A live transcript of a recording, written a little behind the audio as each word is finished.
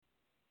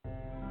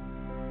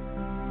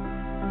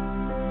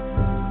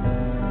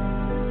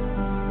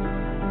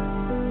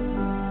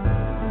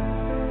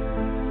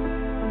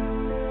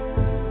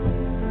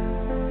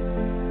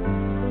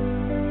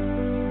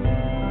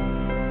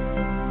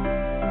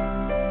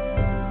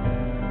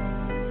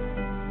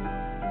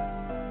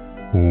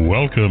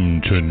Welcome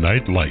to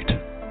Nightlight.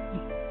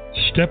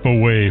 Step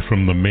away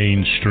from the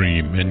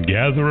mainstream and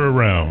gather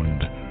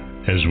around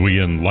as we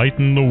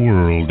enlighten the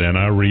world and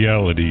our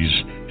realities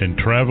and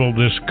travel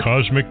this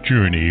cosmic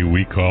journey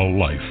we call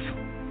life.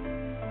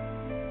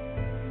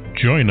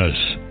 Join us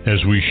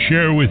as we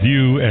share with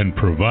you and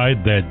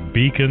provide that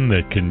beacon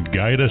that can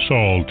guide us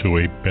all to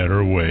a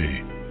better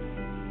way.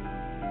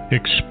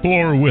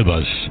 Explore with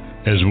us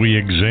as we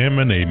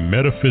examine a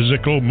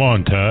metaphysical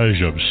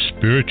montage of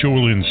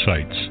spiritual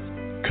insights,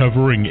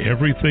 covering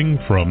everything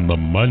from the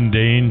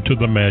mundane to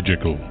the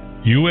magical,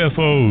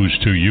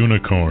 UFOs to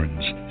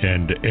unicorns,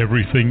 and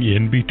everything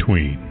in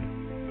between.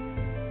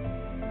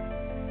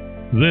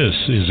 This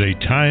is a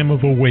time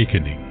of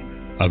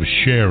awakening, of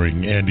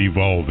sharing and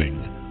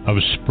evolving, of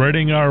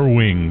spreading our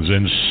wings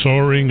and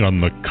soaring on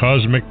the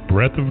cosmic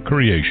breath of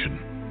creation.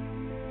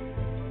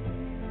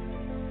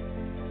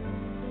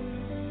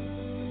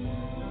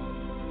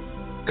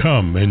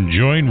 Come and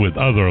join with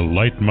other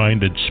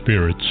light-minded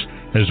spirits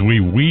as we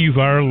weave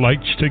our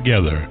lights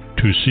together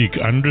to seek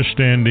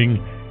understanding,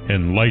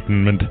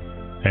 enlightenment,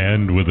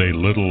 and, with a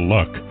little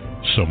luck,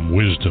 some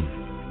wisdom.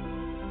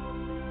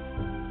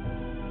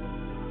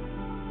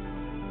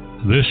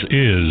 This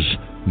is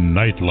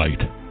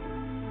Nightlight,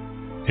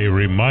 a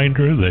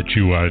reminder that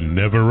you are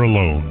never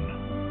alone.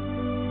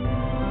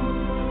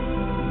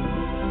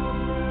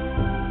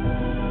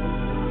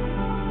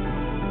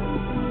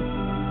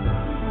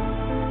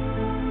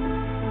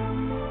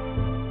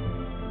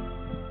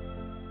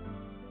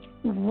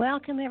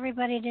 Welcome,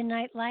 everybody, to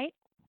Nightlight.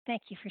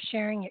 Thank you for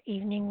sharing your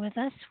evening with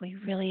us. We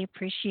really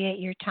appreciate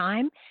your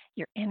time,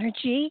 your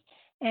energy,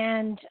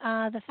 and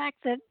the fact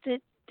that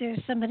there's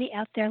somebody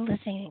out there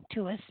listening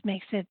to us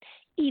makes it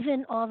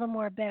even all the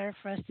more better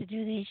for us to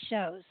do these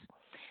shows.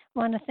 I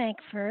want to thank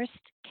first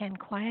Ken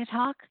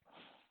Quiethawk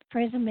for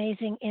his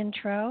amazing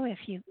intro. If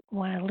you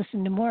want to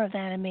listen to more of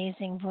that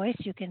amazing voice,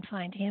 you can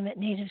find him at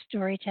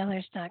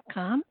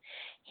nativestorytellers.com.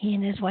 He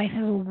and his wife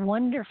have a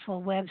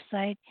wonderful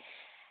website.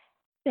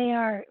 They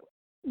are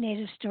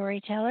native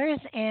storytellers,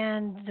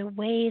 and the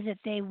way that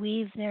they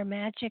weave their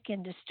magic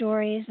into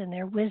stories and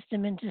their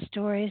wisdom into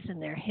stories and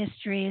their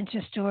history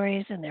into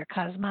stories and their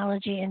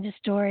cosmology into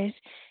stories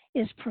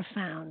is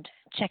profound.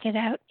 Check it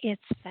out. It's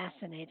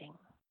fascinating.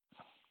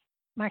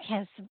 Mark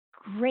has some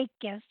great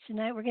guests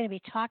tonight. We're going to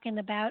be talking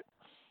about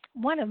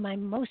one of my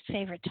most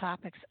favorite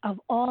topics of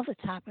all the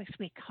topics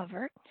we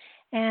cover.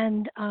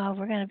 And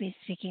we're going to be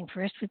speaking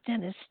first with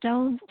Dennis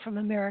Stone from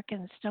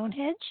American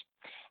Stonehenge.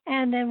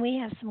 And then we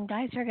have some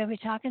guys who are going to be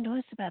talking to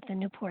us about the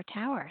Newport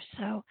Tower.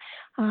 So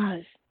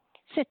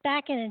sit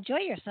back and enjoy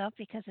yourself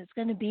because it's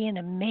going to be an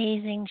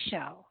amazing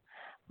show.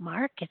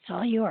 Mark, it's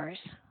all yours.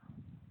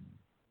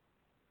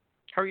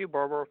 How are you,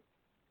 Barbara?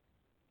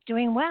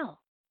 Doing well.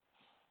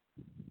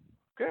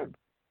 Good.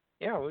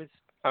 Yeah, it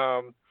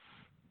was,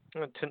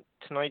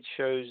 tonight's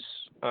show's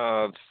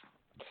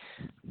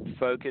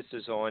focus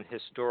is on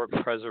historic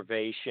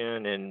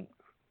preservation and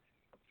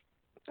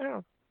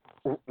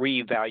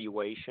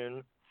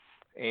reevaluation.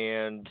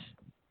 And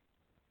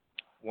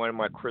one of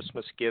my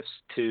Christmas gifts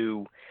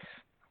to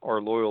our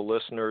loyal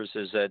listeners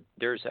is that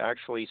there's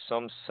actually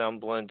some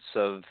semblance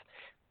of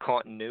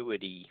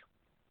continuity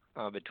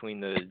between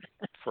the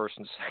first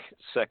and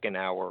second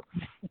hour.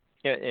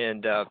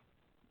 And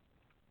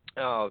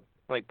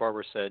like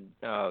Barbara said,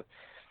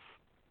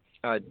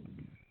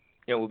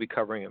 we'll be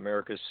covering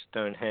America's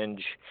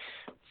Stonehenge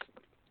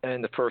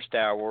in the first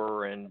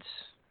hour and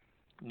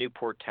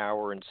Newport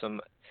Tower and some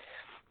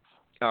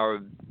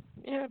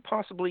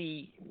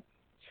possibly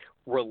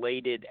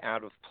related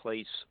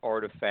out-of-place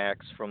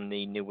artifacts from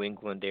the New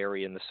England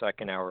area in the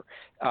second hour.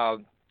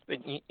 But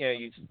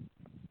you've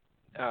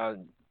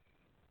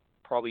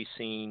probably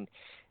seen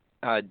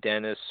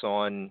Dennis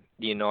on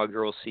the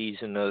inaugural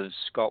season of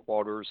Scott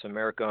Walter's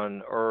America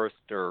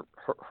Unearthed, or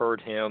heard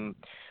him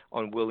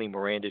on Willie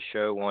Miranda's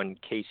show on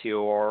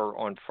KCOR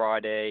on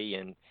Friday,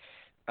 and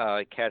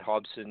Kat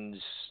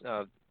Hobson's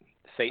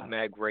Fate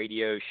Mag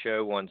radio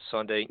show on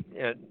Sunday.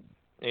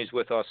 He's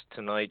with us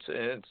tonight.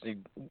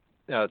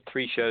 It's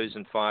 3 shows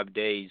in 5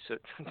 days.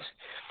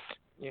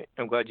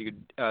 I'm glad you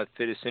could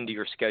fit us into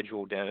your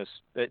schedule, Dennis.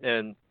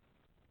 And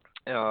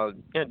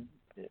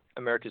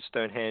America's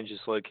Stonehenge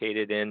is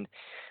located in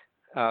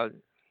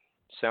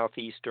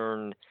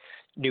southeastern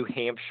New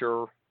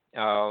Hampshire,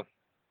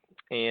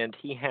 and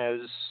he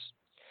has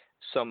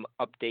some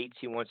updates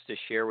he wants to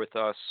share with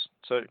us.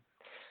 So,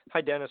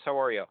 hi, Dennis.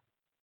 How are you?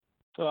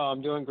 Oh,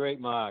 I'm doing great,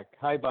 Mark.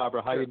 Hi,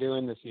 Barbara. How are you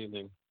doing this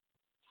evening?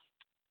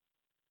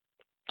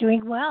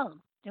 Doing well.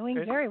 Doing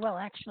very well,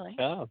 actually.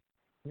 Oh,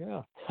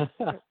 yeah.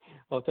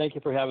 Well, thank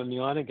you for having me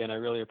on again. I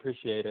really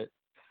appreciate it.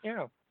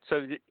 Yeah.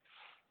 So,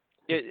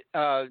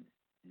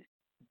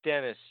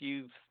 Dennis,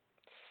 you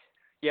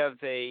have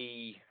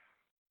a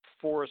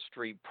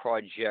forestry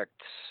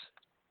project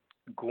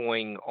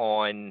going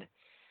on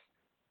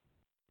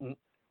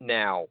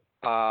now.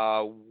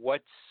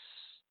 What's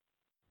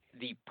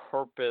the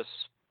purpose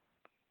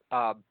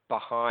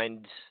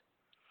behind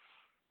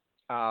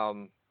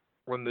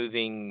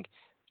removing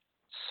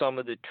some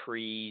of the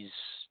trees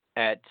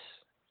at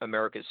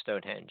America's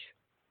Stonehenge?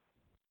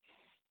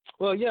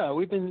 Well, yeah,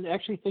 we've been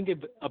actually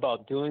thinking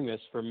about doing this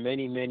for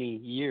many, many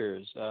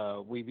years.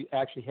 We've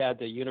actually had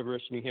the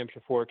University of New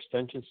Hampshire Forest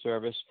Extension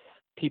Service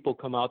people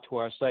come out to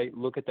our site,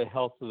 look at the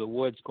health of the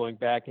woods going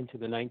back into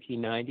the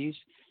 1990s.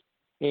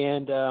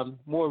 And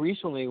more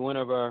recently, one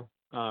of our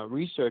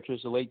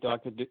researchers, the late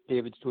Dr.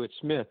 David Stewart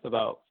Smith,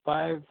 about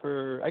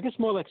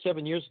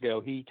 7 years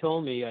ago, he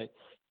told me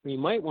we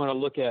might want to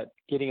look at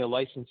getting a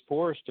licensed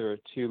forester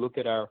to look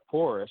at our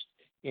forest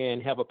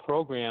and have a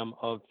program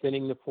of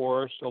thinning the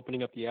forest,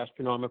 opening up the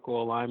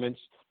astronomical alignments,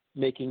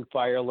 making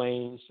fire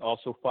lanes,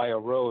 also fire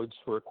roads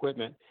for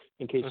equipment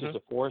in case there's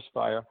a forest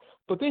fire.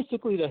 But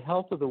basically the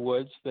health of the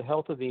woods, the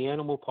health of the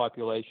animal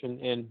population,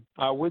 and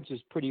our woods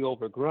is pretty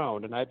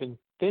overgrown, and I've been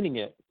thinning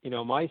it,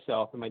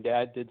 myself, and my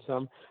dad did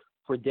some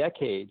for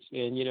decades.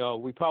 And,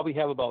 we probably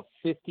have about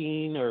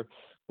 15 or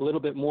a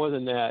little bit more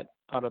than that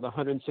out of the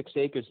 106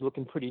 acres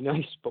looking pretty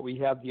nice, but we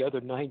have the other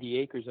 90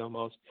 acres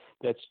almost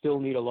that still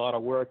need a lot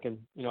of work. And,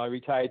 I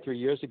retired 3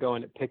 years ago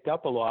and it picked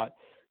up a lot.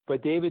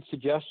 But David's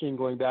suggestion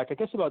going back, I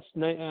guess about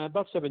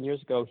 7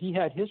 years ago, he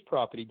had his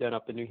property done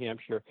up in New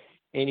Hampshire,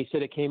 and he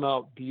said it came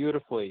out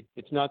beautifully.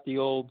 It's not the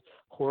old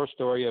horror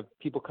story of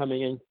people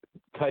coming in,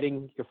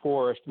 cutting your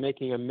forest,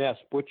 making a mess,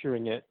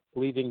 butchering it,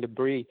 leaving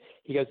debris.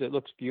 He goes, it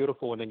looks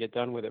beautiful when they get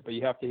done with it, but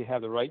you have to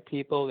have the right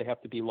people. They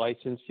have to be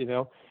licensed,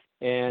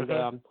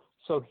 And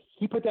so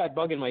he put that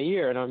bug in my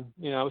ear, and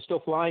I was still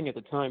flying at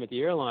the time at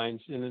the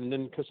airlines, and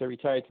then because I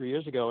retired 3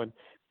 years ago, and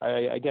I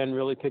again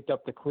really picked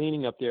up the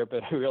cleaning up there,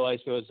 but I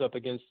realized I was up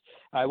against,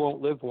 I won't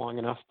live long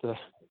enough to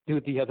do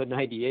the other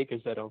 90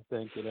 acres, I don't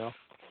think,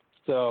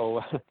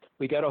 So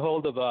we got a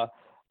hold of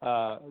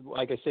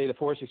like I say, the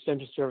Forest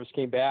Extension Service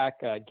came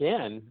back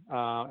again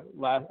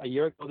a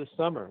year ago this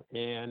summer,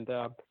 and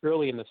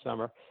early in the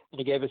summer,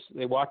 and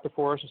they walked the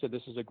forest and said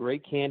this is a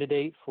great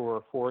candidate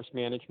for forest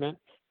management.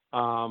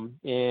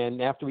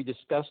 And after we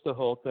discussed the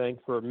whole thing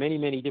for many,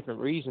 many different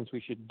reasons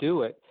we should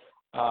do it,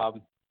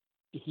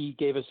 he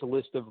gave us a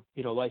list of,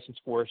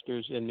 licensed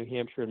foresters in New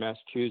Hampshire and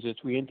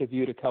Massachusetts. We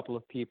interviewed a couple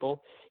of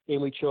people,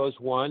 and we chose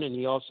one. And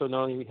he also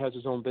not only has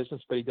his own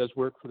business, but he does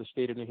work for the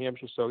state of New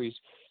Hampshire. So he's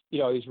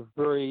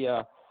very,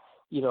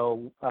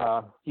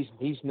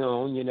 he's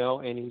known,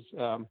 and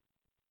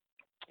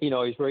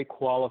he's very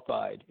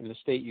qualified, and the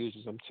state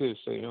uses him too.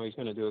 So he's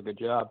going to do a good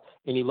job.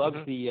 And he loves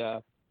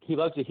he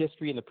loves the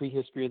history and the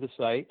prehistory of the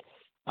site.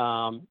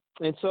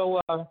 And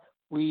so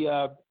we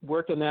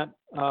worked on that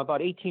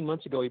about 18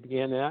 months ago. We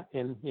began that,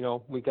 and,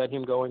 we got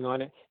him going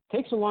on it. It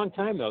takes a long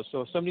time, though.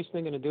 So if somebody's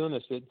thinking of doing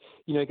this,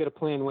 you got to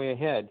plan way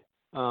ahead.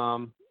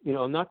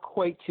 Not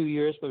quite 2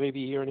 years, but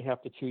maybe a year and a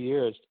half to 2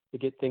 years to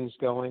get things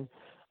going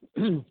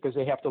because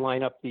they have to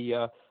line up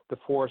the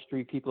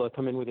forestry people that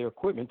come in with their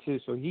equipment, too.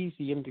 So he's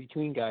the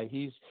in-between guy.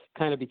 He's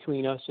kind of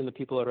between us and the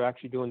people that are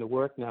actually doing the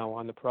work now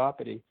on the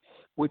property,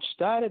 which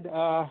started,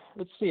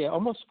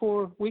 almost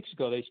 4 weeks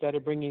ago. They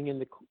started bringing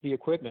in the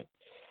equipment.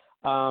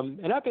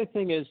 Another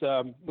thing is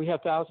we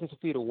have thousands of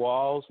feet of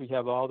walls. We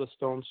have all the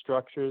stone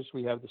structures.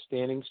 We have the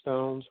standing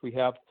stones. We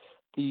have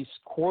these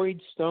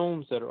quarried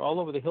stones that are all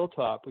over the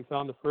hilltop. We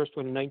found the first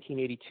one in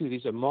 1982.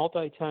 These are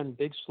multi-ton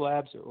big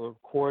slabs that were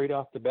quarried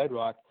off the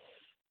bedrock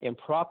and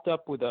propped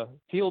up with a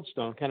field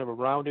stone, kind of a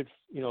rounded,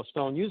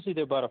 stone. Usually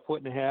they're about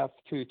 1.5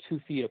 to 2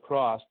 feet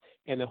across,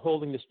 and they're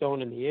holding the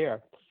stone in the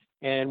air.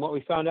 And what we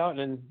found out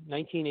in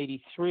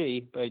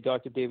 1983 by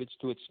Dr. David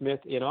Stewart Smith,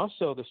 and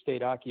also the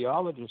state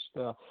archaeologist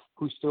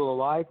who's still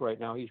alive right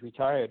now, he's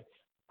retired,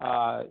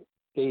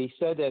 they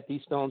said that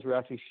these stones were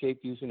actually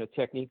shaped using a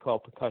technique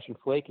called percussion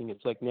flaking.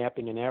 It's like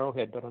knapping an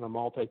arrowhead, but on a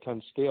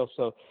multi-ton scale.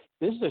 So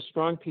this is a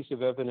strong piece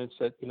of evidence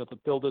that, the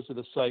builders of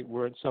the site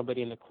weren't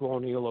somebody in the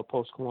colonial or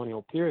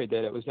post-colonial period,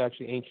 that it was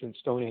actually ancient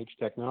Stone Age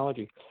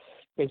technology.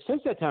 And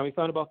since that time, we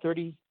found about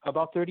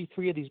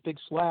 33 of these big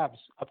slabs,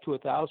 up to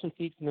 1,000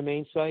 feet from the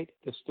main site.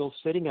 They're still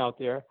sitting out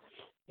there.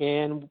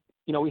 And,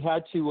 we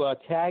had to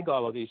tag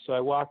all of these. So I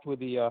walked with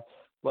the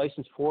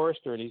licensed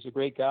forester, and he's a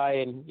great guy.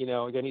 And,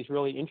 again, he's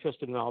really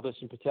interested in all this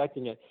and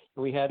protecting it.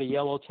 And we had to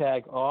yellow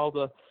tag all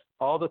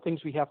the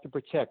things we have to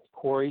protect: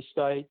 quarry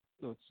site,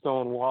 the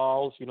stone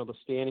walls, the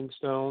standing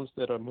stones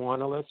that are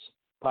monoliths,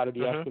 part of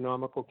the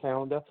astronomical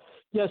calendar.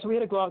 Yeah, so we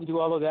had to go out and do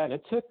all of that. And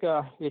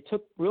it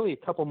took really a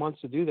couple months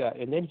to do that.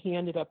 And then he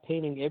ended up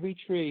painting every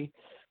tree,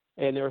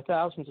 and there are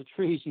thousands of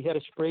trees. He had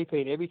to spray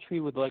paint every tree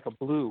with like a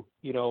blue,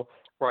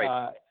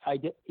 Right. I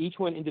did each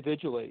one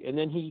individually. And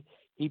then he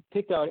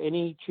picked out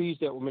any trees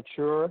that were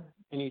mature,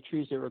 any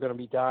trees that were going to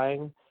be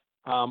dying.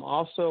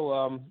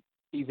 Also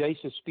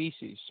invasive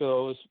species.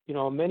 So it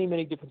was, many,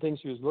 many different things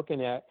he was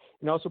looking at,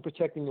 and also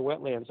protecting the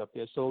wetlands up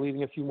there. So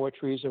leaving a few more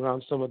trees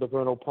around some of the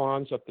vernal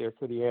ponds up there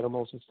for the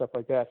animals and stuff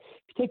like that.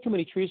 If you take too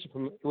many trees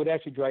from them, it would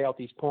actually dry out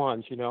these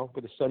ponds,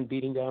 with the sun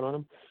beating down on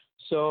them.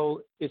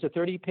 So it's a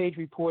 30-page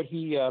report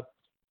he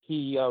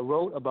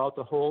wrote about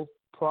the whole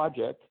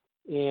project.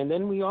 And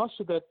then we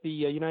also got the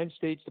United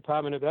States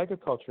Department of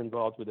Agriculture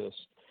involved with this.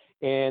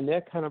 And they're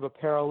kind of a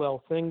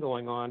parallel thing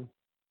going on.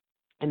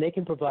 And they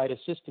can provide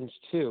assistance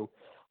too.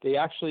 they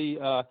actually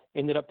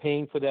ended up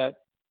paying for that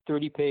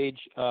 30-page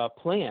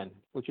plan,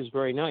 which is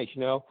very nice,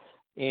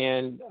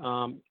 And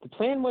the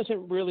plan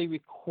wasn't really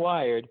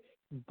required,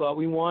 but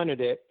we wanted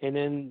it. And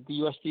then the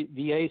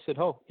USDA said,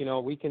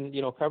 we can,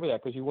 cover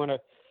that because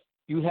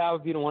you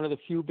have, one of the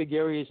few big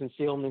areas in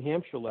Salem, New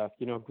Hampshire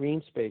left,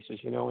 green spaces,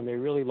 and they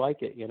really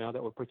like it,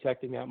 that we're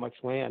protecting that much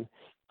land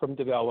from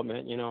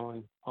development, and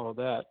all of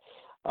that.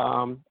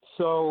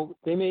 So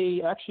they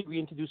may actually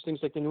reintroduce things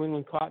like the New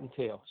England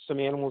cottontail, some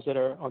animals that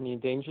are on the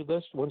endangered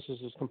list. Once this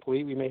is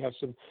complete, we may have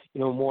some,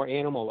 more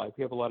animal life.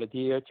 We have a lot of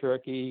deer,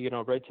 turkey,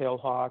 red-tailed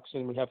hawks,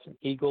 and we have some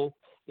eagle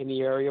in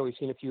the area. We've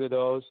seen a few of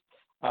those.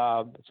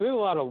 So we have a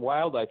lot of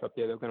wildlife up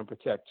there that we're going to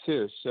protect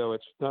too. So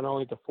it's not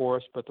only the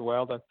forest, but the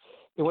wildlife.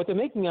 And what they're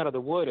making out of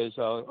the wood is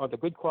the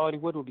good quality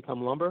wood will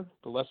become lumber.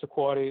 The lesser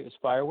quality is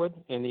firewood.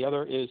 And the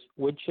other is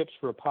wood chips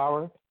for a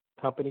power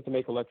company to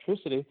make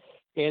electricity.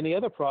 And the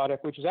other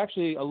product, which is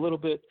actually a little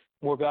bit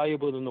more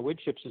valuable than the wood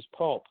chips, is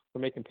pulp for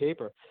making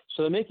paper.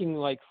 So they're making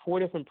like 4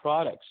 different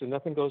products, and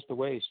nothing goes to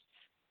waste.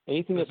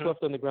 Anything that's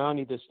left on the ground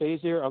either stays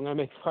there, I'm going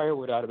to make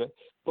firewood out of it.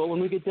 But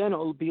when we get done, it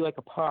will be like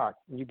a park,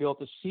 and you'll be able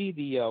to see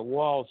the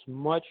walls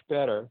much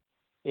better.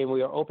 And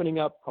we are opening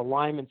up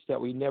alignments that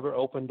we never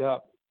opened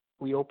up.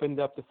 We opened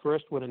up the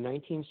first one in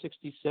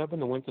 1967,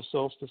 the winter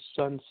solstice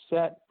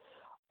sunset,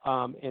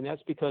 and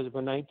that's because of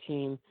a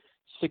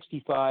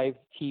 1965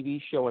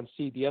 TV show on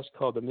CBS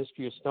called The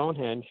Mystery of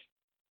Stonehenge.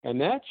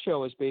 And that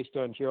show is based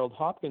on Gerald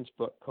Hopkins'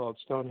 book called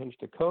Stonehenge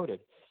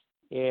Decoded.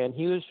 And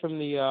he was from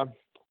the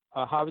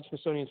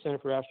Harvard-Smithsonian Center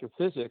for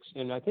Astrophysics,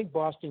 and I think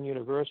Boston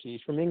University.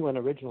 He's from England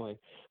originally,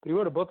 but he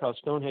wrote a book how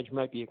Stonehenge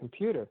might be a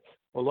computer.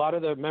 A lot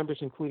of the members,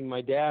 including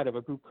my dad, of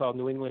a group called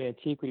New England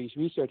Antiquities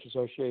Research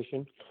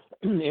Association,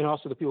 and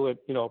also the people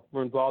that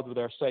were involved with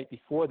our site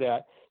before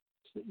that,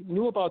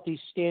 knew about these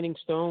standing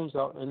stones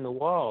out in the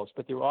walls,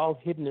 but they were all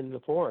hidden in the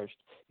forest.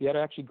 You had to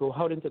actually go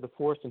out into the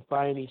forest and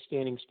find these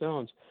standing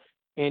stones.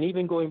 And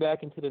even going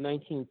back into the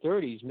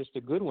 1930s,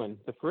 Mr. Goodwin,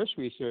 the first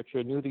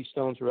researcher, knew these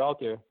stones were out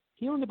there.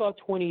 He owned about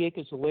 20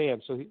 acres of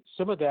land, so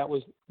some of that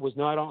was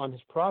not on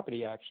his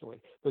property, actually.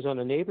 It was on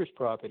a neighbor's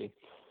property.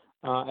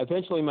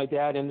 Eventually, my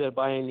dad ended up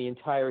buying the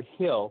entire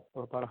hill,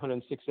 or about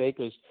 106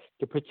 acres,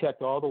 to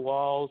protect all the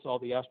walls, all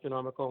the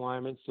astronomical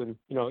alignments, and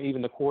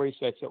even the quarry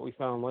sites that we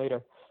found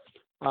later.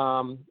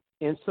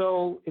 And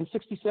so in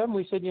 67,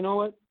 we said, you know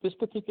what, this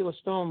particular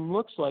stone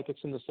looks like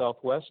it's in the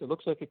southwest. It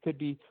looks like it could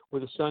be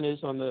where the sun is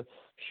on the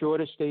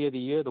shortest day of the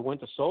year, the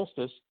winter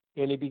solstice.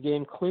 And they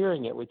began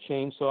clearing it with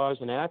chainsaws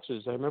and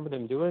axes. I remember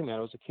them doing that. I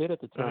was a kid at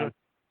the time.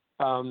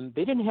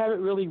 They didn't have it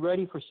really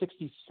ready for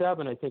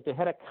 67, I think. They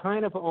had it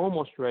kind of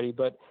almost ready,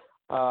 but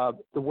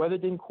the weather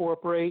didn't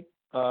cooperate.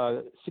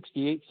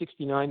 68,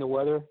 69, the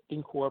weather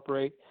didn't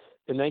cooperate.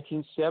 In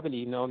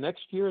 1970,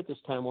 next year at this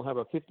time, we'll have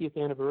a 50th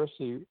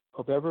anniversary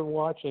of ever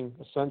watching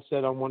a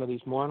sunset on one of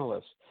these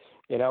monoliths.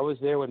 And I was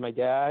there with my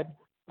dad,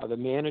 the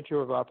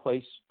manager of our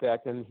place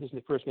back then. His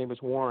first name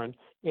was Warren,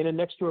 and a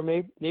next-door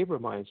neighbor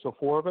of mine. So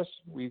 4 of us,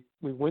 we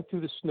went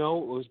through the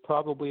snow. It was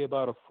probably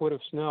about a foot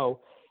of snow,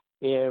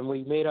 and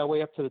we made our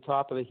way up to the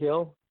top of the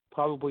hill,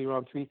 probably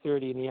around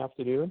 3:30 in the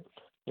afternoon.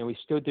 And we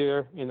stood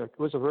there, and it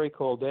was a very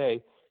cold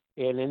day.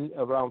 And then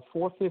around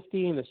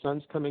 4:15, the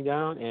sun's coming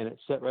down, and it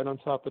set right on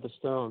top of the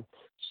stone.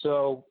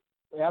 So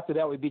after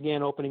that, we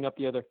began opening up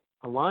the other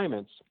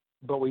alignments,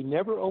 but we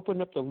never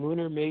opened up the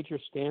lunar major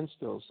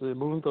standstills. So the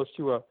moon goes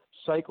through a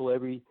cycle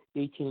every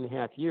 18 and a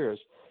half years.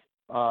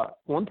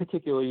 One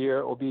particular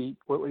year will be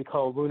what we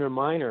call lunar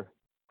minor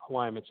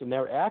alignments, and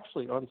they're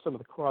actually on some of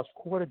the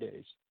cross-quarter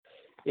days.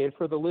 And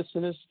for the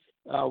listeners,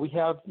 we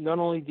have not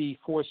only the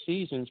 4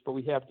 seasons, but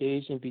we have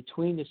days in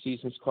between the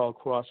seasons called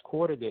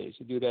cross-quarter days.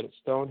 We do that at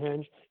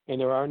Stonehenge,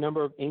 and there are a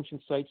number of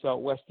ancient sites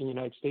out west in the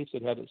United States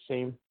that have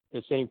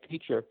the same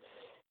feature.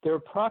 They're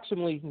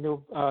approximately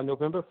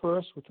November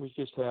 1st, which we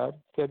just had,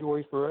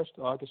 February 1st,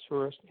 August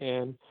 1st,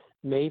 and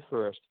May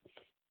 1st.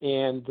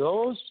 And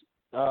those,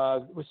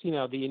 let's see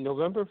now, the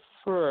November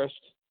 1st,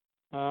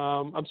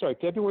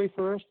 February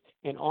 1st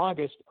and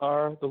August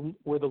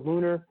were the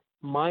lunar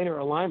minor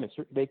alignments.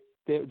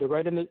 They're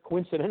right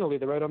coincidentally,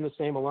 they're right on the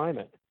same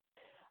alignment.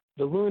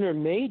 The lunar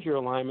major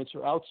alignments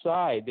are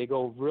outside. They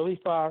go really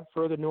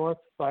further north,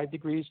 5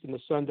 degrees than the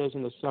sun does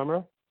in the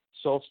summer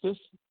solstice,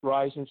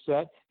 rise and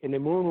set, and the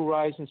moon will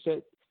rise and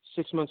set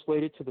 6 months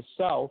later to the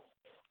south,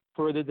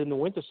 further than the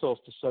winter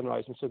solstice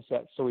sunrise and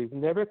sunset. So we've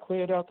never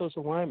cleared out those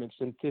alignments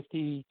in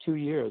 52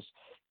 years,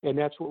 and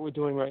that's what we're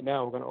doing right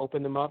now. We're going to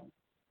open them up,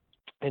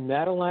 and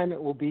that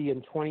alignment will be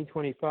in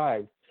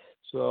 2025.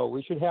 So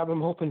we should have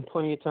them open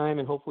plenty of time,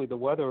 and hopefully the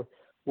weather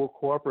will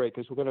cooperate,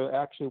 because we're going to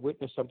actually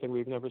witness something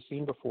we've never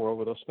seen before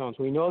with those stones.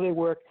 We know they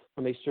work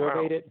when they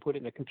surveyed it and put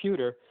it in a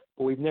computer,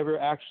 but we've never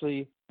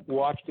actually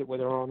watched it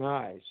with our own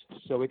eyes.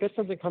 So we got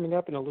something coming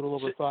up in a little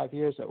over 5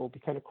 years that will be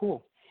kind of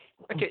cool.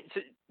 Okay,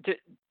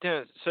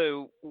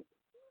 so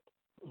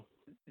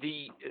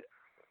the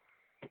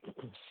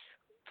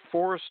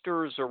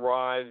foresters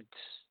arrived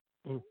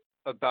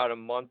about a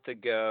month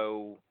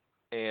ago,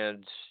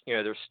 and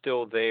they're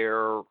still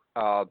there.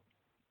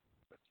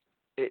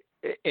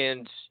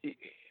 And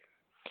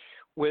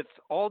with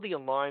all the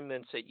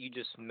alignments that you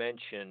just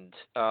mentioned,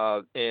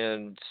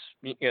 and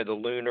the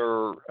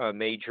lunar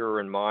major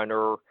and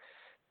minor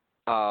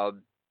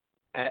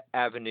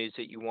avenues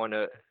that you want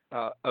to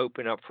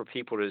open up for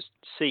people to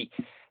see,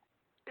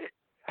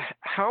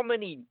 how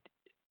many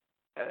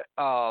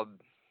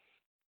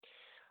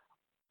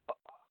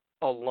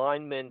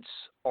alignments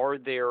are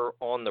there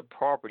on the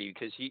property?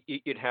 Because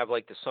you'd have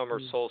like the summer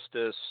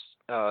solstice,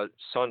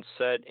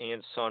 sunset,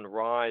 and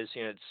sunrise.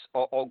 It's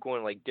all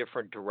going like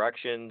different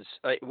directions.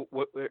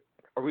 What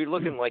are we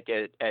looking like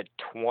at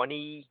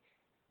 20?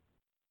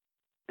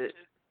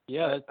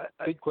 Yeah, that's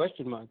a good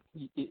question, Mike.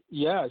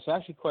 Yeah, it's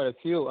actually quite a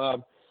few.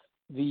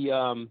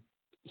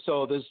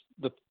 So there's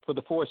for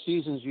the 4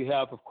 seasons you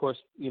have, of course,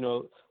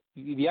 the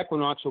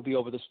equinox will be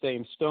over the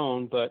same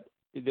stone, but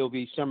there'll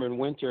be summer and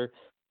winter.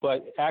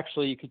 But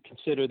actually, you could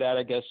consider that,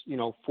 I guess,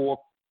 4,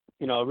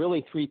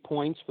 really 3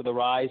 points for the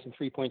rise and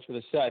 3 points for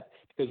the set,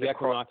 because the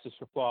equinox is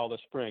for fall or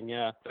spring.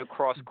 Yeah. The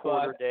cross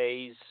quarter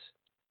days.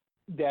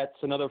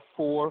 That's another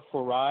 4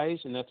 for rise,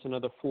 and that's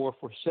another 4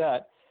 for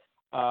set.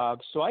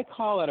 So I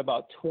call it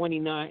about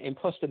 29, and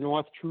plus the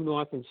true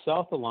north and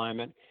south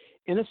alignment.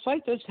 And the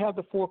site does have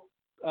the 4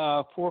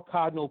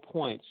 cardinal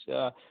points.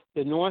 The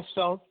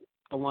north-south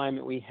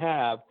alignment we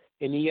have,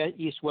 and the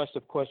east-west,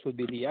 of course, would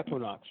be the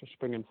equinox for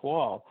spring and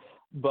fall.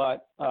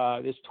 But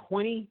there's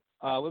 20.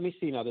 Let me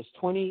see now. There's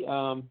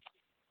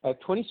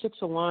 26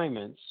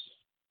 alignments,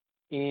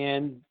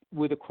 and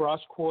with a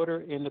cross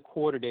quarter and the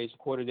quarter days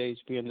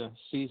being the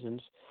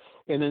seasons,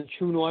 and then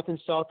true north and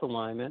south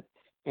alignment.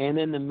 And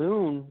then the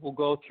moon will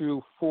go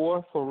through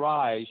 4 for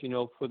rise,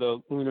 for the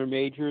lunar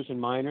majors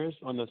and minors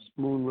on the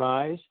moon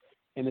rise,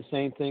 and the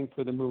same thing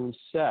for the moon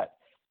set.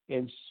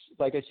 And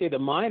like I say, the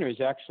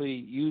minors actually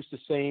use the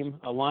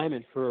same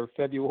alignment for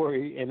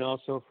February and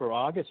also for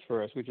August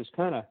 1st, which is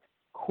kind of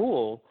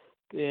cool.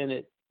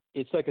 And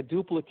it's like a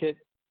duplicate,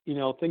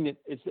 thing that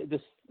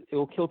it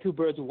will kill 2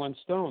 birds with 1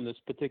 stone, this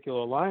particular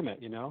alignment,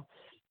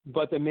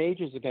 But the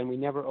majors, again, we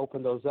never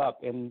opened those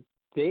up. And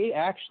they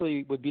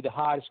actually would be the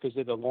hardest because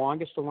they're the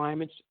longest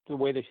alignments, the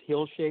way the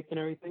hill's shaped and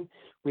everything.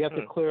 We have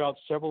to clear out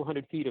several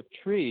hundred feet of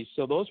trees.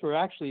 So those were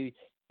actually,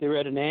 they're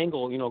at an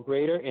angle,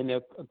 greater, and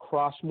they're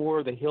across more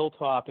of the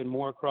hilltop and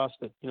more across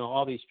the,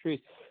 all these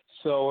trees.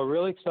 So we're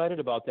really excited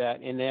about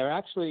that. And they're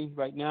actually,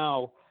 right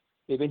now,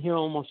 they've been here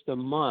almost a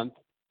month,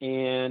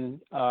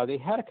 and they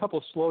had a couple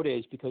of slow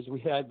days because we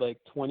had like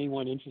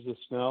 21 inches of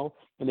snow,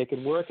 and they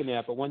could work in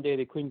that, but one day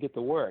they couldn't get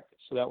to work.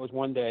 So that was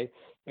one day.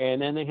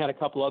 And then they had a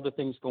couple other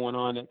things going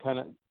on that kind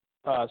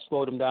of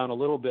slowed them down a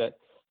little bit.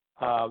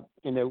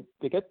 And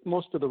they get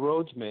most of the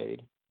roads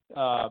made,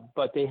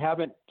 but they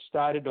haven't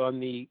started on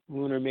the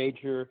lunar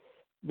major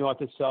north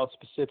and south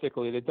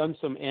specifically. They've done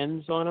some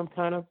ends on them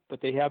kind of,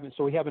 but they haven't,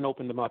 so we haven't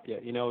opened them up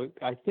yet.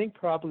 I think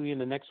probably in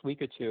the next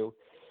week or two,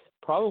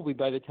 probably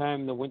by the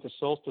time the winter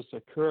solstice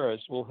occurs,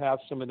 we'll have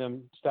some of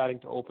them starting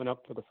to open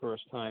up for the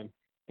first time.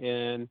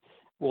 And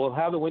we'll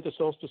have the winter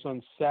solstice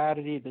on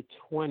Saturday the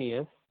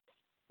 20th.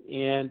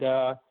 And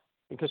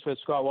because for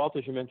Scott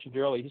Walters, you mentioned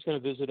earlier, he's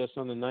going to visit us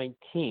on the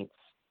 19th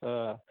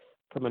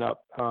coming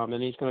up.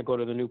 And he's going to go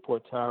to the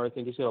Newport Tower. I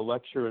think he's got a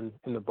lecture in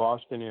the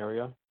Boston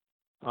area.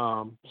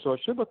 So it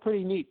should look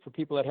pretty neat for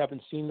people that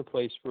haven't seen the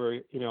place for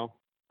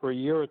a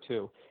year or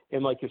two.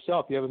 And like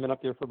yourself, you haven't been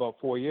up there for about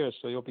 4 years,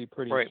 so you'll be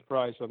pretty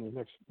surprised on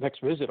the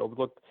next visit.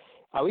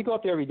 We go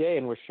up there every day,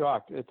 and we're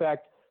shocked. In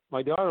fact,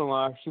 my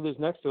daughter-in-law, she lives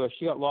next to us.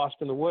 She got lost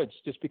in the woods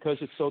just because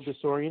it's so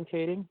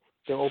disorientating.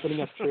 They're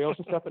opening up trails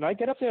and stuff, and I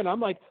get up there and I'm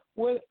like,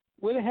 where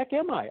the heck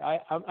am I?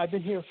 I've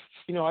been here,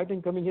 I've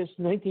been coming here since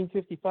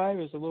 1955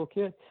 as a little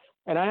kid.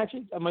 And I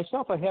actually,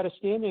 myself, I had to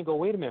stand there and go,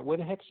 wait a minute, where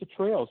the heck's the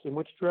trails? In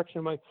which direction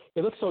am I?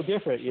 It looks so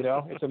different,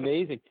 It's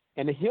amazing.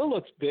 And the hill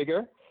looks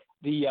bigger.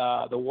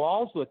 The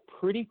walls look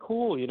pretty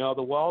cool,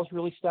 The walls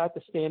really start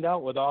to stand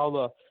out without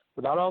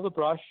all the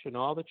brush and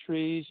all the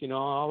trees,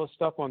 all the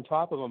stuff on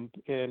top of them.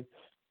 And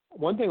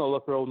one thing will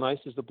look real nice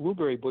is the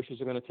blueberry bushes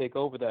are going to take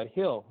over that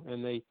hill,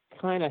 and they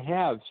kind of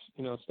have,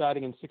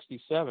 starting in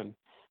 '67.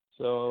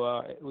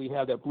 So we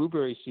have that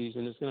blueberry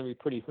season. It's going to be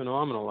pretty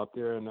phenomenal up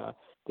there, and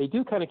they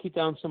do kind of keep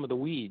down some of the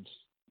weeds.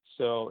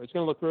 So it's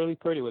going to look really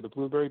pretty with the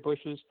blueberry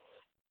bushes.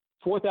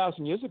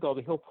 4,000 years ago,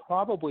 the hill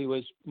probably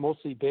was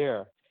mostly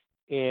bare.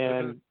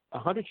 And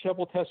 100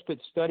 shovel test pit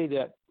study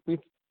that we've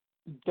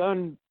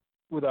done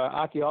with our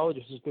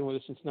archaeologist who's been with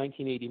us since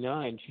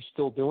 1989. She's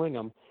still doing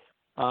them.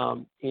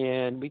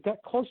 And we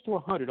got close to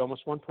 100,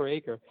 almost 1 per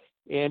acre.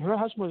 And her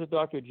husband was a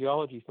doctor of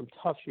geology from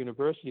Tufts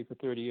University for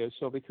 30 years.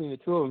 So between the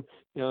two of them,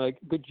 like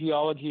good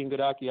geology and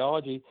good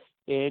archaeology.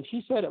 And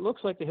she said it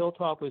looks like the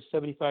hilltop was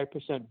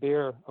 75%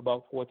 bare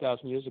about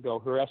 4,000 years ago.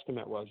 Her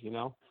estimate was,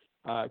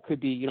 it could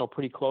be,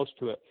 pretty close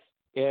to it.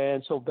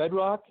 And so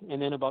bedrock, and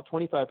then about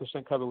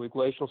 25% covered with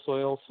glacial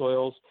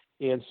soils,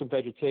 and some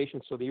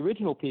vegetation. So the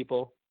original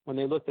people, when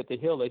they looked at the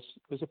hill, it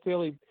was a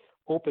fairly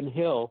open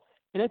hill.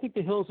 And I think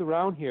the hills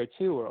around here,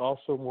 too, are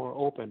also more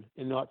open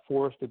and not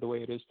forested the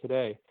way it is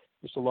today.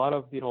 There's a lot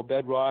of,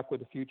 bedrock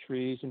with a few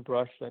trees and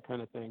brush, that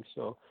kind of thing.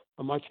 So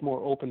a much more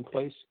open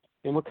place.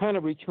 And we're kind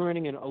of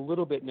returning in a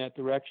little bit in that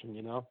direction,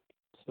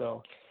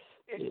 So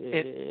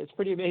it's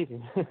pretty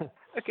amazing.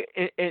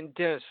 Okay, and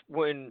Dennis,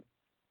 when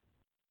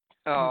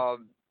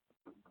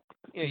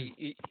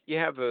you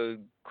have a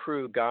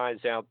crew of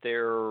guys out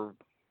there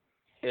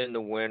in the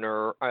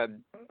winter, I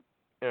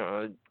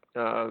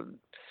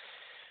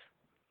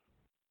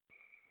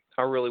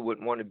really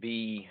wouldn't want to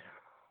be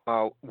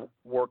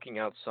working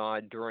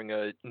outside during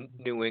a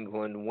New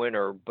England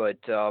winter, but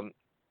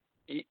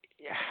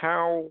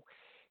how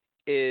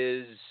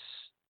is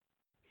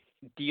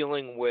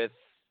dealing with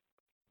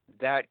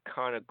that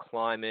kind of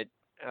climate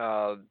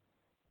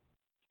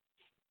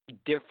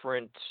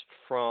different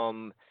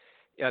from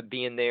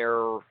being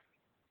there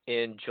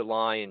in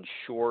July in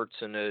shorts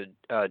and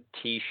a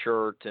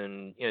t-shirt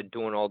and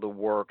doing all the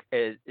work?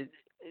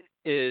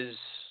 Is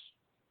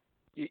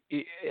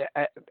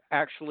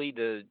actually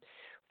the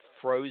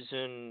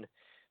frozen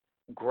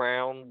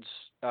grounds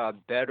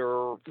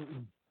better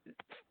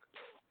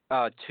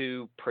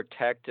to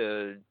protect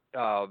a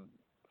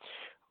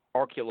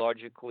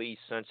archaeologically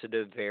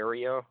sensitive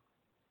area?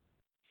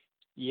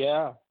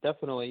 Yeah,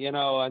 definitely.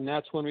 And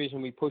that's one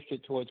reason we pushed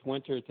it towards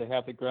winter, to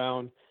have the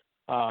ground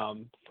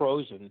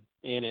frozen.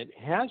 And it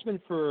has been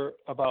for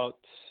about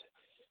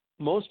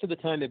most of the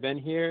time they've been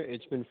here.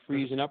 It's been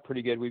freezing up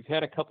pretty good. We've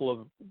had a couple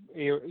of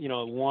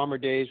warmer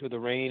days with the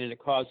rain, and it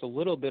caused a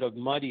little bit of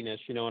muddiness,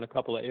 in a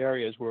couple of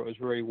areas where it was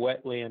very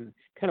wet land,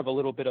 kind of a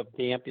little bit of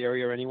damp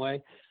area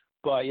anyway.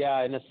 But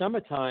yeah, in the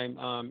summertime,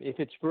 if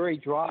it's very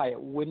dry, it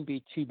wouldn't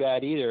be too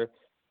bad either.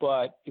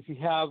 But if you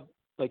have,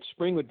 like,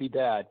 spring would be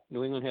bad.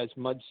 New England has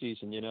mud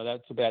season,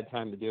 that's a bad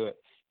time to do it.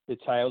 The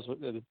tiles,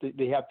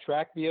 they have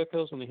track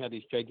vehicles, and they have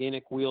these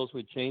gigantic wheels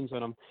with chains on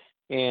them,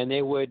 and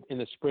they would, in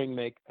the spring,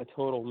 make a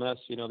total mess.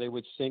 They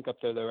would sink up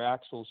to their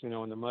axles, in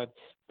the mud.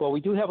 But we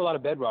do have a lot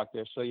of bedrock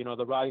there, so,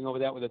 they're riding over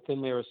that with a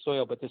thin layer of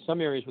soil. But there's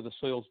some areas where the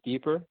soil's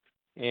deeper,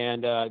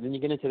 and then you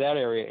get into that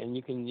area, and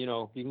you can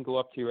go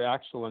up to your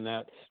axle in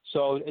that.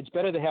 So it's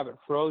better to have it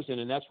frozen,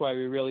 and that's why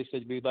we really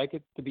said we'd like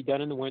it to be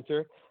done in the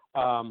winter.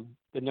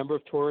 The number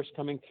of tourists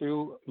coming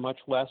through, much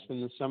less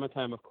than the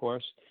summertime, of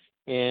course.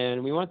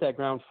 And we want that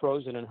ground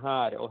frozen and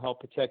hard. It will help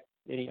protect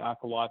any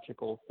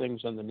archaeological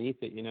things underneath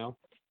it, Sure.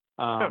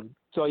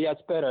 So, yeah,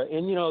 it's better.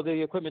 And,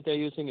 the equipment they're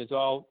using is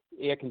all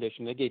air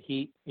conditioned. They get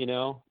heat, and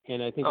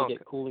I think they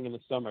get cooling in the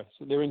summer.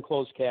 So they're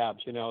enclosed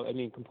cabs,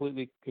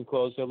 completely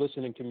enclosed. They're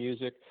listening to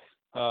music,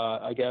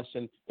 I guess.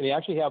 And they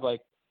actually have, I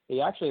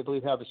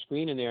believe, have a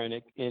screen in there, and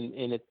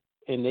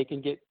they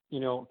can get,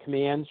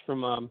 commands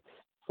from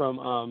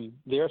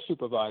their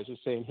supervisors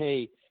saying,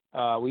 hey,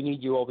 we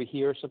need you over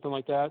here, something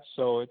like that.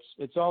 So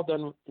it's all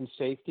done in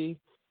safety,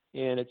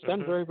 and it's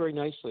done very, very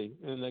nicely.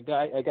 And the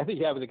guy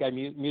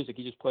music,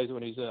 he just plays it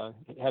when he's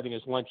having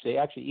his lunch. They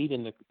actually eat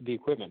in the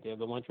equipment. They have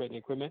the lunch right in the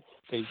equipment.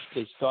 They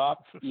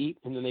stop, eat,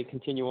 and then they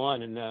continue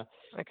on. And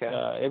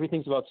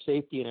everything's about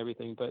safety and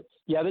everything. But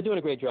yeah, they're doing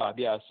a great job.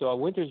 Yeah, so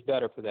winter's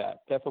better for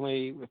that.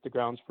 Definitely, if the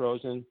ground's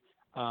frozen.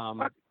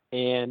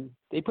 And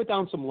they put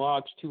down some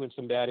logs too in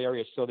some bad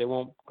areas, so they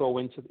won't go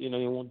into, they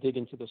won't dig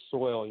into the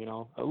soil.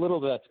 A little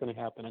bit that's going to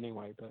happen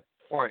anyway. But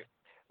right,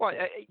 well,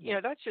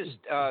 that's just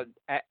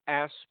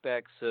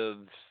aspects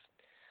of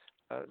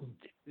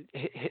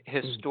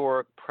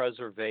historic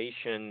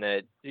preservation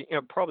that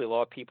probably a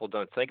lot of people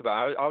don't think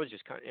about. I was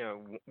just kind of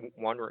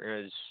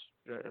wondering,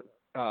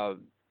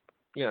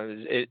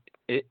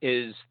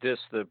 is this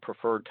the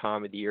preferred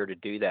time of the year to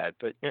do that?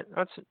 But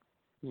that's.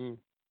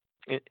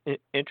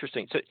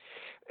 Interesting. So,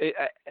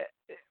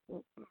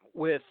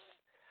 with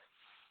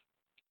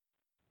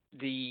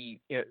the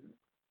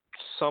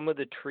some of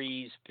the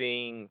trees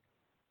being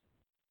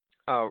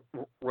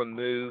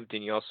removed,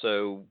 and you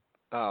also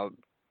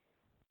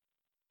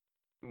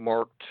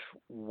marked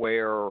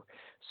where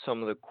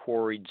some of the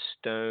quarried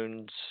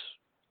stones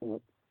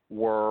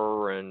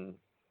were, and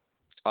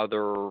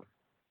other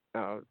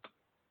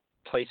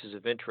places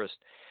of interest.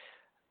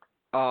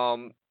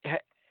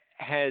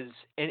 Has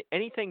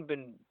anything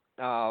been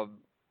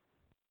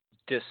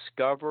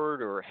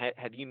discovered, or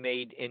have you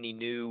made any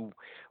new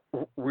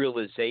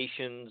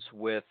realizations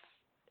with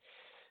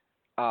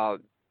some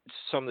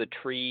of the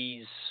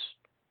trees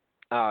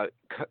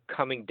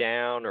coming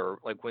down, or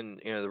like when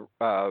the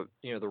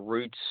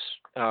roots,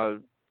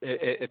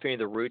 if any of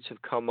the roots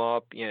have come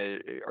up?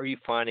 Are you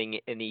finding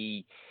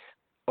any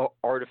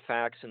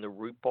artifacts in the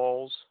root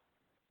balls?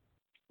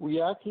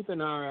 We are keeping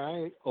our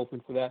eye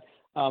open for that.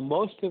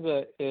 Most of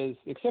it is,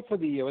 except for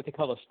the what they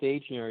call a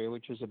staging area,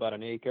 which is about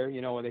an acre,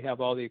 where they have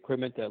all the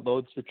equipment that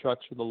loads the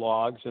trucks with the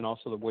logs and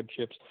also the wood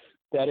chips.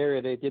 That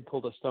area, they did pull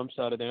the stumps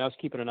out of there, and I was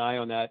keeping an eye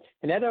on that.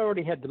 And that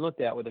already had been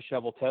looked at with a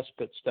shovel test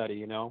pit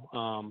study,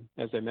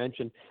 as I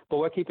mentioned. But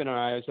we're keeping our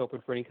eyes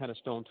open for any kind of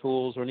stone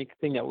tools or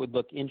anything that would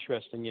look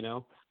interesting,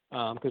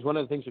 because one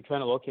of the things we're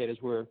trying to locate is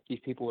where these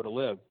people would have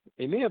lived.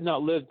 They may have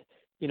not lived,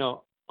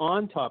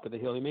 on top of the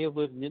hill. They may have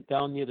lived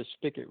down near the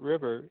Spigot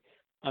River,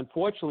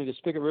 unfortunately, the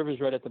Spigot River is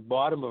right at the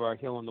bottom of our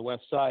hill on the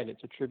west side.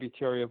 It's a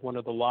tributary of one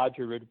of the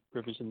larger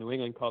rivers in New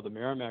England called the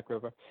Merrimack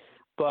River.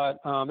 But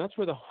that's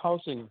where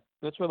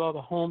that's where all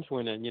the homes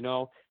went in.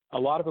 A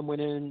lot of them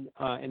went in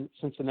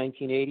since the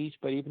 1980s,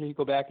 but even if you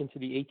go back into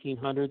the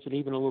 1800s and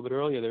even a little bit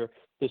earlier,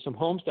 there's some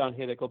homes down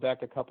here that go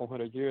back a couple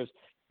hundred years.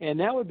 And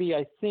that would be,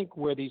 I think,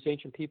 where these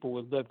ancient people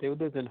would live. They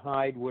would live in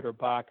hide, wood, or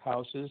bark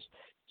houses,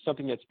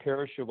 something that's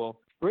perishable.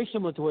 Very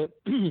similar to what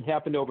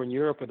happened over in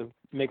Europe with the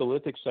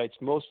megalithic sites.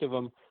 Most of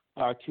them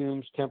are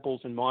tombs, temples,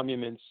 and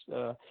monuments,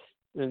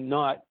 and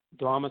not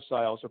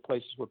domiciles or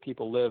places where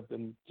people live.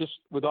 And just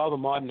with all the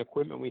modern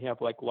equipment we have,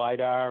 like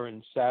LIDAR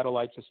and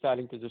satellites, are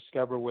starting to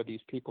discover where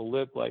these people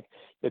lived, like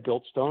they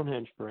built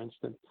Stonehenge, for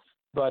instance.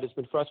 But it's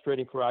been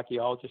frustrating for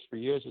archaeologists for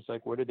years. It's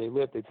like, where did they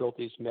live? They built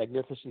these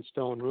magnificent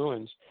stone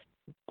ruins,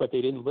 but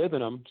they didn't live in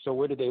them. So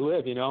where did they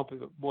live?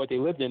 What they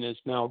lived in is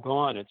now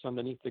gone. It's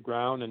underneath the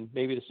ground, and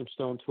maybe there's some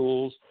stone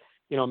tools.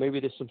 Maybe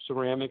there's some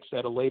ceramics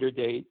at a later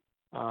date,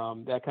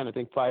 that kind of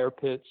thing, fire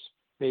pits,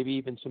 maybe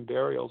even some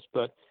burials.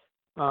 But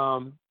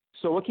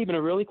so we're keeping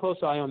a really close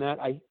eye on that.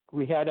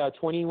 We had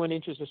 21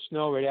 inches of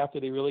snow right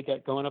after they really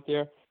got going up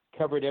there,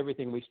 covered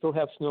everything. We still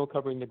have snow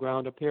covering the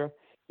ground up here.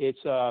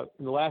 It's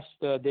in the last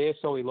day or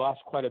so, we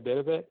lost quite a bit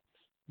of it,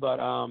 but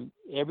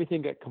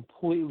everything got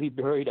completely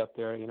buried up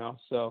there,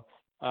 So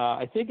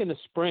I think in the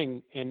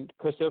spring, and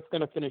because they're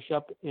going to finish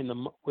up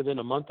within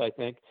a month, I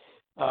think,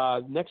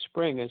 next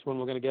spring is when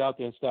we're going to get out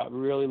there and start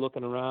really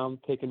looking around,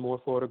 taking more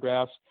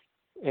photographs.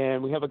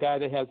 And we have a guy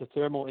that has a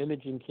thermal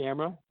imaging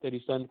camera that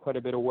he's done quite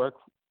a bit of work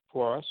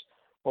for us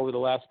over the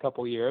last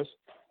couple of years.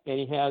 And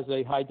he has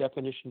a high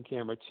definition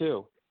camera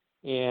too.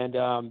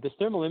 And this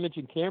thermal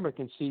imaging camera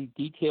can see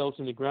details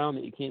in the ground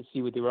that you can't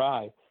see with your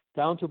eye,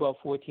 down to about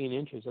 14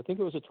 inches. I think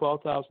it was a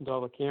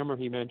 $12,000 camera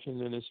he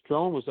mentioned, and his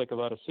drone was like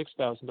about a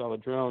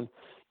 $6,000 drone.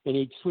 And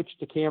he switched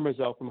the cameras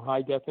out from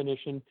high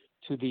definition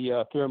to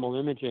the thermal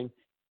imaging.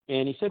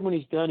 And he said when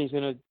he's done, he's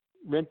going to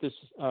rent this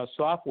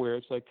software.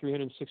 It's like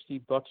 $360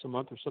 a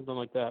month or something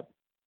like that.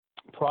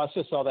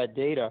 Process all that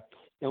data,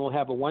 and we'll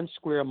have a 1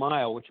 square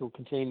mile, which will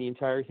contain the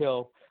entire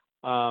hill.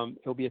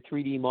 It'll be a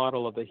 3D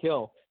model of the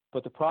hill.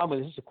 But the problem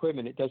with this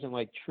equipment, it doesn't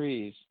like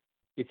trees.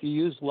 If you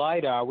use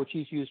LIDAR, which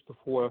he's used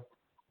before,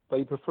 but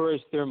he prefers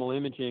thermal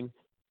imaging,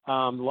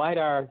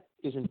 LIDAR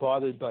isn't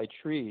bothered by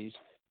trees,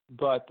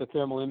 but the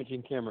thermal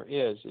imaging camera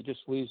is. It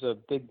just leaves a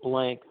big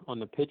blank on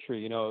the picture.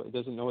 It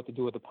doesn't know what to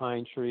do with the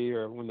pine tree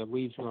or when the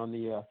leaves are on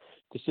the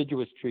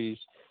deciduous trees.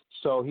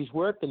 So he's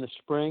worked in the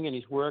spring and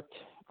he's worked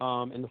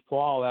in the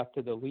fall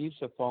after the leaves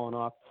have fallen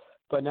off.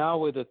 But now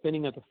with the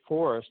thinning of the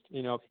forest,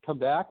 if you come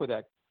back with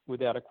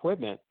that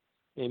equipment,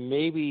 and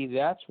maybe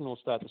that's when we'll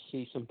start to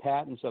see some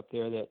patterns up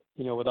there that,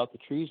 without the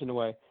trees in the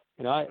way.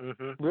 And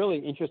I'm really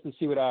interested to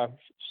see what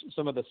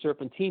some of the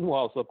serpentine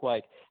walls look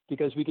like,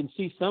 because we can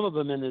see some of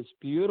them in this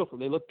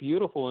they look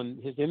beautiful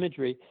in his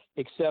imagery,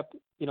 except,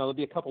 there'll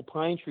be a couple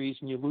pine trees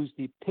and you lose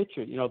the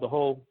picture, the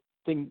whole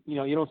thing,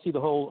 you don't see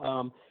the whole,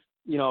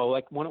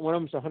 like one of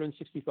them is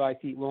 165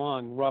 feet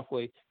long,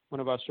 roughly, one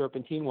of our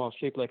serpentine walls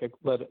shaped like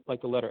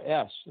the letter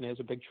S, and it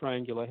has a big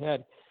triangular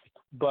head.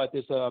 But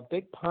there's a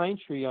big pine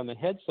tree on the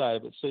head side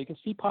of it, so you can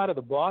see part of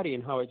the body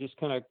and how it just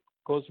kind of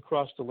goes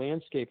across the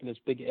landscape in this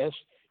big S,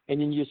 and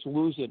then you just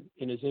lose it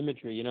in his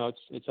imagery.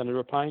 It's under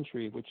a pine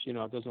tree, which,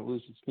 doesn't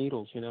lose its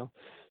needles,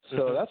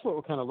 So that's what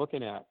we're kind of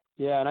looking at.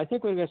 Yeah, and I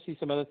think we're going to see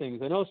some other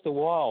things. I noticed the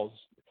walls,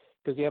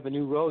 because you have a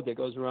new road that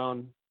goes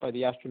around by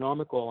the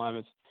astronomical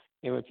alignments.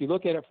 And if you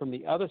look at it from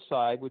the other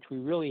side, which we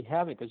really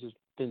haven't because there's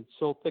been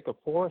so thick a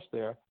forest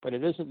there, but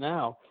it isn't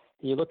now,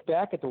 and you look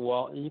back at the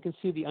wall and you can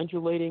see the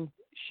undulating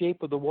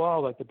shape of the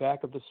wall like the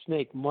back of the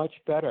snake much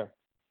better.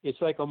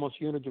 It's like almost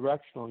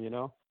unidirectional,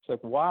 It's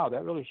like, wow,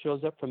 that really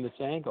shows up from this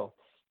angle.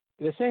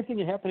 The same thing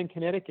happened in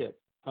Connecticut,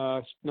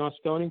 North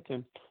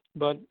Stonington,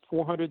 but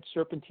 400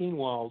 serpentine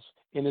walls.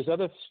 And there's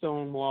other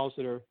stone walls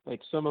that are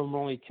like some of them are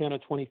only 10 or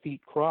 20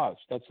 feet across.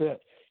 That's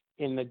it.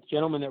 And the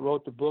gentleman that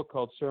wrote the book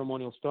called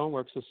Ceremonial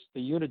Stoneworks is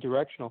the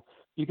unidirectional.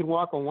 You can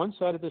walk on one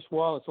side of this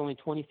wall. It's only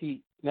 20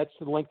 feet. And that's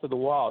the length of the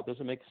wall. It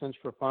doesn't make sense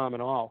for a farm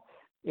at all.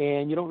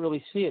 And you don't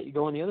really see it. You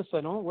go on the other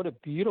side. Oh, what a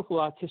beautiful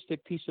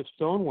artistic piece of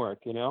stonework,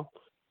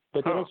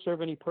 But they don't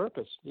serve any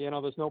purpose.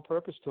 There's no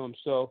purpose to them.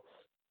 So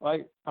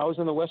I was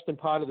in the western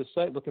part of the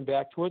site, looking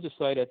back towards the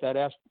site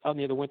out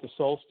near the winter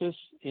solstice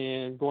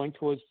and going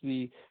towards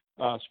the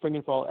spring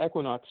and fall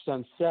equinox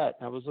sunset.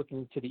 I was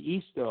looking to the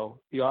east, though,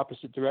 the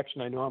opposite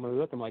direction I normally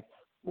look. I'm like,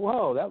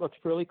 whoa, that looks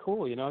really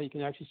cool. You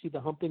can actually see the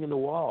humping in the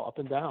wall up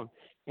and down.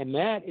 And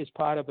that is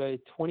part of a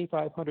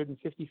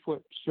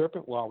 2,550-foot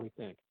serpent wall, we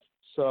think.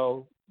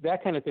 So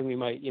that kind of thing, we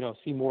might,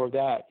 see more of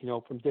that,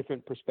 from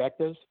different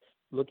perspectives,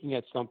 looking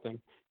at something,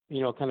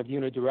 kind of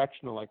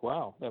unidirectional, like,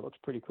 wow, that looks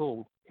pretty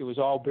cool. It was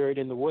all buried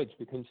in the woods.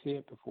 We couldn't see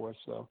it before.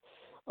 So,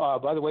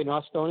 by the way,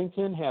 North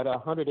Stonington had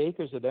 100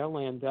 acres of their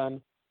land done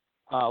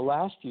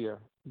last year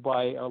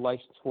by a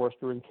licensed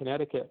forester in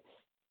Connecticut.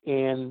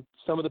 And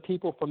some of the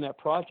people from that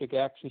project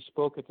actually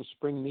spoke at the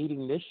spring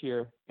meeting this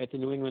year at the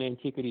New England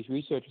Antiquities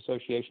Research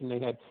Association. They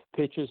had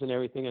pictures and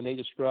everything, and they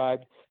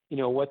described,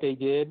 what they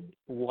did,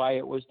 why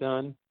it was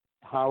done,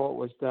 how it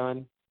was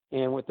done,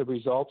 and what the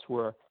results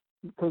were.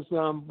 Because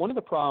one of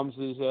the problems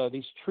is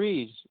these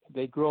trees,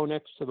 they grow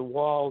next to the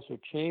walls or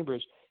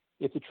chambers.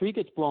 If the tree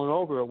gets blown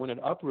over when it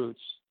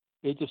uproots,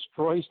 it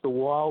destroys the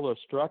wall or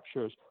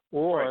structures.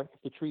 Or Right.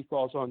 if the tree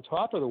falls on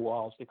top of the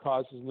walls, it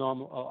causes a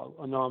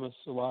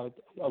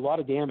lot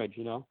of damage,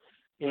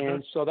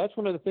 And so that's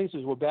one of the things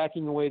is we're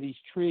backing away these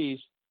trees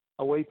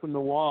away from the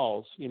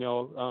walls,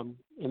 and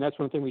that's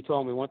one thing we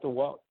told them. We want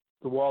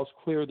the walls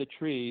clear of the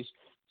trees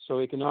so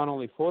we can not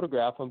only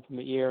photograph them from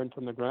the air and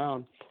from the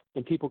ground,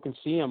 and people can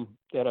see them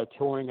that are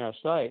touring our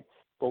site,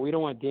 but we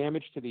don't want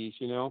damage to these,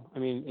 I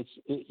mean,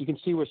 you can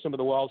see where some of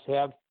the walls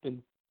have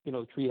been,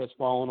 the tree has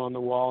fallen on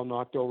the wall and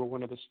knocked over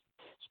one of the,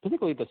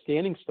 particularly the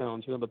standing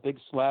stones, the big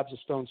slabs of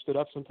stone stood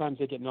up. Sometimes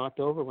they get knocked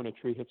over when a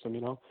tree hits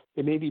them,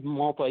 They may be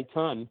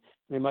multi-ton.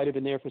 They might have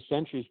been there for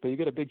centuries, but you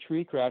get a big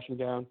tree crashing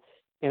down.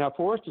 And our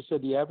forester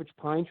said the average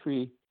pine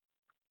tree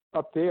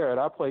up there at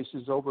our place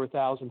is over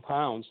 1,000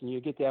 pounds, and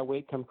you get that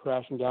weight come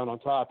crashing down on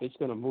top, it's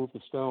going to move the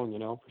stone,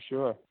 for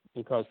sure,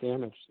 and cause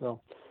damage. So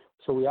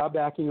we are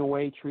backing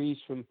away trees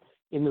from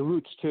in the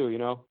roots too,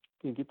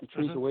 and get the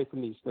trees away from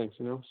these things,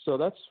 So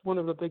that's one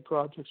of the big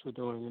projects we're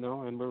doing,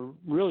 and we're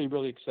really,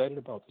 really excited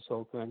about this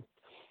whole thing.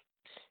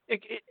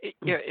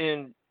 Yeah,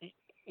 and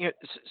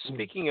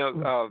speaking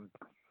of,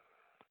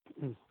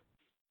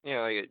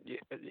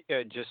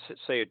 just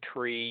say a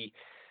tree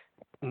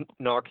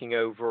knocking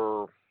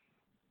over,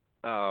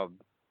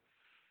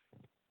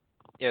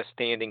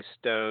 standing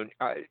stone.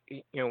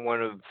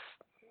 One of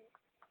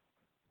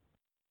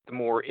the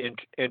more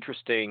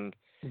interesting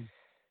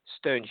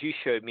stones you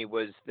showed me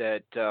was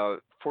that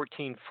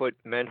 14-foot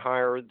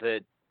menhire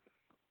that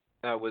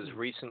was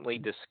recently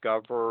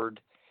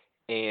discovered,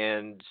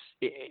 and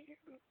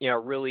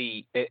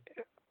really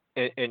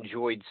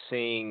enjoyed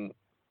seeing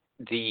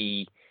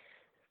the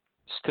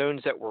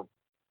stones that were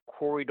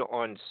quarried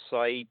on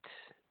site,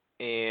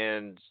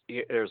 and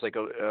there's like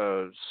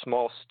a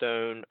small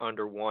stone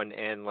under one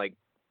end, like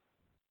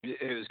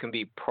it was going to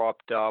be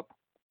propped up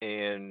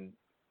and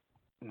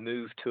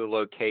moved to a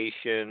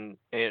location,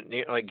 and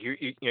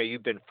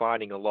you've been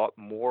finding a lot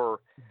more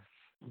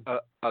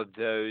of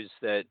those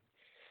that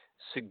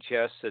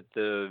suggest that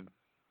the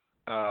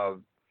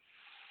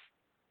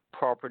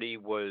property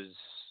was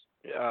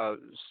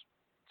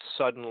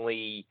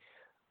suddenly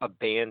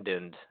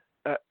abandoned.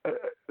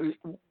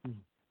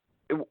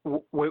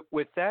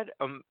 With that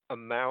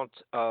amount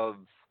of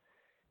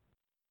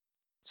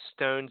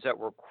stones that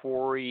were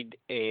quarried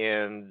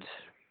and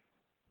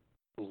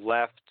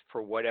left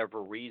for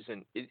whatever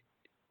reason,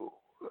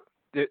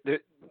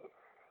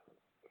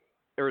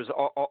 there's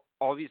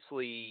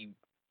obviously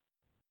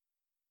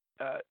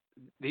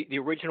the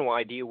original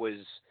idea was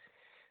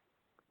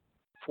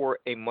for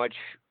a much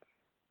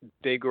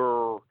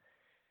bigger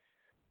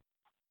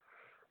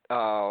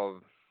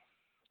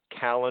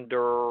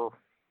calendar,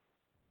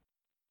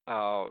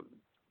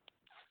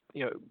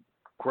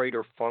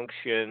 greater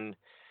function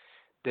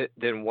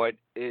than what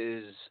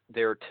is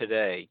there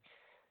today.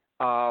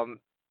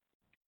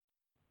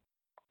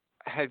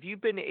 Have you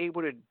been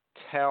able to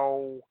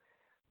tell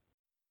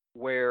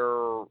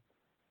where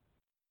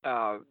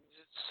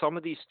some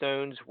of these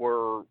stones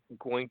were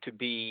going to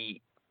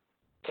be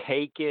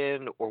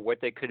taken, or what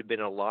they could have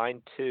been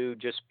aligned to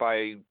just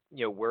by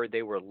where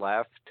they were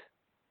left?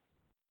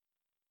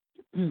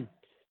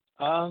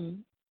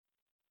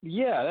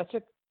 Yeah, that's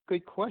a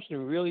good question.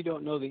 We really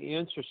don't know the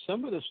answer.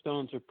 Some of the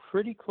stones are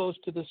pretty close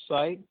to the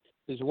site.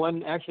 There's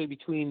one actually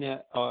between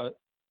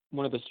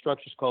one of the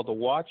structures called the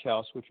Watch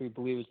House, which we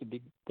believe is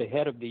the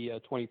head of the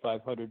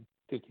 2,500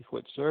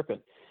 50-foot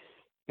serpent.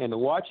 And the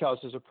Watch House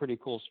is a pretty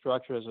cool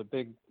structure. It's a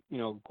big,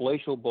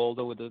 glacial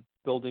boulder with a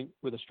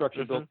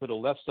structure built to the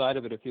left side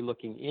of it. If you're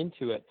looking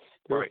into it,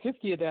 there are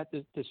 50 of that.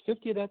 There's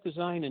 50 of that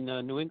design in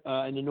New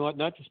England, in the north,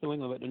 not just New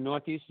England, but in the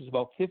Northeast. There's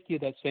about 50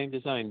 of that same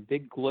design.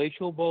 Big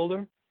glacial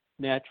boulder,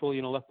 natural,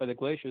 left by the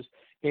glaciers,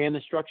 and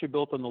the structure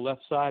built on the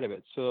left side of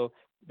it. So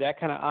that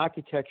kind of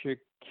architecture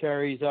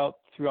carries out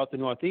throughout the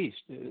Northeast.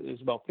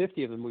 There's about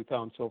 50 of them we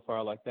found so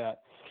far like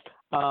that.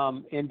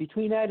 And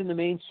between that and the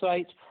main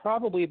site's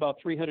probably about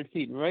 300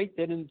 feet. And right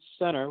then in the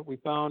center, we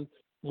found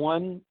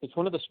one. It's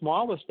one of the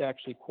smallest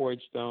actually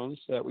quarried stones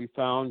that we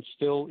found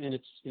still in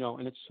its,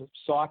 in its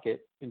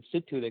socket, in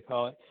situ they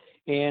call it.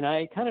 And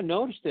I kind of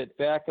noticed it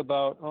back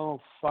about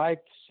 5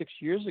 to 6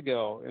 years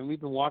ago, and we've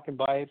been walking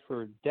by it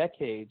for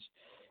decades.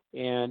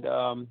 And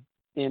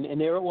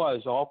there it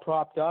was, all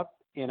propped up.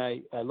 And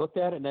I looked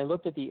at it, and I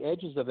looked at the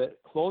edges of it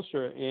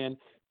closer. And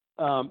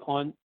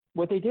on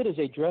what they did is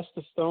they dressed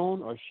the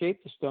stone or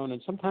shaped the stone,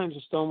 and sometimes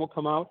the stone will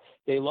come out.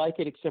 They like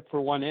it except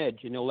for one edge,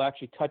 and they'll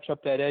actually touch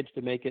up that edge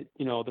to make it,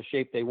 the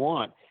shape they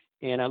want.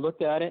 And I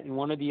looked at it, and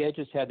one of the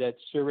edges had that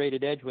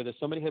serrated edge where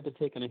somebody had been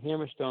taking a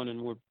hammerstone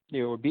and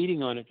they were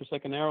beating on it just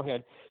like an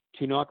arrowhead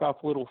to knock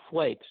off little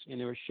flakes,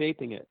 and they were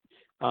shaping it.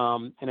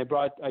 And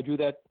I drew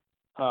that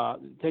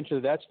attention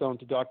to that stone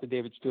to Dr.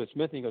 David Stewart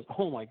Smith, and he goes,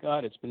 "Oh my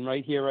God, it's been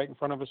right here, right in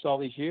front of us all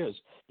these years."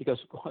 He goes,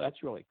 "Oh,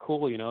 that's really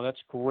cool.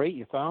 That's great.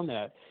 You found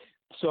that."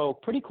 So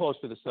pretty close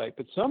to the site.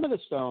 But some of the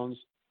stones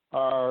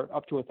are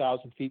up to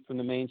 1,000 feet from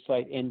the main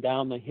site and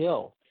down the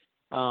hill.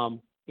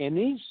 And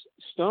these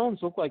stones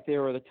look like they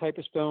were the type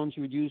of stones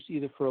you would use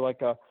either for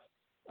like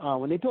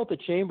when they built the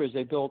chambers,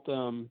 they built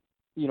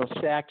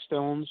stack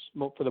stones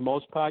for the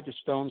most part, just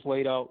stones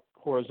laid out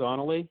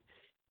horizontally,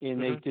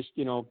 and they just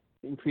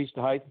increased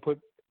the height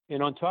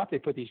and on top they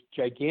put these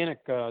gigantic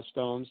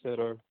stones that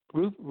are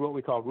what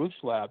we call roof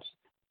slabs,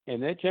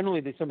 and they're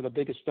generally some of the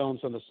biggest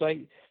stones on the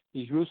site.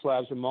 These roof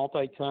slabs are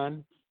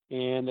multi-ton,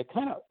 and they're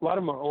a lot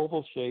of them are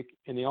oval shaped,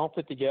 and they all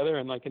fit together.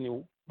 And like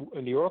in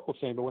the Oracle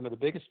Chamber, one of the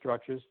biggest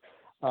structures,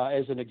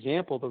 as an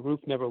example, the roof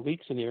never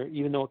leaks in here,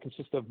 even though it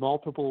consists of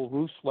multiple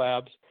roof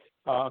slabs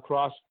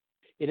across.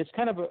 And it's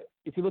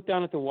if you look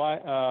down at the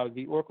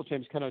Oracle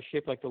Chamber, it's kind of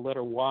shaped like the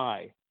letter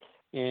Y.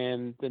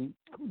 And then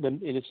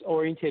it's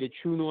orientated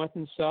true north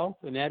and south,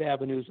 and that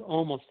avenue is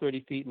almost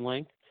 30 feet in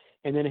length.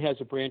 And then it has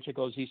a branch that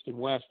goes east and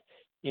west.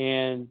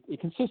 And it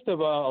consists of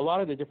a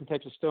lot of the different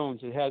types of stones.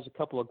 It has a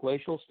couple of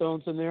glacial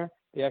stones in there.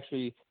 They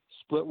actually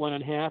split one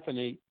in half, and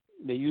they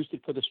used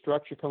it for the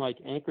structure, kind of like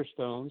anchor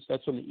stones.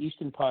 That's on the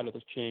eastern part of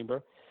the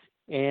chamber.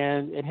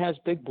 And it has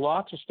big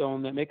blocks of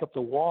stone that make up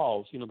the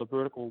walls, the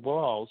vertical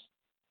walls.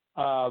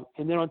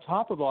 And then on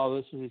top of all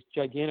this is these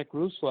gigantic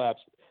roof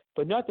slabs,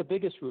 but not the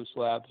biggest roof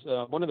slabs.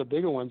 One of the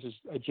bigger ones is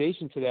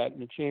adjacent to that in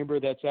the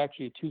chamber. That's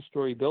actually a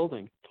 2-story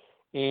building.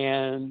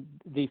 And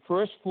the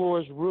first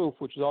floor's roof,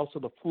 which is also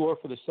the floor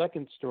for the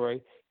second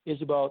story,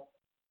 is about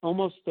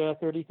almost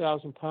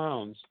 30,000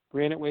 pounds.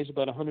 Granite weighs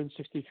about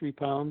 163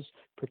 pounds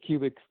per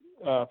cubic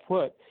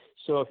foot.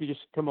 So if you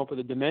just come up with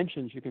the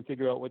dimensions, you can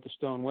figure out what the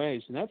stone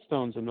weighs. And that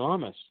stone's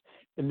enormous.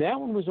 And that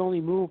one was only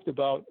moved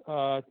about,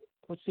 it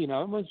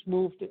was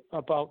moved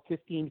about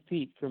 15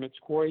 feet from its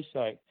quarry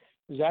site.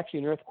 It was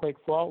actually an earthquake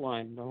fault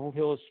line. The whole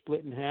hill is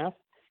split in half.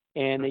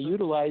 And they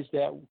utilized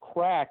that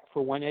crack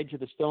for one edge of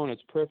the stone.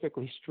 It's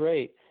perfectly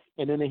straight.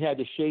 And then they had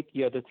to shape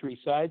the other 3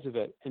 sides of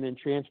it and then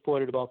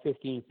transport it about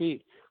 15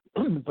 feet.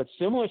 But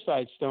similar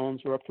sized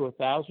stones are up to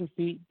 1,000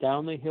 feet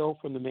down the hill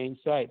from the main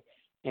site.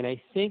 And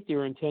I think they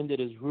were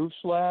intended as roof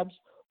slabs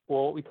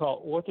or what we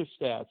call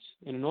orthostats.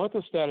 And an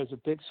orthostat is a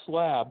big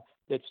slab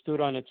that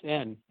stood on its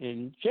end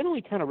and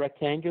generally kind of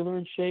rectangular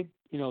in shape,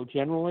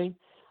 generally.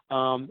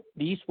 The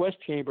east-west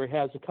chamber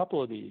has a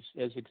couple of these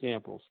as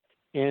examples.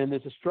 And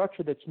there's a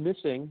structure that's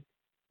missing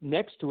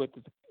next to it.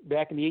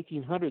 Back in the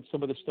 1800s,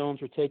 some of the stones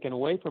were taken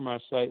away from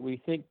our site. We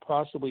think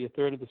possibly a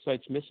third of the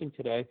site's missing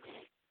today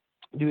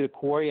due to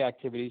quarry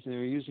activities, and they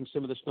were using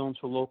some of the stones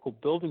for local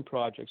building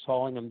projects,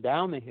 hauling them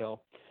down the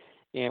hill,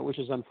 and which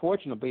is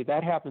unfortunate. But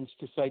that happens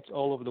to sites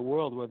all over the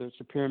world, whether it's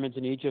the pyramids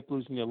in Egypt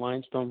losing their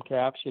limestone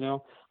caps,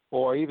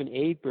 or even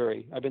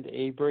Avebury. I've been to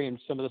Avebury, and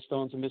some of the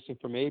stones are missing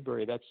from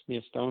Avebury. That's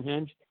near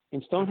Stonehenge.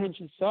 And Stonehenge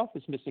itself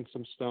is missing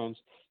some stones.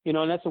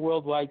 And that's a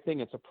worldwide thing.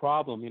 It's a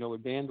problem,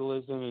 with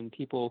vandalism and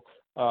people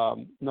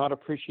not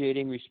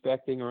appreciating,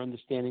 respecting, or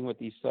understanding what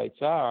these sites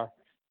are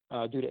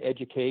due to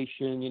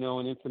education,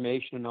 and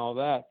information and all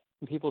that.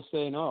 And people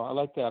say, "No, I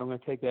like that. I'm going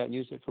to take that and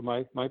use it for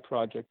my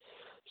project."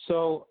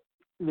 So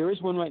there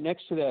is one right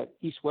next to that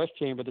east-west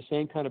chamber, the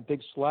same kind of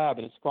big slab,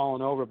 and it's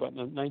fallen over. But in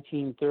the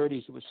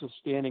 1930s, it was still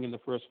standing in the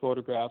first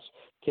photographs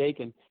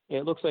taken.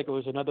 It looks like it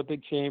was another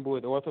big chamber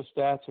with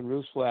orthostats and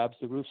roof slabs.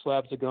 The roof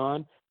slabs are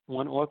gone.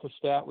 One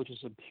orthostat, which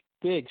is a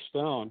big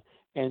stone.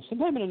 And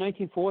sometime in the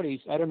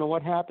 1940s, I don't know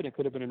what happened. It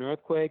could have been an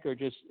earthquake or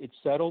just it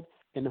settled,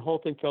 and the whole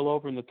thing fell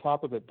over and the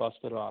top of it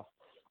busted off.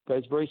 But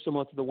it's very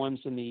similar to the ones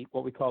in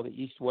what we call the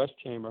east-west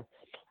chamber.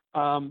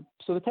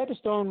 So the type of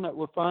stone that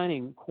we're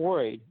finding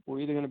quarried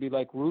were either going to be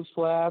like roof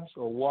slabs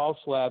or wall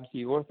slabs,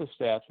 the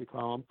orthostats we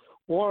call them,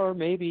 or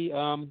maybe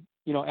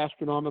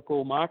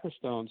astronomical marker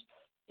stones.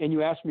 And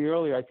you asked me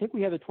earlier, I think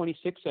we have the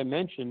 26 I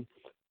mentioned,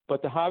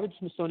 but the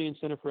Harvard-Smithsonian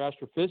Center for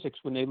Astrophysics,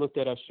 when they looked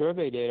at our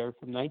survey data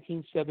from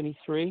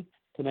 1973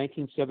 to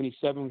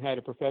 1977, we had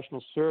a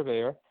professional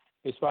surveyor.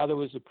 His father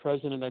was the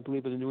president, I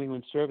believe, of the New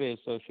England Survey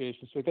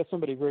Association, so we got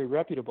somebody very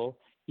reputable.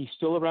 He's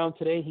still around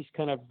today. He's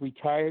kind of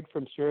retired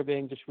from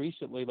surveying just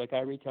recently, like I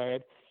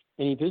retired,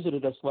 and he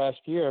visited us last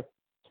year.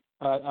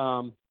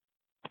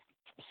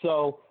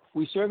 So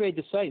we surveyed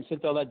the site and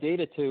sent all that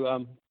data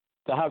to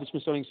the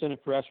Harvard-Smithsonian Center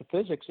for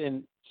Astrophysics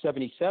in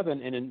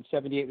 77, and in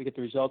 78 we get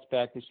the results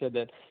back. They said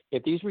that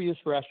if these were used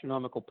for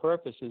astronomical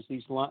purposes,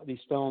 these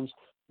stones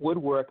would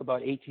work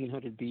about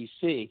 1800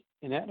 BC,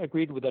 and that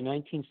agreed with the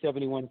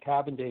 1971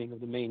 carbon dating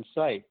of the main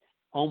site,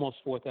 almost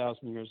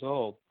 4,000 years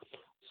old.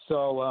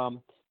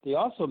 So they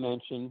also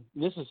mentioned,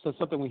 and this is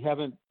something we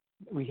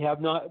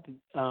have not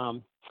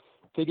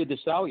figured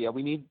this out yet.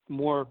 We need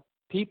more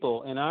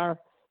people, and our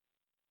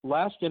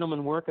last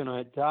gentleman working on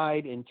it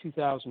died in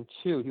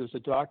 2002. He was a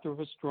doctor of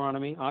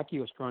astronomy,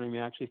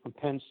 archaeoastronomy actually, from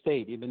Penn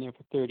State. He'd been there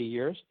for 30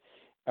 years.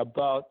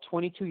 About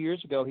 22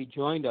 years ago, he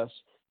joined us,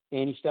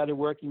 and he started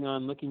working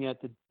on looking at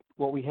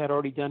what we had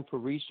already done for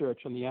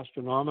research on the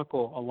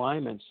astronomical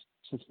alignments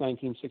since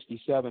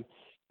 1967.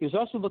 He was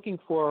also looking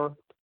for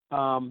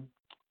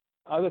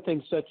other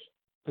things such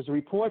as a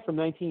report from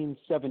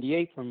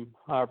 1978 from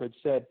Harvard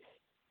said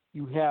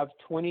you have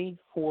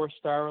 24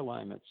 star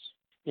alignments.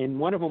 And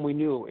one of them we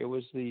knew, it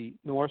was the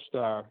North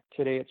Star.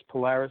 Today it's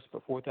Polaris,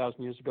 but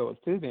 4,000 years ago it was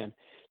Thuban.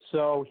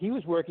 So he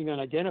was working on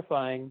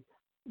identifying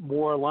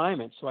more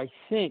alignments. So I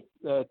think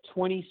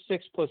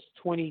 26 plus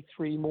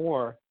 23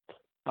 more,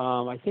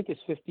 I think it's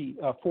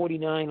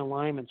 49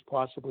 alignments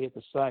possibly at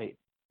the site.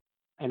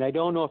 And I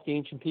don't know if the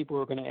ancient people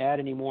were going to add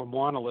any more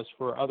monoliths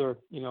for other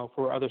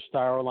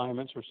star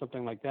alignments or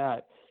something like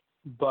that.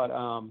 But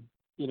I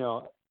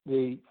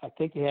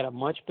think they had a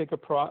much bigger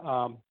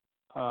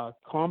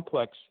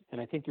complex, and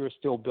I think they were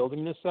still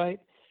building this site.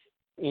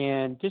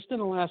 And just in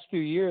the last few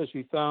years,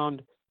 we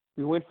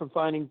went from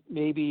finding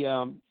maybe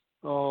 15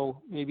 or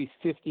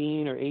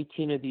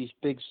 18 of these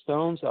big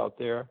stones out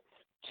there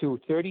to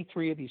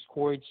 33 of these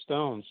quarried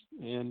stones.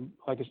 And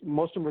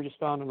most of them were just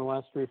found in the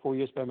last 3 or 4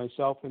 years by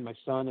myself and my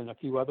son and a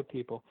few other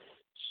people.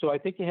 So I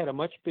think they had a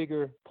much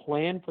bigger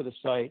plan for the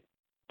site.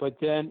 But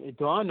then it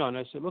dawned on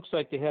us, it looks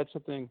like they had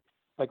something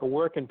like a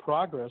work in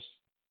progress,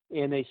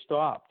 and they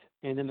stopped.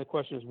 And then the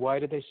question is, why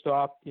did they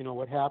stop?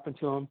 What happened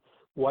to them?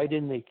 Why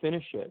didn't they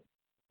finish it?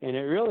 And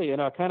it really, it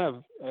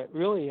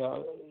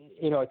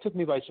took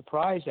me by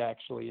surprise,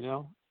 actually,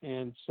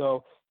 And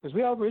so, because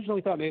we all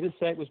originally thought maybe the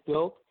site was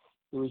built,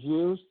 it was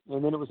used,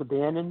 and then it was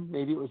abandoned.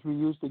 Maybe it was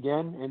reused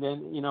again. And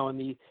then, in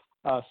the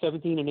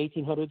 17 and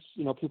 1800s,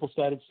 people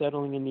started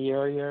settling in the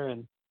area,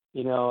 and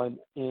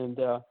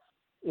the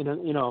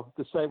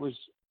site was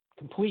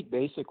complete,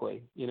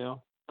 basically,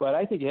 But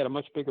I think he had a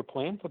much bigger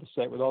plan for the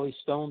site with all these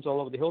stones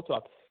all over the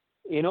hilltop.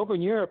 And over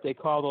in Europe, they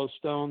call those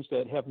stones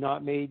that have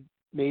not made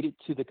it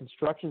to the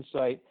construction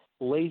site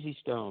lazy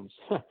stones.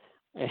 So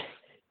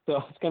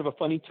it's kind of a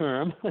funny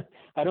term.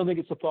 I don't think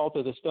it's the fault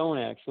of the stone,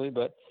 actually,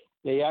 but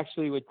they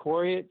actually would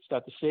quarry it,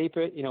 start to shape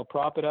it,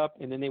 prop it up,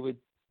 and then they would,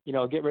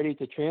 get ready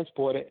to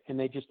transport it, and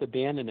they just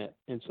abandon it.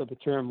 And so the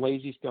term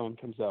lazy stone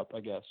comes up, I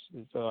guess.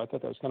 And so I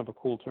thought that was kind of a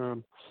cool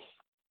term.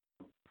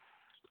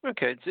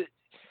 Okay.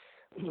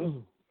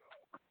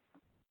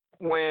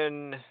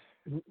 When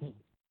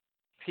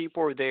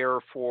people are there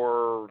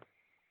for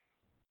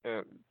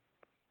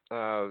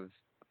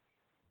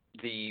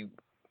the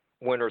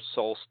winter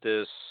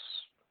solstice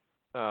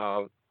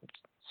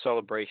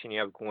celebration you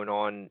have going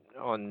on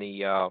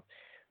the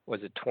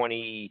was it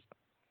 20?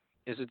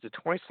 Is it the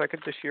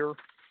 22nd this year?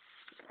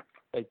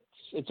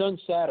 It's on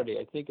Saturday.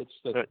 I think it's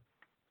the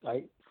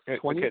 20th or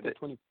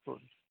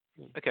 24th.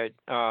 Okay.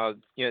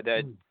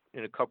 That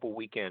in a couple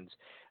weekends.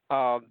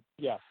 Yeah.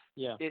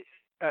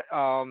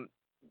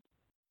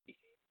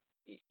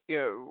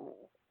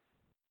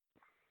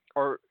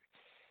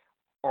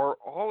 Are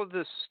all of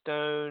the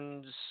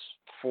stones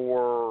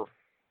for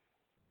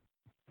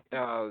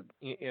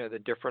the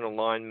different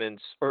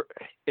alignments, or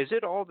is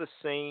it all the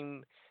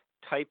same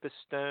type of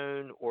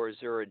stone, or is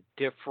there a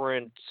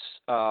different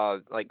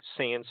like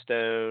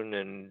sandstone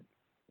and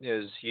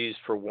is used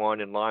for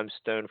one and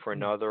limestone for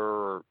another,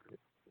 or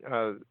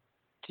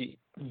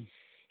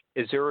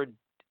is there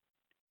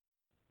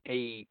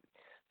a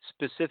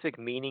specific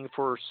meaning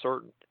for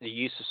the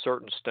use of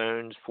certain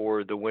stones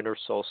for the winter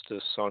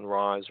solstice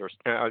sunrise, or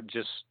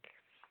just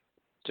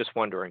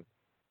wondering?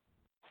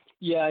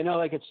 Yeah, I know.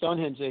 Like at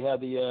Stonehenge, they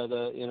have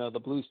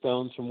the blue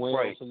stones from Wales,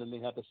 right, and then they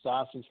have the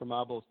sassafras from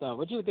Marble Stone,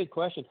 which is a good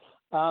question.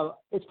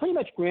 It's pretty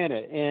much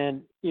granite,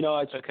 and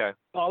it's okay.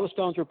 All the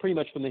stones are pretty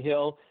much from the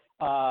hill,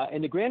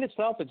 and the granite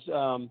itself, it's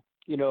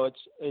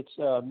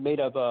made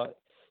of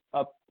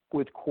up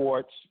with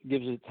quartz,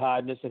 gives it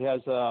hardness. It has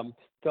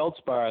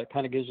feldspar, it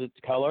kind of gives it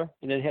color,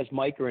 and then it has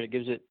mica, and it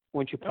gives it.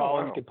 Once you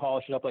polish, you can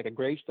polish it up like a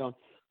gray stone.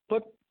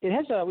 But it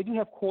has we do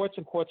have quartz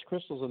and quartz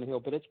crystals on the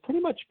hill, but it's pretty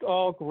much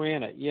all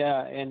granite,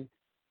 yeah. And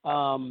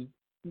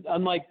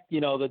unlike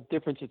the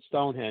difference at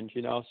Stonehenge,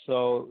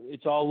 so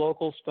it's all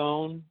local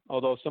stone.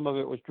 Although some of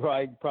it was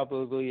dried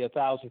probably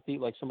 1,000 feet,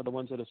 like some of the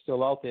ones that are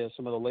still out there,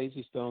 some of the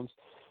lazy stones.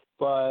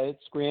 But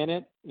it's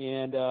granite,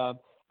 and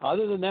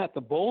other than that,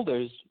 the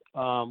boulders,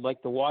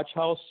 like the Watch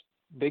House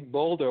big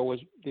boulder,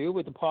 they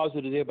were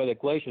deposited there by the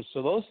glaciers.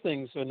 So those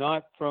things are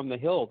not from the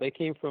hill; they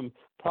came from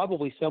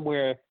probably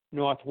somewhere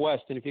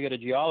northwest. And if you get a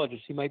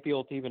geologist, he might be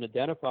able to even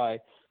identify,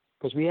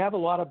 because we have a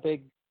lot of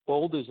big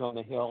boulders on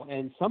the hill,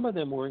 and some of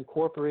them were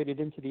incorporated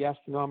into the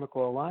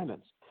astronomical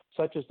alignments,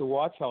 such as the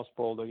Watch House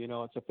boulder.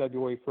 It's a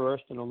February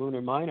 1st and a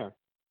lunar minor.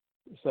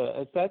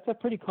 So that's a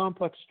pretty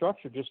complex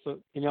structure.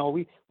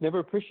 We never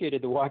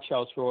appreciated the Watch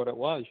House for what it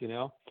was,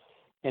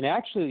 And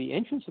actually, the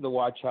entrance of the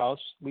Watch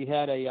House, we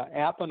had a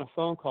app on a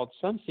phone called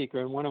Sunseeker,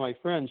 and one of my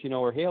friends,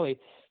 or Haley,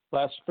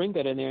 last spring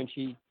got in there, and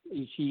she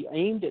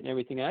aimed it and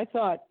everything. And I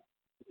thought,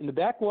 in the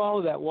back wall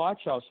of that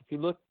Watch House, if you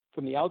look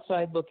from the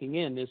outside looking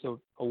in, there's a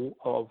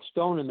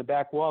stone in the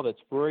back wall that's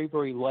very,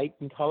 very light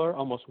in color,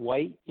 almost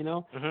white,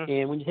 Mm-hmm.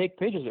 And when you take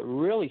pictures, it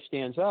really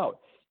stands out.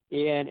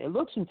 And it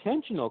looks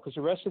intentional, because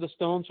the rest of the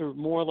stones are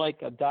more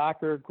like a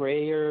darker,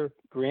 grayer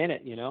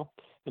granite,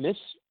 And this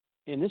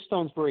and this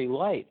stone's very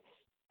light.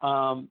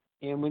 And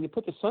when you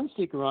put the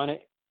Sunseeker on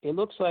it, it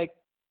looks like,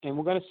 and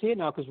we're going to see it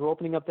now because we're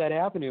opening up that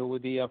avenue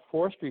with the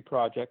forestry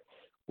project.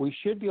 We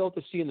should be able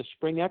to see in the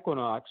spring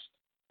equinox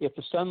if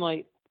the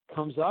sunlight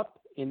comes up,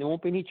 and there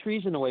won't be any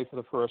trees in the way for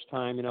the first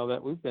time,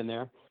 that we've been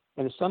there.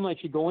 And the sunlight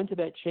should go into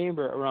that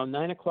chamber around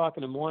 9 o'clock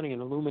in the morning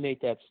and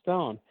illuminate that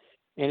stone.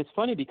 And it's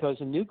funny because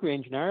in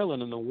Newgrange in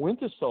Ireland, in the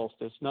winter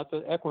solstice, not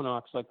the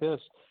equinox like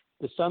this,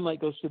 the sunlight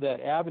goes through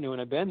that avenue,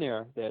 and I've been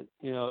there, that,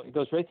 it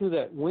goes right through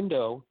that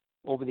window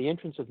over the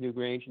entrance of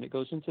Newgrange, and it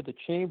goes into the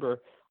chamber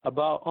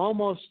about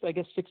almost,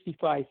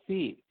 65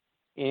 feet.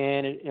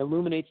 And it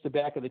illuminates the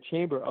back of the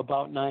chamber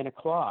about 9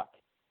 o'clock.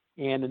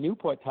 And the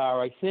Newport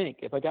Tower, I think,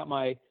 if I got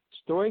my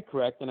story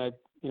correct, and I've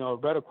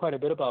read quite a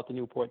bit about the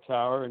Newport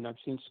Tower, and I've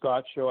seen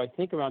Scott's show, I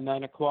think around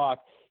 9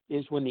 o'clock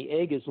is when the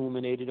egg is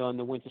illuminated on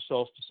the winter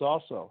solstice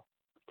also.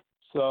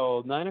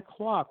 So 9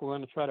 o'clock, we're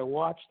going to try to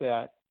watch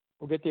that.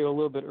 We'll get there a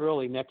little bit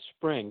early next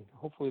spring.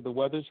 Hopefully the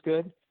weather's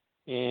good,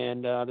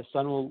 and the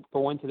sun will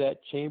go into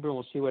that chamber, and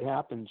we'll see what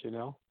happens,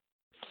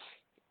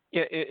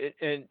 Yeah,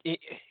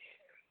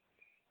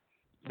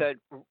 that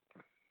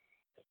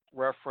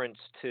reference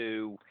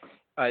to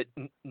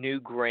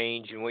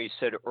Newgrange and what you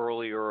said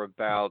earlier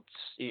about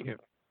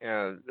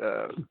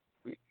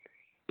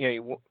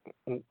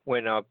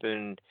went up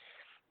in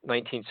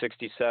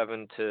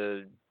 1967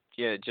 to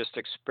just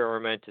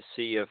experiment to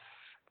see if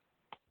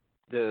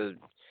the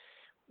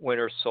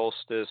winter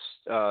solstice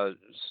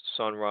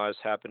sunrise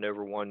happened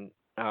over one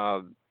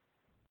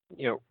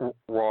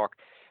rock.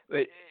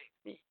 But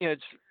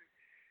it's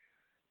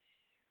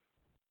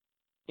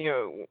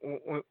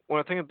when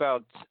I think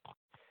about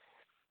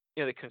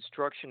the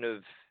construction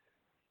of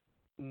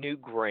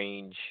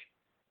Newgrange,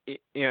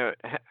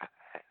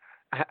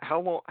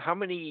 how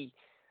many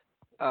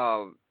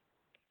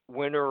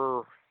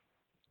winter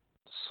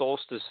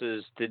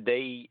solstices did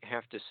they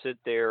have to sit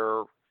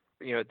there?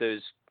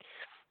 Those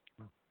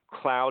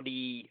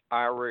cloudy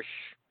Irish,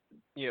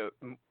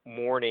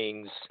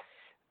 mornings,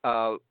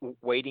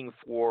 waiting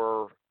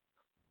for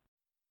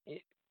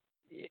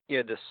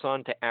the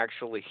sun to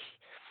actually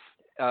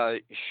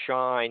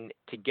shine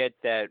to get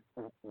that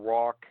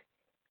rock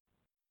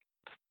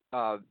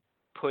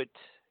put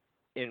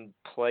in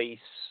place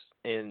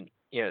in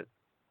the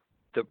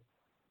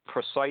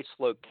precise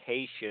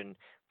location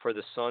for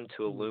the sun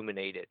to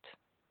illuminate it.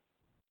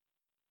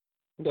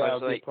 Yeah,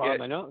 like,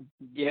 problem. I know.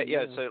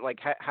 Yeah. So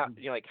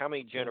how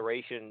many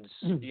generations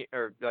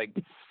or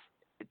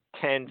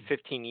 10,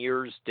 15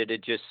 years did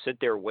it just sit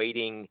there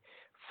waiting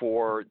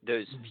for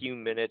those few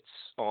minutes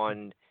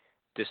on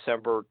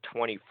December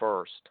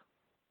 21st?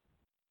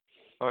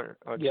 Right.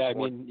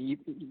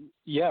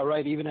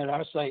 Even at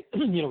our site,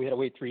 we had to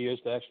wait 3 years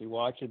to actually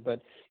watch it.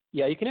 But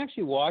yeah, you can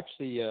actually watch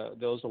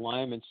those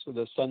alignments. So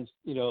the sun,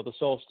 the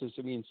solstice.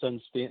 The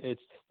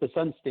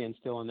sun stands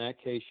still in that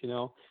case.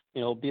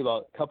 It'll be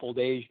about a couple of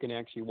days. You can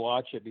actually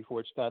watch it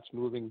before it starts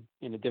moving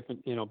in a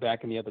different,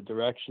 back in the other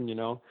direction.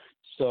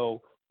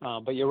 So,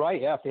 but you're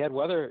right. Yeah, if they had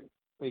weather,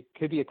 it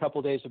could be a couple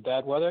of days of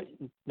bad weather.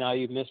 Now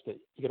you've missed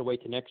it. You got to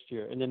wait till next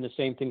year, and then the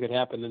same thing could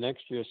happen the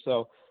next year.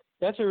 So.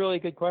 That's a really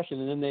good question.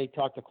 And then they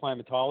talk to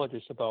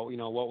climatologists about,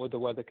 what were the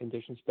weather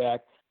conditions back.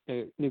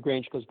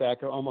 Newgrange goes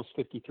back almost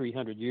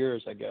 5,300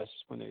 years, I guess,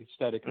 when they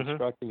started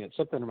constructing it,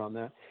 something around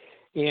that.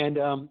 And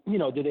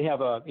did they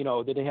have a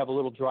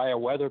little drier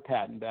weather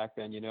pattern back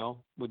then?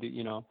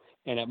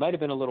 And it might have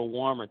been a little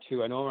warmer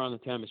too. I know around the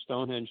time of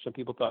Stonehenge, some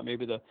people thought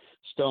maybe the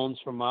stones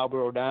from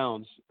Marlborough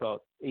Downs,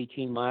 about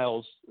 18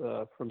 miles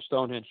from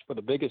Stonehenge, for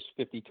the biggest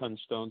 50-ton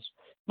stones,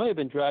 might have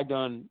been dragged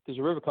on. There's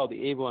a river called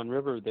the Avon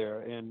River there,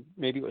 and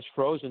maybe it was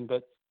frozen.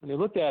 But when they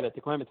looked at it,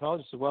 the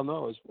climatologist said, well,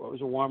 no, it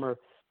was a warmer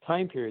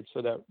time period,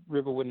 so that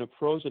river wouldn't have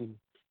frozen.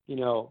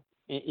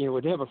 It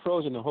would have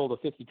frozen to hold a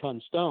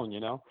 50-ton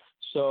stone.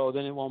 So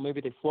then,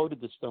 maybe they floated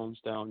the stones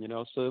down.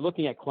 So they're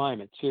looking at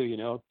climate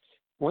too.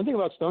 One thing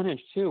about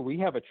Stonehenge too, we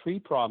have a tree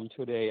problem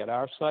today at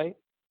our site.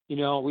 We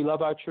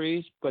love our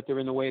trees, but they're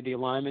in the way of the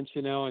alignments,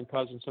 and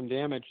causing some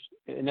damage.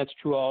 And that's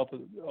true all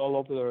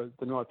over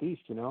the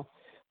Northeast,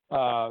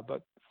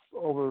 But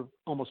over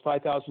almost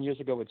 5,000 years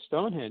ago with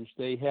Stonehenge,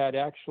 they had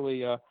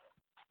actually a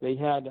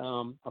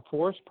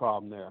forest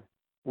problem there.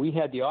 We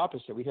had the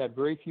opposite. We had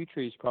very few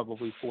trees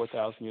probably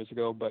 4,000 years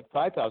ago, but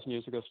 5,000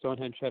 years ago,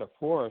 Stonehenge had a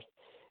forest.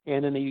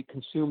 And then they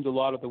consumed a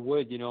lot of the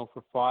wood,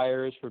 for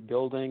fires, for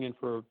building, and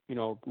for,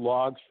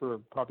 logs for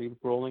probably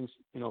rollings,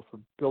 for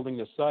building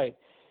the site.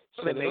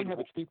 So they don't have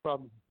a tree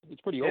problem.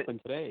 It's pretty open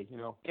today,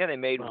 Yeah, they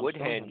made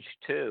Woodhenge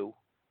too.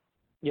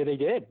 Yeah, they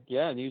did.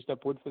 Yeah, and they used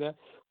up wood for that.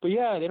 But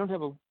yeah, they don't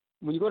have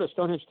when you go to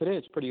Stonehenge today,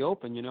 it's pretty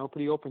open,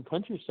 pretty open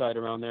countryside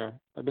around there.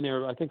 I've been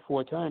there, I think,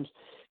 4 times.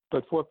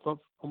 But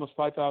almost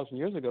 5,000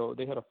 years ago,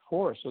 they had a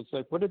forest. So it's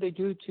like, what did they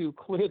do to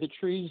clear the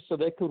trees so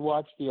they could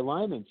watch the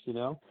alignments,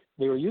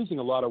 They were using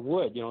a lot of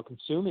wood,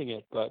 consuming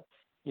it. But,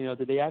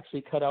 did they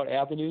actually cut out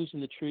avenues in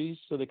the trees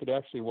so they could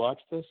actually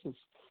watch this? It's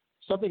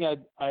something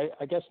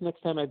I guess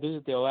next time I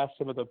visit, they'll ask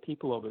some of the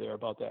people over there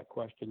about that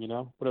question,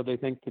 What do they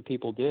think the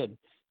people did?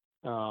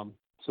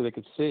 so they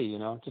could see,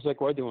 just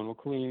like we're doing.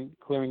 We're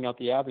clearing out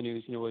the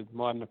avenues, with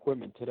modern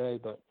equipment today.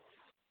 But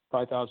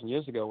 5,000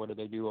 years ago, what did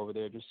they do over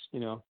there? Just,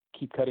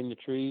 keep cutting the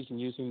trees and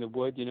using the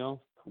wood, and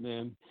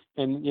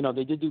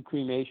they did do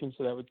cremation,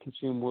 so that would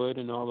consume wood,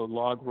 and all the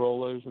log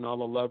rollers and all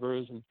the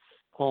levers and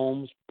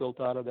homes built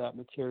out of that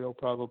material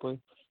probably.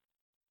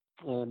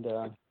 And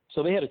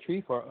so they had a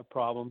tree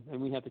problem,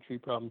 and we have the tree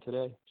problem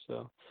today.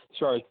 So as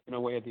far as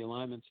way of the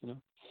alignments,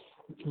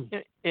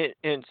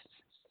 And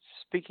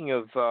speaking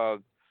of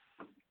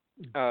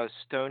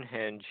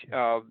Stonehenge,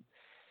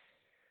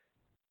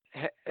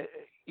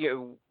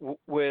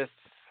 with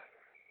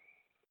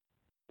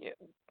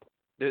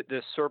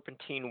the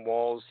serpentine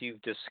walls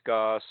you've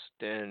discussed,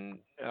 and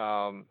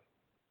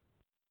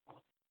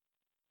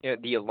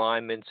the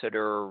alignments that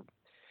are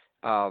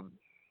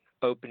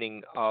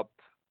opening up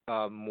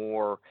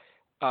more,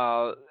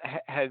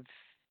 have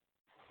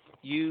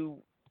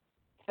you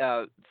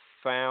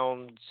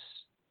found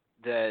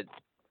that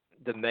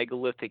the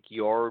megalithic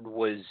yard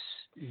was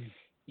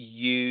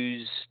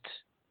used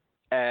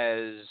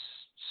as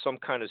some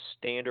kind of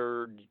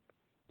standard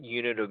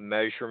unit of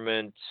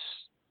measurements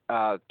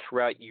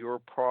throughout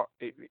your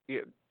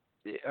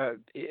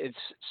it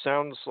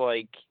sounds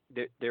like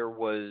there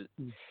was,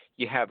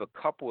 you have a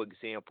couple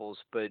examples,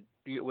 but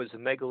was the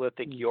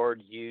megalithic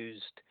yard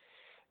used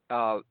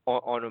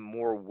on a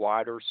more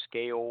wider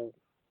scale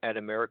at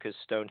America's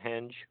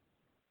Stonehenge?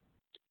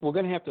 We're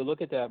going to have to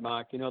look at that,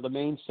 Mark. The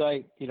main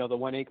site, the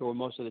 1 acre where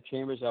most of the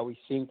chambers are, we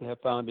seem to have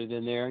found it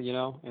in there,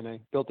 and I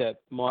built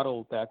that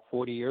model back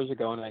 40 years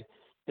ago, and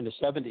in the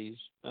 70s,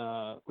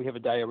 we have a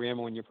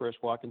diorama when you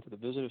first walk into the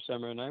visitor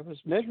center, and I was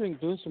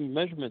doing some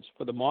measurements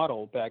for the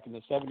model back in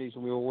the 70s,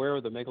 and we were aware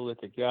of the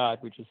megalithic yard,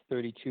 which is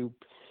 32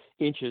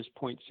 inches,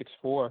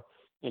 0.64,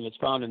 and it's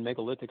found in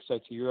megalithic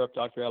sites of Europe.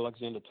 Dr.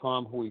 Alexander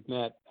Thom, who we've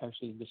met,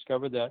 actually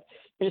discovered that.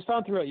 And it's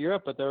found throughout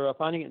Europe, but they're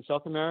finding it in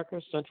South America,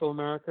 Central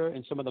America,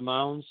 and some of the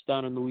mounds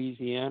down in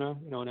Louisiana,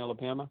 in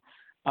Alabama.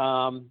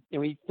 And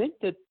we think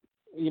that,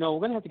 we're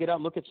going to have to get out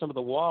and look at some of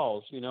the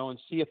walls, and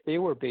see if they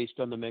were based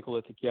on the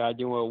megalithic yard.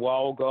 Where a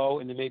wall will go,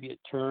 and then maybe it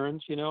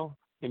turns,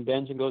 and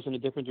bends and goes in a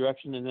different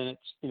direction, and then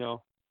it's, and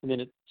then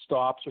it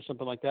stops or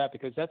something like that,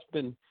 because that's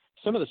been,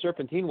 some of the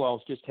serpentine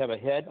walls just have a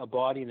head, a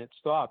body, and it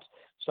stops.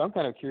 So I'm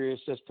kind of curious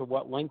as to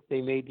what length they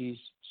made these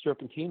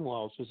serpentine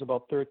walls. There's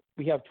about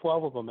we have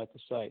 12 of them at the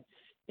site,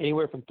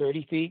 anywhere from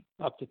 30 feet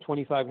up to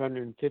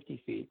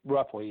 2,550 feet,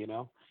 roughly,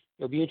 It'll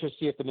be interesting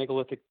to see if the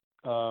megalithic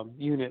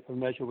unit of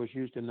measure was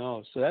used in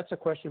those. So that's a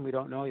question we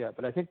don't know yet.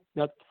 But I think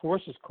that the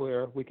force is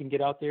clear. We can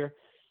get out there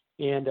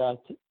and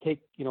take,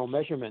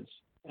 measurements.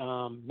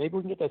 Maybe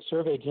we can get that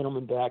survey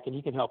gentleman back, and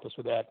he can help us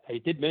with that. I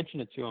did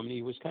mention it to him, and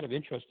he was kind of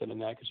interested in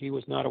that because he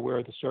was not aware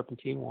of the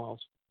serpentine walls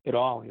at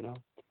all,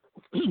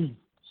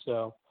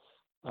 So,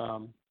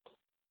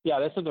 yeah,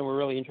 that's something we're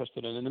really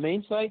interested in. In the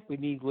main site, we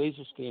need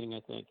laser scanning, I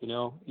think,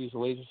 use a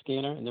laser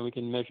scanner, and then we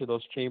can measure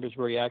those chambers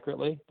very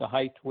accurately, the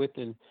height, width,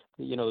 and,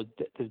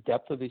 the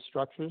depth of these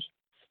structures,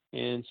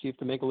 and see if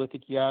the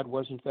megalithic yard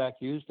was, in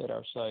fact, used at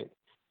our site.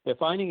 They're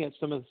finding at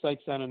some of the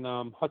sites down in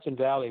Hudson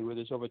Valley, where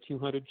there's over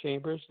 200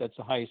 chambers. That's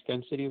the highest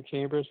density of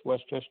chambers,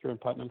 Westchester and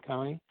Putnam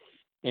County.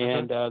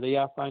 And they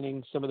are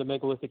finding some of the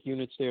megalithic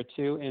units there,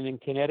 too. And in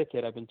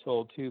Connecticut, I've been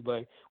told, too,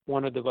 by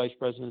one of the vice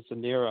presidents of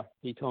NERA.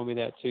 He told me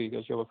that, too. He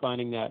goes, we're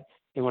finding that.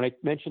 And when I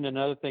mentioned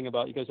another thing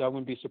about, he goes, I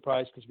wouldn't be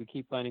surprised because we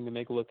keep finding the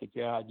megalithic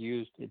yard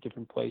used at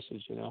different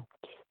places,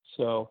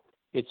 So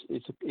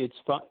it's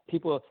fun.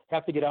 People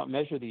have to get out and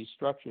measure these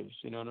structures,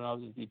 in order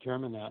to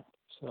determine that.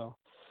 So.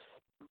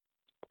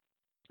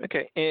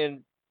 Okay,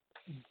 and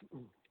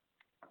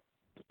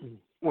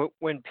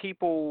when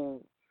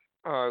people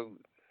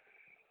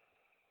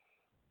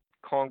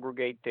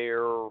congregate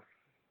there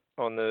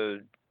on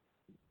the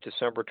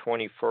December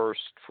 21st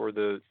for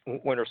the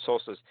winter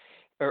solstice,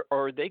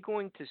 are they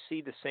going to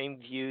see the same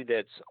view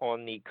that's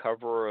on the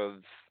cover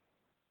of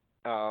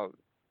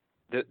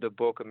the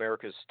book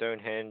America's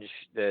Stonehenge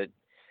that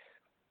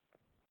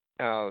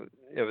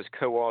it was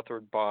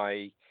co-authored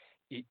by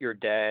your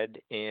dad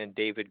and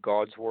David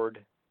Godsword?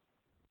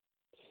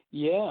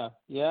 Yeah,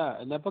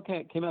 and that book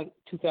came out in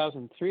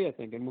 2003, I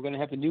think, and we're going to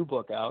have a new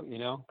book out,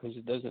 because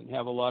it doesn't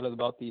have a lot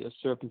about the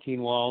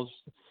serpentine walls.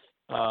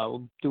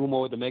 We'll do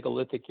more with the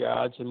megalithic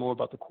yards and more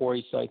about the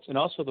quarry sites, and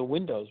also the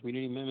windows. We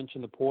didn't even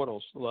mention the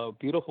portals.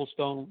 Beautiful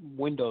stone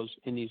windows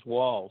in these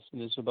walls,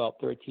 and there's about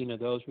 13 of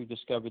those we've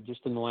discovered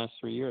just in the last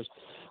 3 years.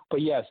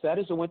 But yes, that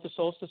is the winter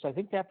solstice. I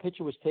think that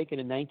picture was taken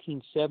in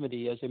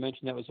 1970. As I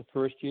mentioned, that was the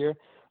first year.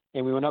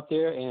 And we went up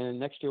there, and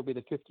next year will be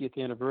the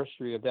 50th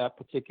anniversary of that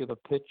particular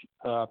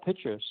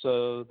picture.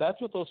 So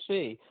that's what they'll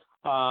see.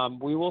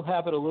 We will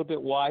have it a little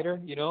bit wider,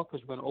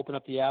 because we're going to open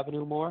up the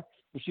avenue more.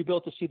 We should be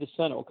able to see the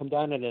sun. It will come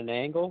down at an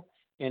angle,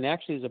 and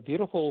actually there's a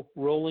beautiful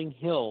rolling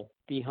hill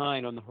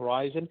behind on the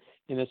horizon,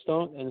 and the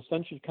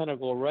sun should kind of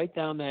go right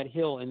down that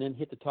hill and then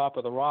hit the top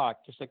of the rock,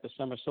 just like the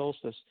summer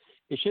solstice.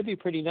 It should be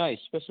pretty nice,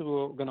 especially when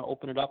we're going to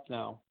open it up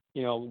now,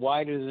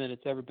 wider than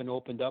it's ever been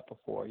opened up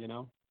before,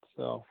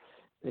 So.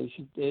 They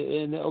should,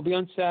 and it'll be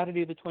on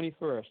Saturday the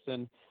 21st,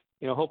 and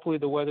hopefully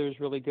the weather is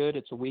really good.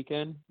 It's a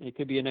weekend. It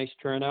could be a nice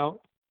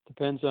turnout.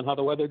 Depends on how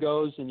the weather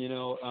goes, and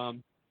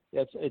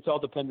it's all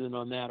dependent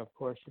on that, of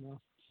course.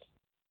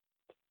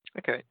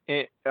 Okay.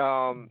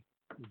 And,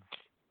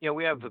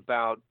 we have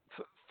about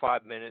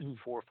 5 minutes,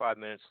 4 or 5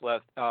 minutes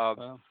left.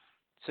 Wow.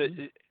 So,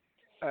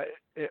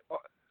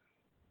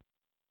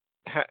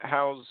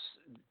 how's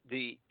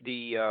the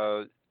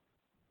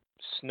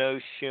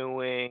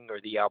snowshoeing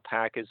or the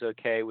alpacas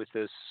okay with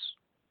this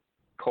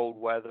cold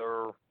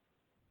weather?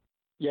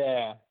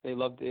 Yeah, they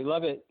love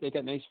it. They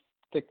got nice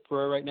thick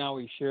fur right now.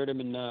 We sheared them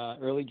in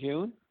early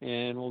June,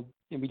 and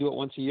we do it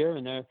once a year,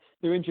 and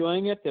they're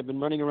enjoying it. They've been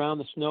running around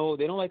the snow.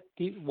 They don't like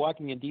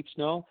walking in deep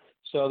snow,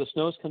 so the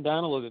snow's come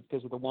down a little bit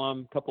because of the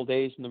warm couple of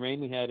days and the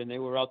rain we had, and they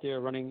were out there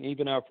running.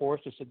 Even our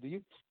forester said,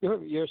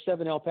 your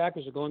 7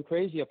 alpacas are going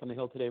crazy up on the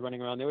hill today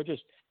running around. They were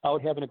just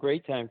out having a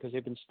great time because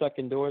they've been stuck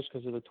indoors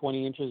because of the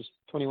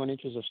 21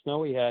 inches of snow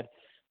we had.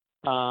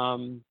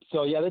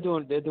 So yeah,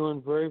 they're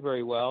doing very,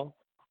 very well.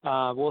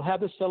 We'll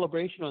have a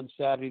celebration on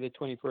Saturday the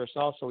 21st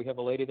also. We have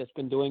a lady that's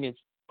been doing it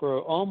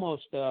for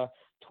almost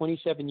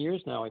 27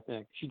 years now, I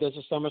think. She does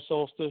the summer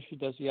solstice, she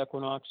does the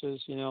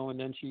equinoxes, and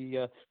then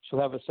she'll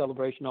have a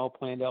celebration all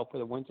planned out for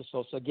the winter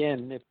solstice.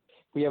 Again, if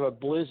we have a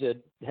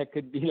blizzard, that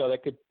could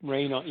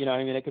rain on,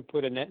 that could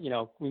put a net,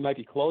 we might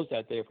be closed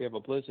that day if we have a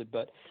blizzard,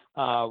 but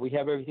we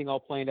have everything all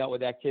planned out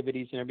with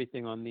activities and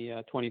everything on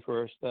the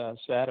 21st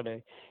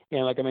Saturday.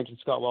 And like I mentioned,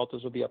 Scott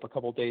Walters will be up a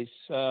couple of days.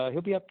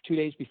 He'll be up 2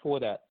 days before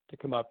that to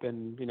come up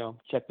and,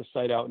 check the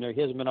site out. And he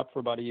hasn't been up for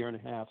about a year and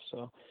a half.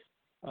 So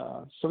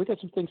we got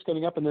some things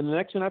coming up. And then the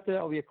next one after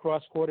that will be a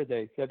cross-quarter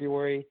day,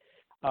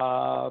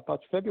 about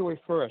February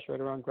 1st,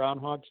 right around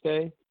Groundhog's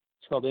Day.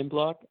 It's called In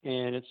Block,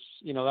 and it's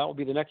that will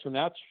be the next one.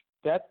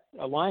 That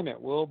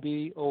alignment will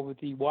be over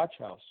the Watch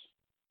House,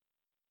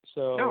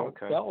 so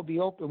that will be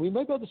open. We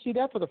might be able to see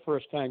that for the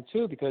first time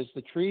too, because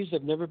the trees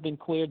have never been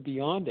cleared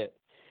beyond it,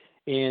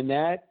 and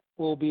that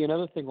will be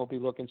another thing we'll be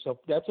looking. So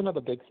that's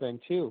another big thing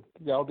too.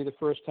 That will be the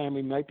first time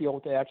we might be able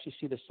to actually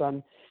see the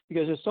sun,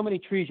 because there's so many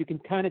trees. You can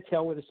kind of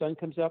tell where the sun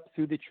comes up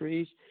through the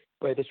trees,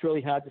 but it's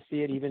really hard to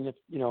see it. Even if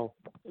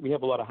we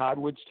have a lot of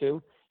hardwoods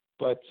too.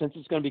 But since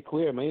it's going to be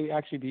clear, it may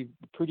actually be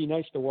pretty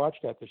nice to watch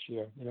that this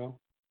year,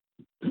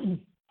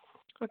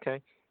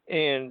 Okay.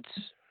 And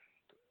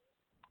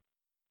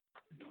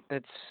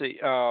let's see.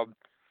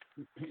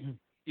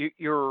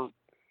 You're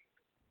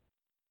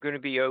going to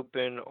be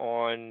open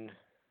on,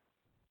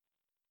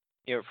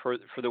 for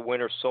the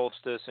winter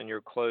solstice, and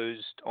you're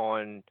closed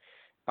on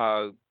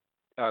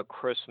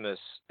Christmas.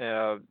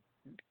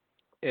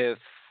 If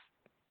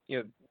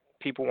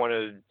people want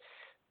to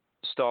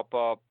stop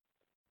up,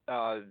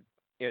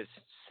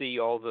 see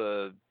all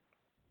the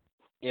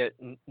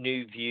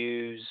new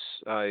views,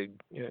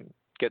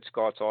 get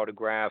Scott's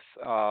autograph.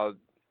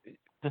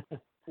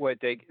 What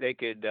they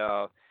could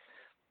go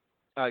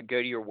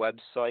to your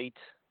website.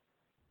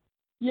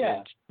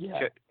 Yeah.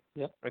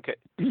 Okay.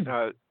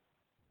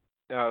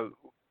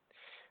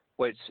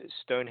 What's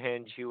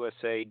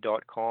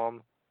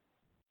StonehengeUSA.com?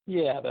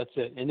 Yeah, that's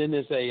it. And then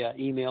there's a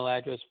email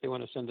address if they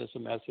want to send us a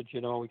message.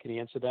 We can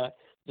answer that.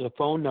 There's a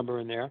phone number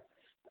in there.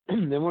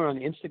 Then we're on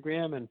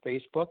Instagram and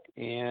Facebook,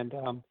 and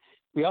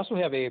we also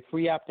have a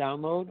free app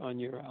download on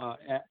your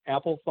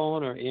Apple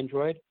phone or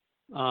Android.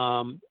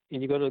 And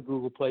you go to the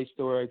Google Play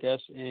Store, I guess,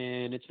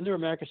 and it's under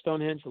America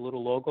Stonehenge, a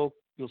little logo.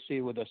 You'll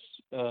see with it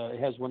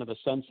has one of the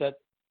sunset.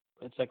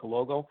 It's like a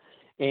logo,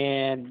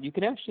 and you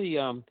can actually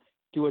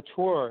do a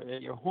tour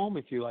at your home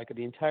if you like.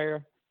 The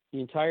entire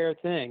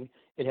thing.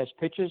 It has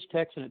pictures,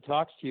 text, and it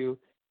talks to you.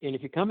 And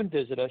if you come and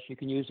visit us, you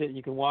can use it and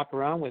you can walk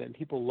around with it. And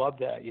people love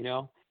that,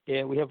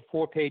 Yeah, we have a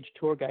 4-page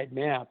tour guide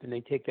map, and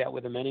they take that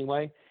with them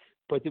anyway.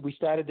 But we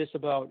started this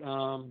about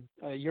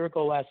a year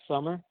ago last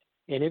summer,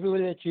 and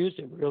everybody that's used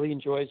it really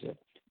enjoys it.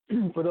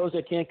 For those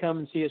that can't come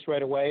and see us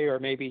right away, or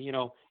maybe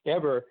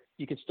ever,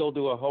 you can still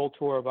do a whole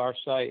tour of our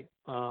site.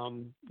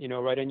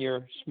 Right on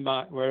your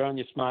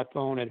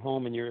smartphone at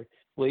home in your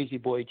lazy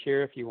boy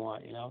chair if you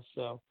want.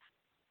 So,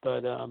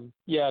 but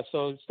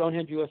so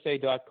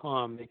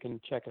StonehengeUSA.com, they can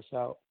check us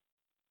out.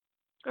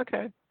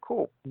 Okay,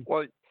 cool.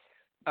 Well.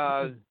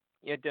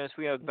 Yeah, Dennis,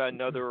 we have about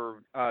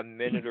another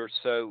minute or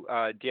so.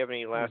 Do you have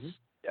any last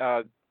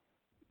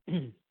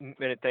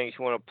minute things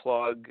you want to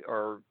plug,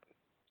 or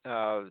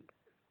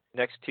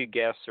next 2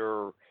 guests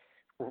are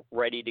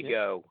ready to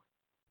go?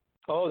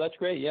 Oh, that's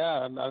great.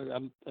 Yeah,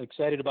 I'm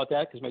excited about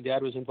that because my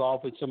dad was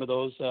involved with some of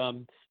those,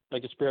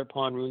 like the Spirit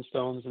Pond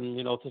runestones, and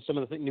to some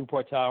of the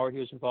Newport Tower. He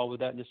was involved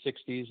with that in the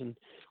 60s, and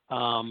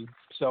and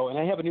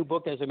I have a new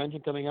book, as I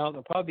mentioned, coming out.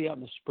 It'll probably be out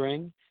in the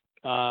spring.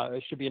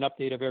 It should be an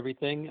update of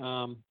everything.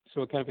 So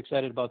we're kind of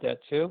excited about that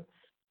too.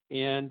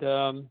 And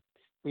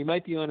we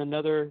might be on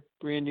another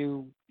brand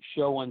new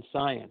show on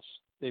science.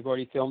 They've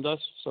already filmed us,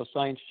 so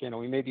Science Channel.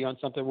 We may be on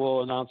something.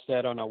 We'll announce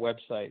that on our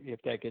website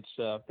if that gets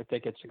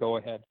to go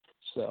ahead.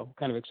 So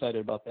kind of excited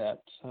about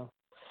that. So,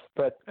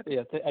 but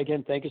yeah,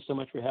 again, thank you so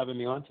much for having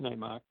me on tonight,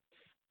 Mark.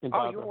 And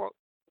Barbara. You're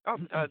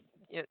welcome.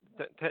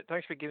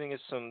 Thanks for giving us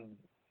some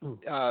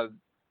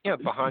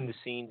behind the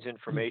scenes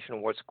information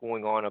on what's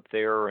going on up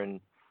there, and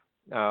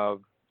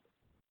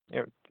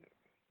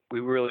we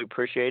really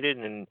appreciate it.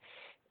 And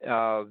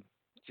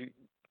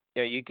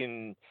you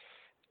can.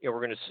 We're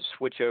going to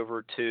switch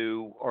over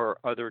to our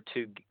other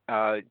two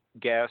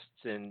guests,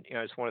 and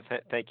I just want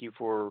to thank you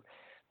for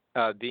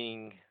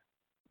being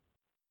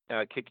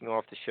kicking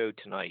off the show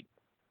tonight.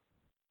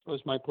 It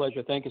was my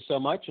pleasure. Thank you so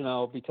much, and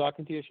I'll be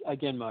talking to you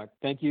again, Mark.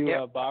 Thank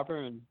you,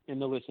 Barbara,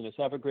 and the listeners.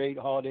 Have a great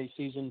holiday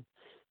season.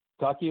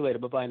 Talk to you later.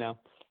 Bye-bye now. All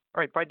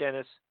right. Bye,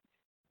 Dennis.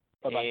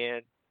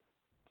 Bye-bye.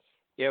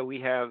 And,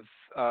 we have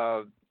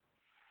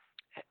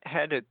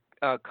had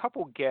a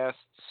couple guests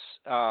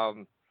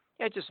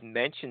just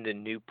mentioned the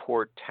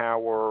Newport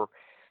Tower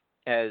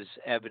as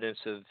evidence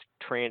of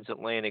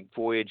transatlantic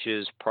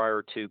voyages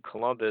prior to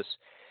Columbus,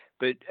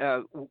 but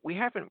we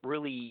haven't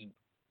really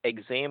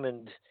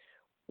examined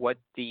what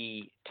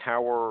the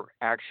tower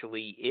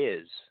actually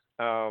is.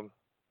 I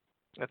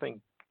think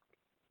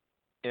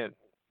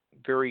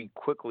very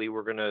quickly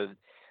we're going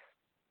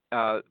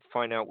to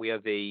find out we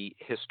have a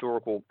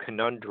historical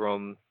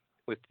conundrum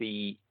with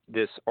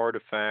this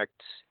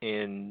artifact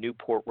in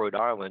Newport, Rhode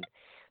Island.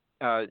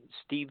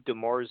 Steve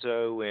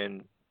DiMarzo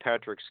and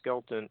Patrick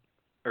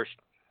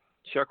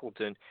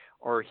Shackleton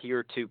are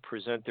here to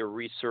present their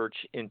research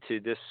into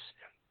this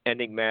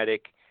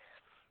enigmatic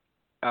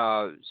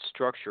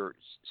structure.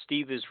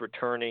 Steve is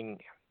returning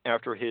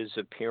after his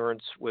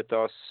appearance with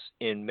us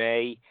in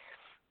May,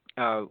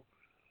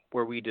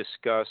 where we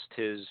discussed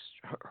his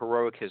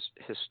heroic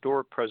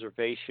historic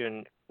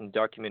preservation and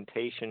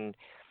documentation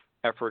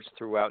efforts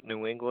throughout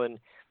New England,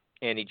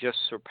 and he just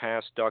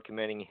surpassed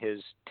documenting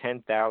his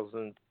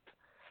 10,000th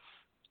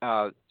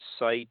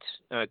site.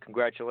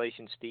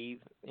 Congratulations,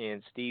 Steve.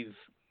 And Steve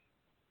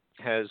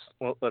has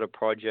led a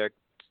project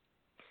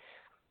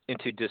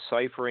into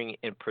deciphering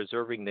and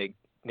preserving the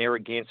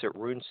Narragansett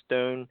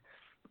runestone,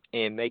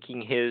 and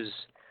making his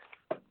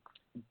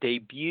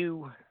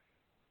debut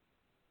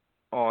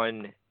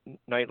on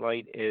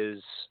Nightlight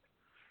is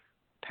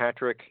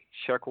Patrick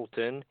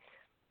Shackleton.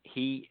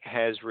 He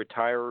has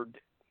retired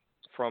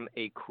from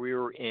a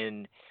career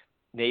in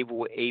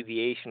naval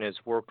aviation, has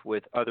worked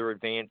with other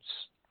advanced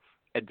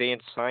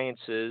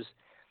sciences,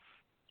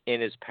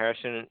 and is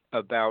passionate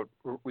about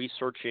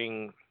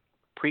researching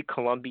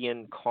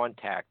pre-Columbian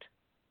contact.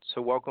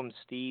 So welcome,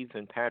 Steve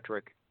and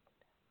Patrick.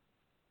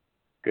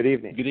 Good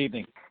evening. Good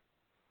evening.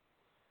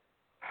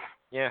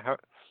 Yeah, how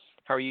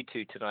are you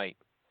two tonight?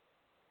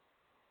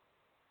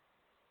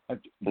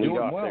 Doing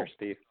well. There,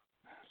 Steve.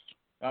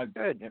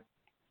 Good. Yep.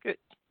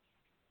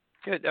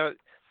 Good.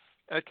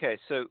 Okay,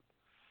 so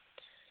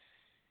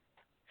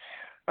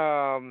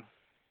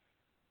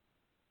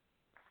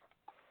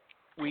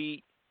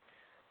we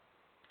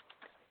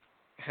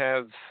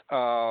have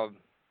I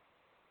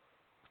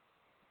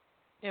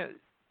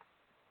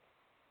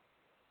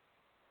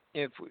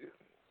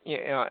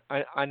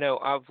know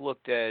I've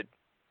looked at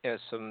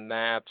some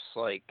maps,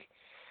 like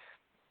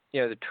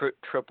the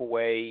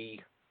AAA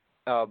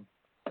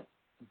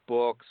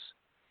books.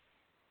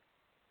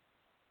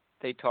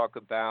 They talk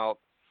about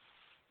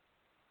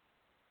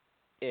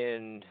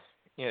in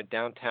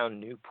downtown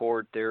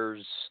Newport,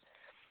 there's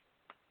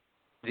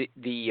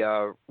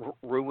the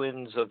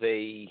ruins of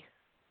a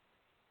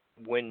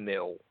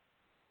windmill.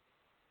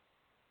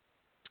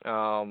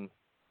 I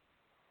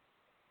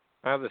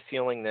have a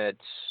feeling that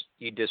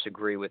you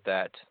disagree with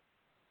that.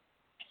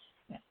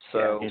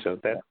 So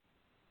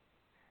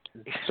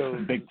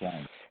big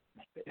time.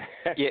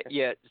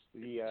 Yeah.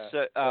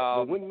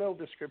 The windmill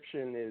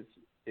description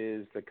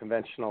is the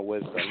conventional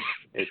wisdom.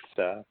 It's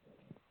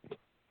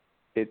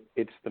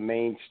the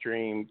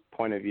mainstream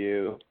point of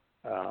view,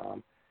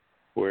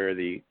 where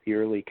the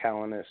early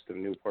colonists of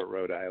Newport,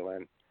 Rhode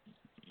Island,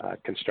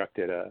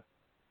 constructed a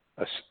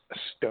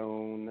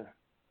stone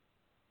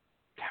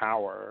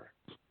tower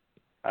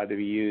to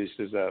be used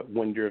as a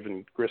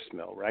wind-driven grist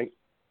mill. Right?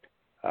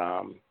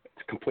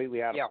 It's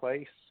completely out of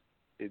place.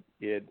 If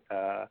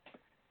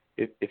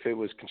it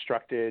was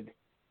constructed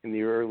in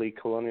the early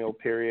colonial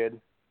period,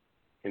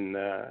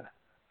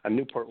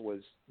 Newport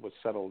was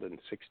settled in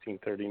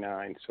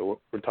 1639,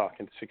 so we're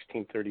talking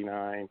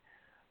 1639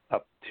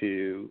 up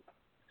to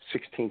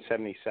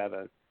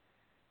 1677.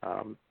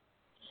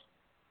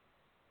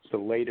 The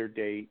later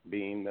date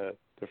being the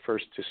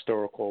first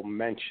historical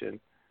mention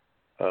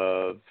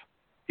of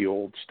the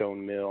old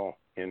stone mill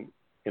in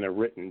a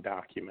written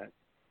document.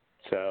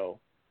 So,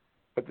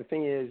 but the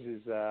thing is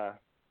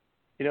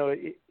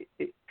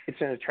it's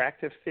an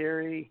attractive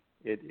theory.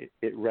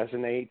 It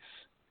resonates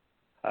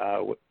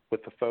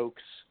with the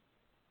folks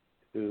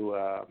who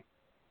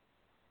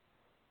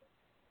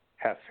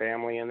have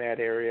family in that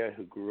area,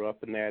 who grew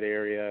up in that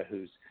area,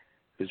 whose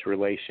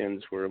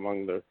relations were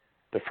among the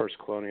first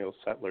colonial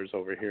settlers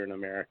over here in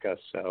America.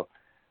 So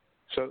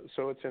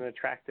it's an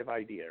attractive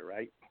idea,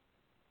 right?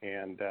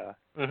 And the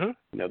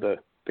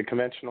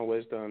conventional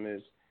wisdom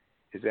is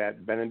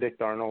that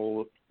Benedict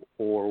Arnold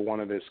or one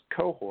of his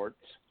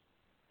cohorts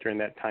during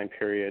that time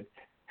period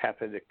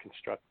happened to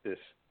construct this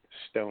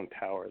stone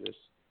tower,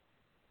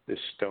 this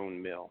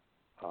stone mill.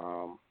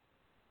 No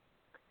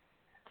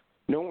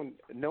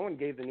one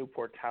gave the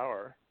Newport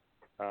Tower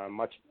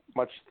much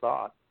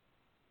thought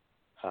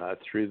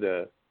through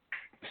the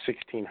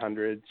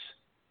 1600s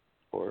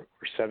or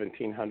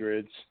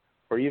 1700s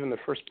or even the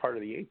first part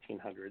of the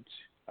 1800s.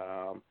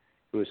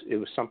 It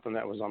was something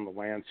that was on the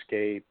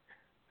landscape.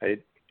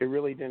 It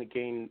really didn't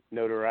gain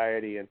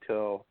notoriety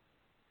until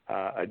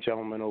a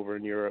gentleman over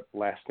in Europe,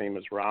 last name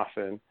is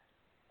Roffin,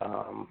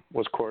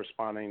 was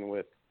corresponding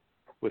with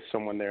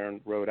someone there in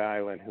Rhode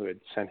Island who had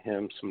sent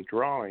him some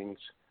drawings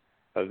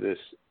of this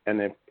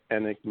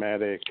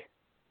enigmatic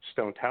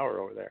stone tower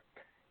over there,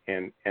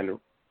 and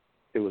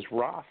it was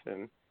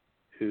Roffin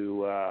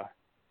who,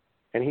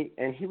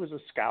 and he was a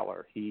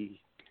scholar. He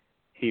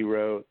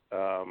wrote,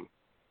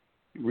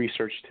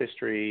 researched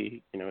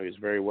history. He was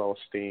very well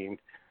esteemed,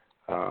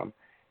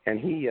 and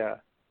he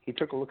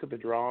took a look at the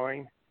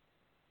drawing,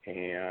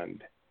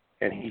 and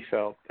he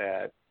felt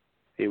that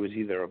it was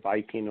either a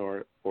Viking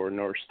or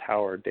Norse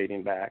tower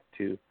dating back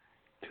to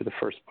the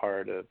first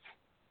part of,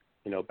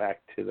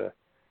 back to the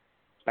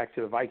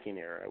Viking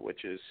era,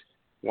 which is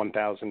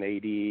 1000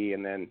 AD,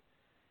 and then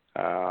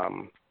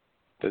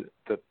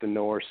the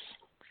Norse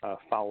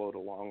followed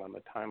along on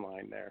the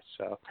timeline there.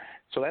 So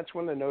that's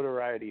when the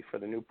notoriety for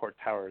the Newport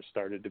Tower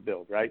started to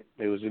build, right?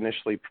 It was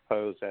initially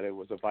proposed that it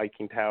was a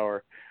Viking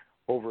tower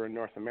over in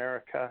North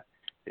America.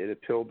 It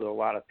appealed to a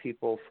lot of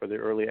people for the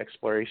early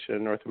exploration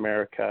of North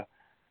America.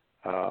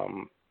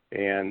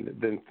 And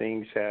then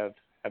things have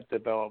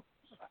developed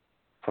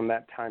from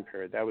that time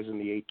period. That was in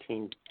the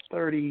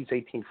 1830s,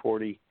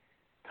 1840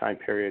 time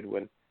period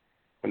when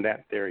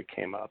that theory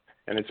came up.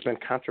 And it's been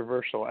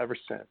controversial ever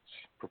since.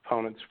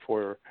 Proponents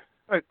for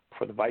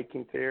the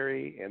Viking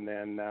theory, and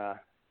then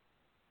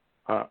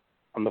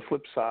on the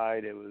flip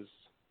side, it was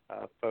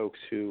folks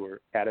who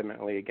were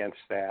adamantly against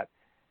that,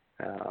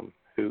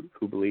 who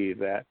believe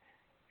that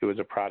it was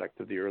a product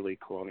of the early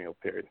colonial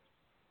period.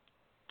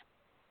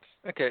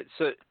 Okay,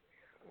 so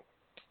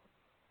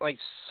like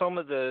some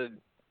of the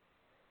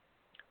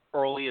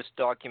earliest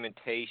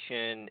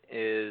documentation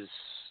is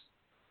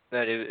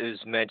that it is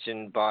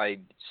mentioned by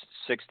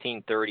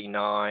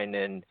 1639,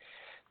 and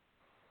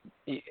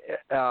it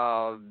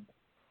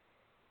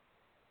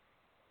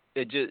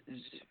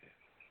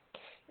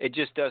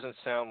just doesn't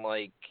sound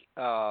like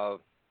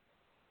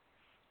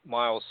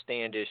Miles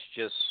Standish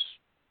just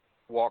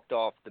walked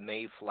off the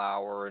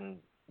Mayflower and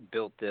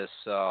built this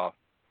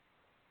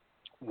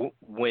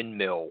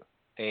windmill.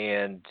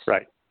 And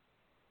right.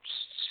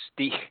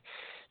 Steve's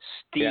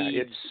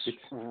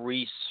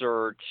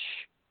research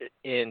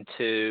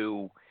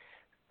into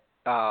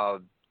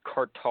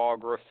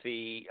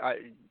cartography,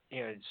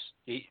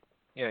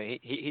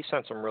 he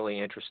sent some really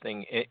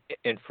interesting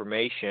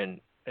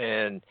information,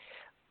 and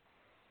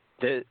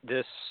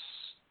this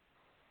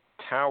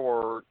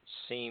tower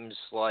seems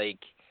like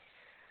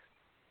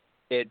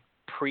it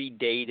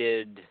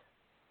predated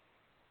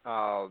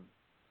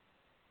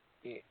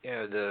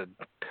the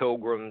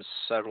Pilgrims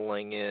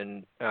settling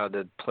in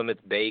the Plymouth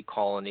Bay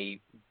colony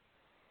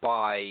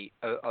by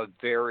a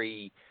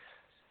very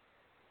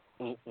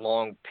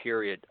long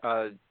period.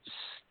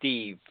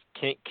 Steve,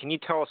 can you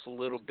tell us a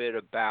little bit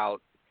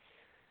about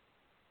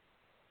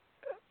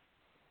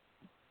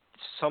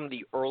some of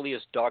the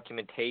earliest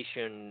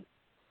documentation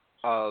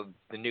of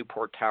the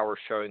Newport Tower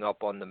showing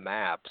up on the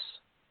maps?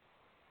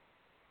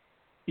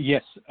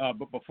 Yes,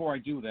 but before I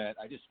do that,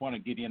 I just want to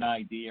give you an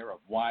idea of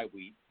why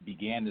we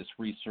began this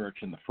research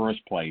in the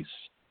first place.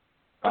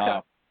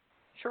 Okay.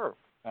 Sure.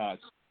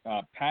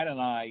 Pat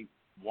and I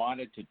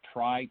wanted to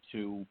try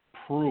to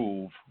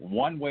prove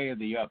one way or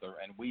the other,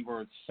 and we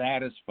were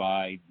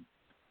satisfied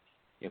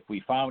if we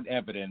found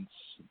evidence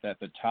that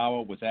the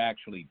tower was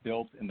actually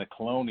built in the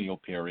colonial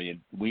period.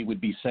 We would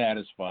be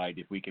satisfied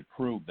if we could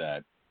prove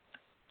that.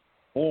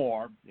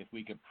 Or if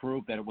we could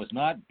prove that it was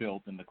not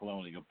built in the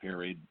colonial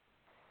period,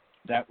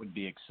 that would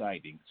be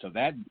exciting. So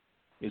that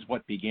is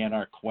what began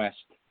our quest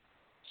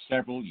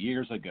several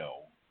years ago,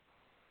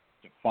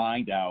 to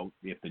find out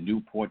if the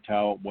Newport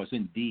Tower was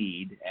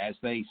indeed, as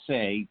they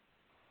say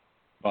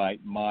by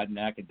modern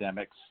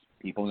academics,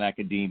 people in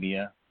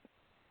academia,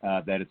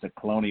 that it's a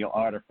colonial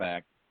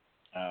artifact.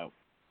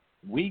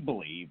 We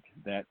believed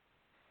that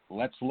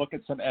let's look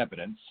at some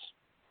evidence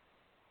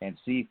and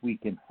see if we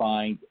can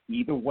find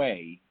either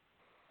way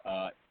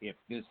if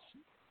this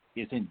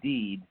is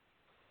indeed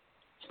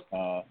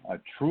a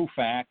true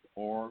fact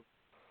or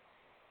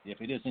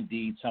if it is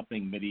indeed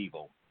something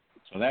medieval.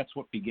 So that's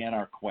what began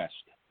our quest.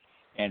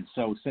 And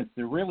so since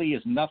there really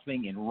is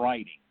nothing in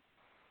writing,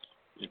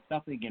 there's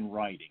nothing in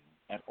writing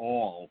at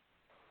all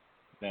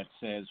that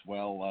says,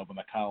 well, when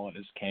the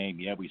colonists came,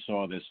 we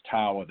saw this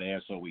tower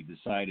there, so we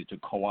decided to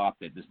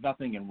co-opt it. There's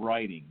nothing in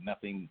writing,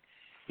 nothing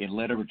in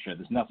literature.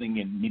 There's nothing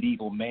in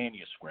medieval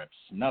manuscripts,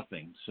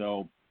 nothing.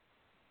 So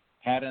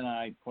Pat and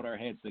I put our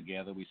heads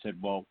together. We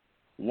said, well,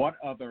 what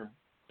other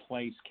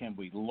place can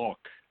we look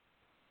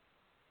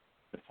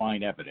to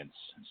find evidence?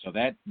 So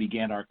that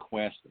began our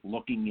quest,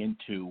 looking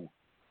into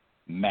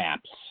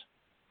maps.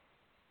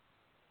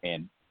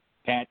 And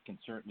Pat can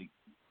certainly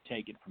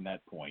take it from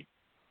that point.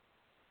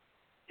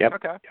 Yep.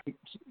 Okay.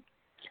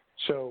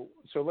 So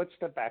let's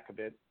step back a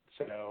bit.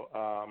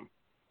 So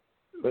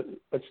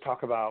let's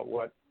talk about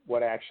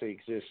what actually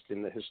exists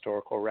in the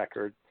historical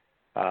record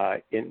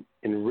in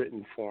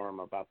written form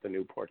about the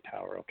Newport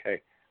Tower.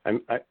 Okay,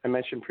 I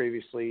mentioned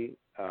previously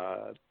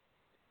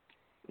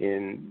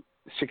in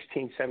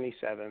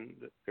 1677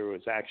 there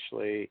was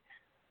actually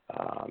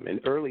in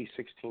early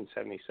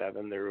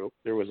 1677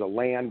 there was a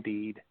land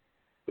deed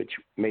which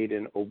made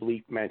an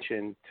oblique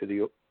mention to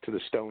the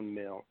stone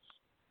mill.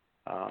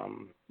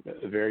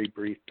 A very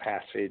brief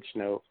passage,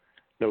 no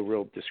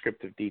real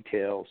descriptive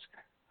details,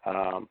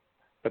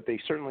 but they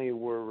certainly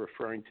were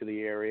referring to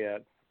the area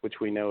which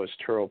we know as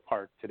Turrell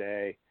Park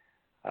today,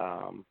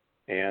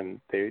 and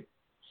they,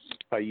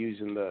 by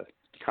using the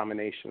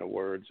combination of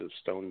words of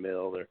stone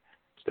mill,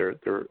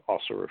 they're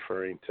also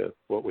referring to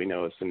what we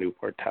know as the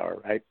Newport Tower,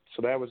 right?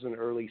 So that was in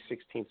early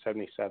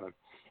 1677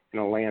 in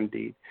a land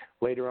deed.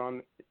 Later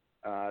on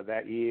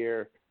that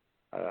year,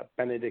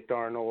 Benedict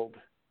Arnold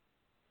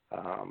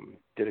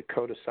did a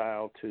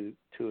codicil to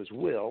his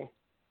will,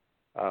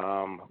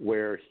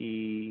 where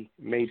he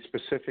made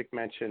specific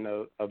mention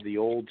of the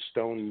old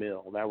stone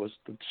mill. That was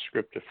the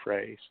descriptive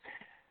phrase.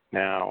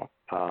 Now,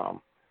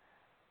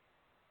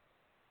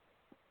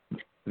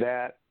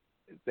 that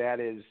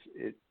is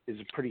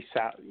a pretty,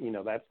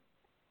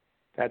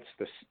 that's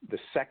the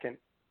second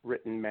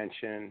written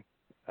mention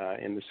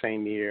in the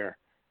same year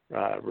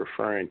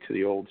referring to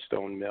the old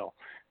stone mill.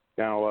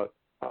 Now,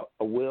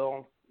 a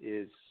will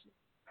is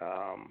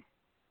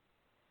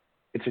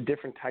it's a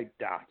different type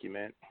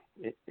document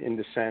in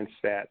the sense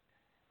that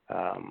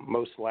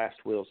most last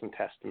wills and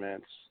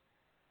testaments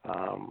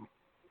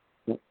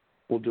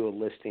will do a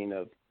listing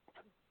of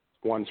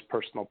one's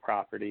personal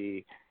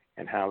property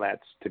and how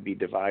that's to be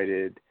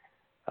divided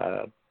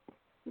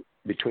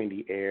between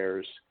the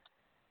heirs.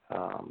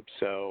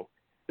 So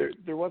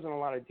there wasn't a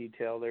lot of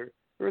detail. There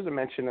was a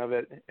mention of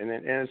it, and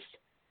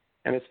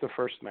it's the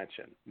first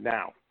mention.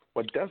 Now,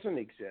 what doesn't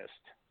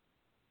exist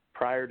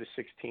prior to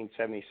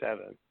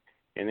 1677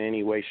 in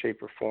any way,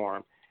 shape, or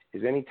form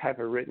is any type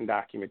of written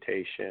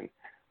documentation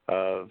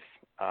of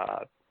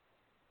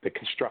the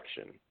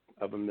construction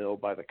of a mill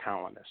by the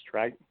colonist,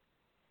 right?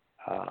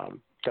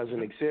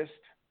 Doesn't exist.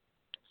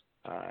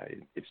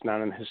 It's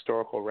not in the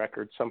historical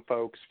record. Some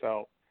folks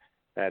felt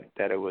that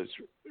it was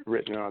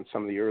written on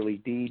some of the early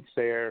deeds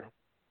there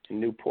in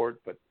Newport,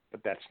 but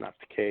that's not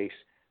the case.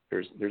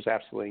 There's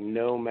absolutely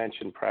no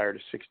mention prior to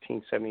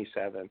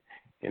 1677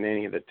 in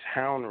any of the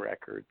town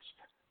records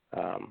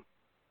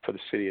for the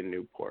city of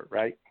Newport,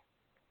 right?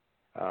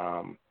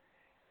 And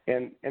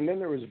then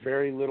there was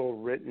very little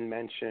written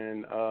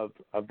mention of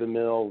the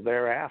mill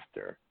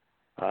thereafter,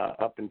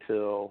 up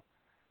until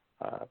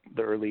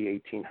the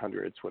early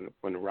 1800s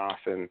when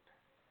Rothman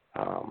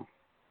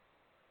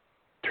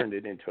turned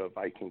it into a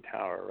Viking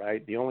tower,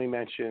 right? The only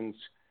mentions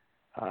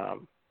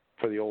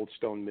for the old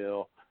stone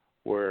mill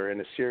were in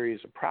a series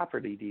of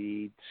property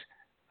deeds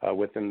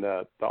within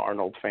the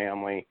Arnold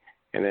family,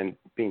 and then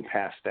being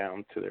passed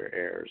down to their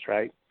heirs,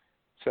 right?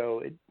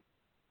 So it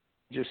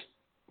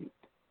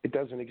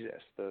doesn't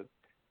exist,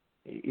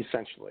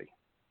 essentially,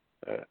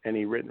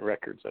 any written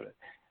records of it.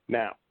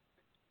 Now,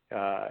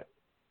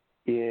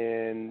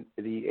 in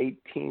the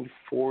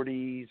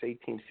 1840s,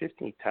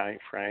 1850 time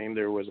frame,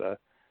 there was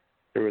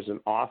an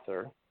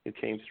author who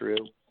came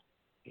through,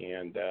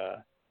 and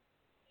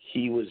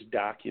he was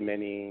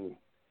documenting.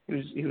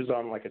 He was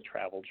on like a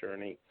travel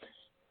journey,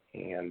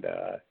 and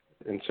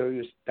so he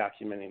was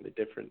documenting the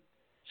different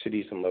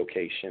cities and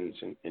locations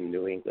in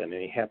New England,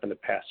 and he happened to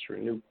pass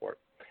through Newport,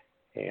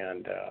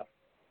 and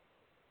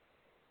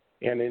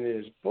in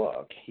his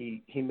book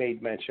he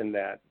made mention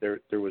that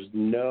there was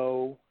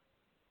no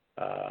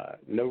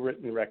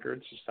written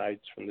records aside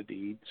from the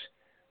deeds,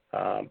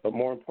 but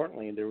more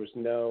importantly, there was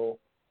no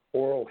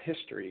oral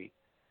history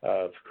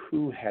of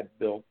who had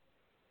built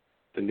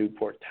the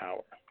Newport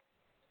Tower.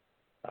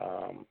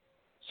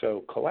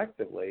 So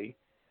collectively,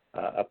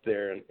 up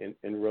there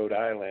in Rhode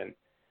Island,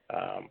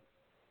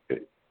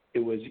 it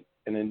was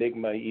an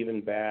enigma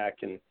even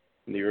back in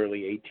the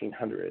early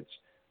 1800s.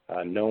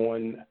 No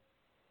one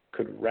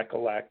could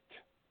recollect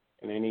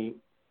in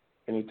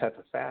any type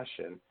of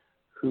fashion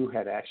who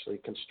had actually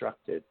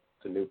constructed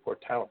the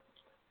Newport Tower.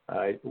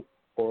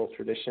 Oral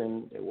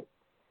tradition,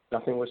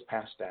 nothing was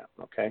passed down,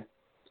 okay?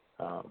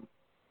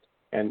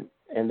 And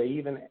they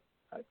even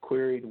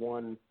queried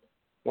one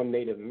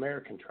Native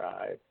American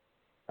tribe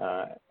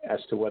as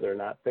to whether or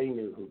not they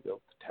knew who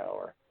built the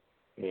tower.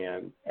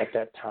 And at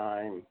that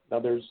time, now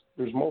there's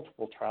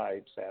multiple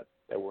tribes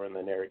that were in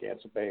the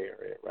Narragansett Bay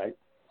area, right?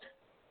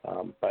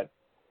 But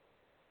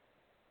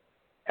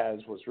as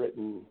was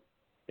written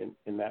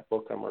in that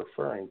book I'm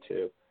referring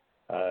to,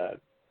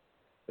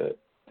 the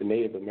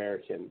Native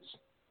Americans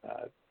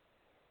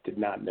did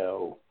not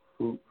know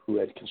who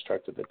had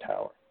constructed the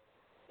tower.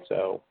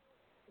 So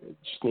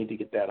just need to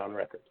get that on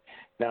record.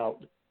 Now,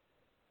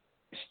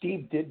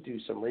 Steve did do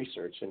some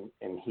research,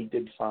 and he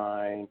did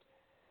find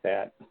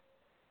that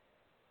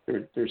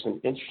there's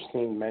an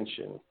interesting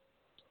mention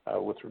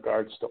with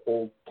regards to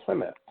Old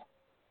Plymouth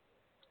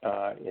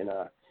in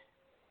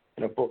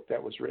a book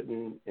that was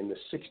written in the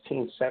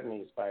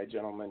 1670s by a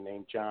gentleman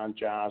named John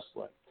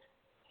Joslin.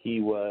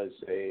 He's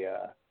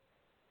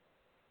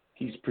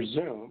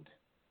presumed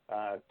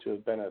to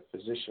have been a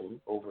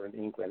physician over in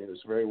England. He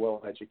was very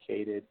well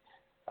educated.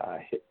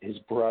 His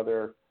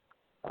brother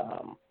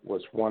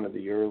was one of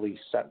the early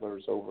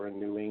settlers over in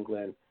New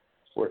England,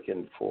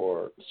 working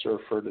for Sir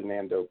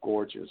Ferdinando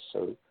Gorges.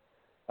 So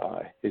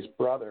his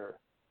brother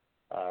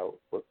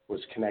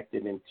was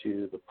connected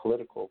into the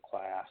political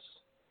class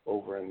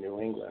over in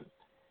New England.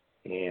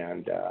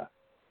 And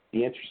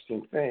the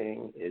interesting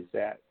thing is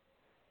that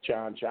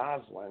John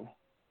Joslin,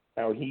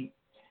 now he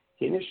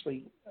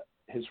initially,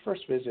 his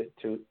first visit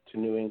to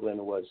New England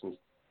was in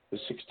the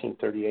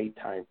 1638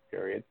 time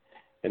period,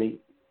 and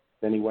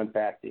then he went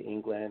back to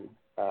England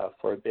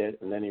for a bit,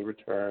 and then he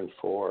returned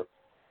for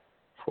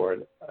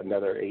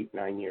another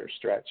 8-9 year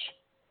stretch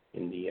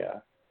in the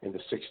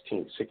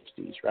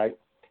 1660s, right?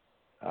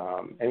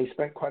 And he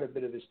spent quite a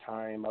bit of his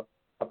time up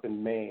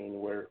in Maine,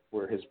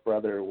 where his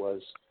brother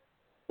was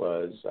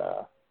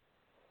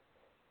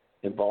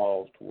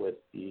involved with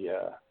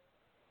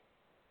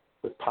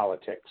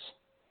politics,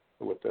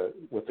 with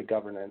the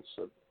governance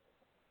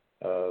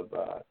of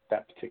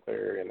that particular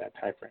area in that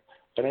time frame.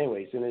 But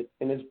anyways,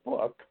 in his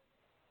book,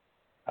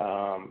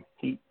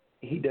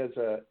 he does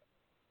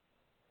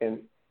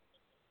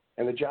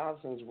and the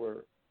Joslins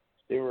were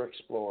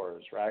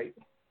explorers, right?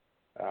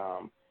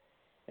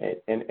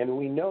 And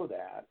we know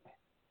that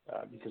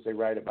because they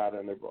write about it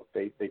in their book.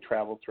 They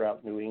traveled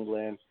throughout New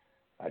England.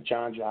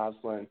 John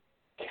Joslin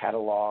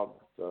cataloged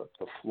the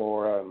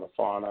flora and the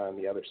fauna and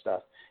the other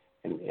stuff,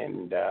 and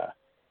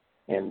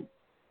in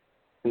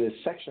this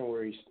section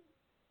where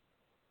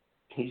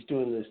he's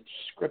doing this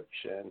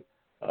description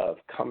of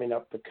coming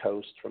up the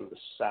coast from the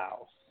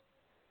south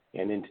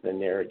and into the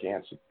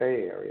Narragansett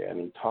Bay area, and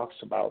he talks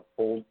about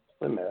Old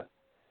Plymouth,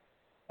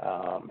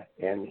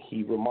 and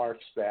he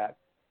remarks that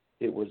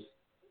it was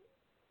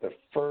the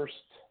first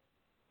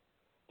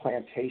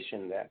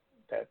plantation that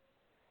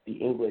the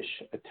English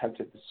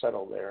attempted to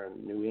settle there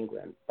in New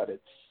England, but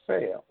it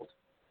failed.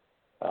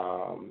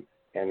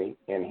 And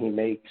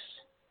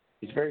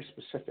he's very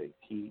specific.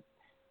 He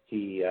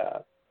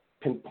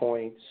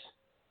pinpoints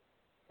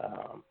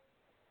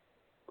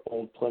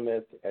Old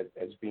Plymouth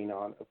as being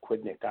on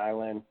Aquidneck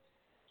Island.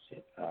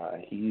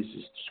 He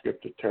uses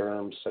descriptive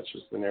terms such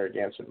as the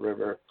Narragansett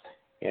River,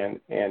 and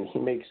he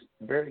makes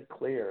very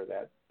clear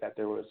that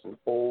there was an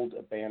old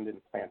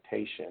abandoned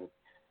plantation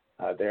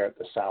there at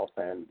the south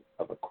end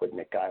of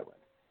Aquidneck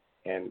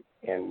Island,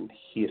 and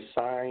he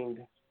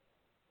assigned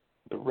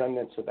the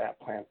remnants of that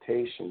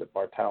plantation to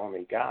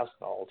Bartholomew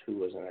Gosnold, who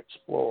was an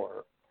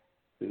explorer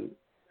who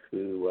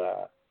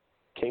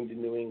came to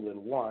New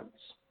England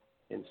once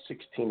in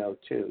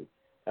 1602.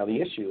 Now the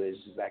issue is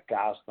that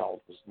Gosnold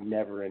was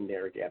never in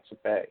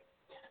Narragansett Bay.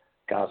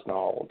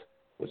 Gosnold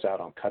was out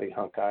on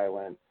Cuttyhunk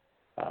Island,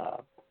 a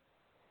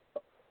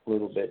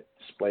little bit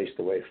displaced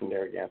away from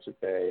Narragansett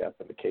Bay up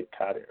in the Cape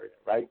Cod area,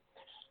 right?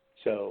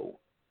 So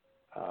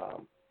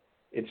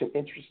it's an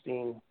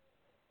interesting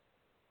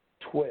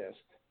twist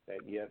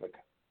that you have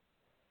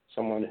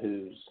someone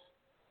who's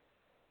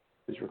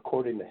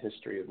recording the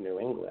history of New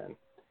England,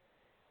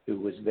 who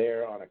was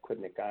there on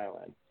Aquidneck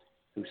Island,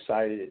 who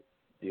cited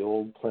the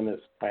Old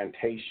Plymouth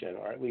plantation,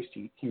 or at least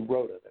he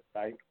wrote of it,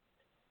 right?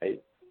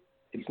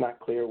 It's not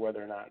clear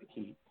whether or not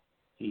he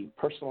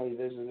personally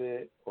visited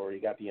it or he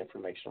got the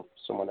information from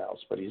someone else,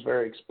 but he's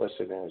very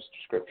explicit in his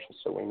description,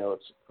 so we know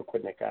it's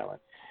Aquidneck Island.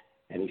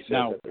 And he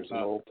says that there's an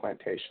old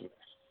plantation.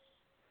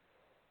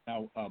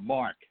 Now,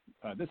 Mark,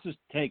 this is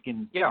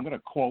taken, I'm going to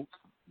quote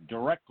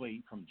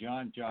directly from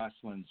John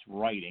Joslin's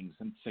writings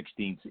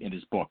in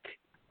his book.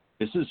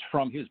 This is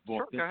from his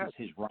book. Sure, this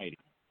is his writing.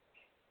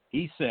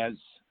 He says,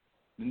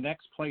 the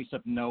next place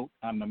of note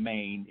on the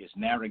Main is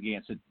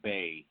Narragansett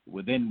Bay,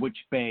 within which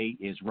bay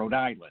is Rhode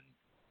Island,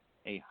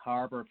 a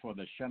harbor for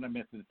the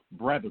Shunammite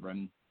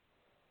Brethren,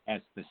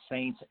 as the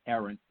saints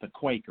errant, the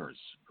Quakers,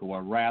 who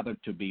are rather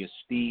to be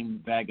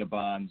esteemed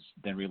vagabonds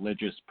than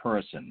religious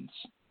persons.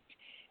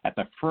 At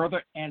the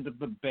further end of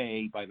the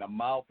bay, by the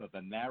mouth of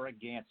the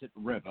Narragansett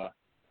River,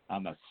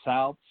 on the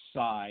south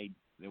side,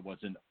 there was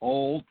an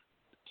Old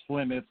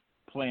Plymouth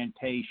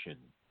plantation,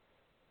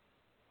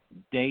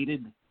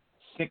 dated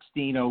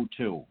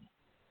 1602.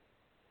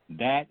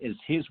 That is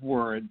his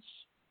words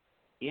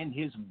in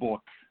his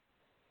book,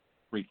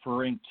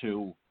 referring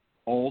to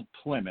Old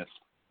Plymouth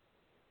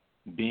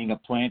being a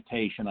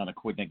plantation on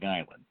Aquidneck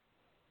Island.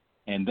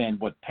 And then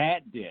what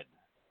Pat did,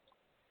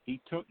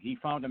 he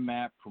found a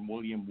map from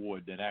William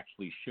Wood that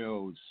actually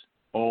shows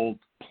Old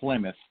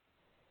Plymouth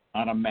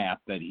on a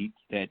map that he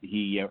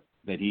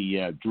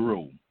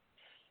drew.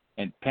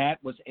 And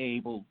Pat was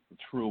able,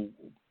 through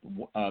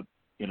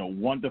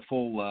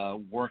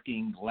wonderful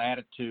working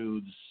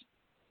latitudes,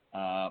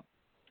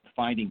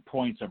 finding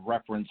points of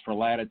reference for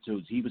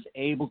latitudes, he was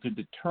able to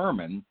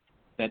determine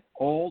that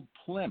Old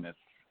Plymouth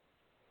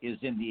is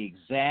in the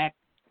exact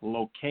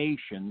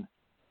location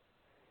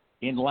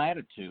in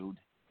latitude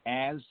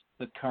as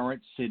the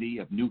current city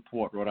of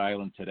Newport, Rhode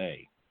Island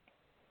today.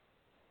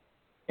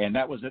 And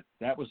that was it.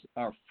 That was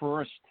our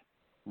first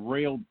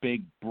real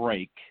big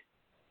break,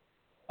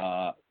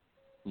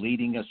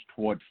 leading us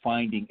toward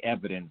finding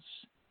evidence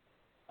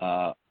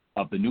of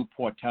the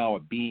Newport Tower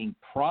being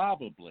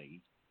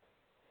probably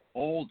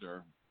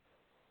older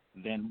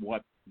than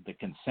what the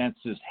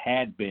consensus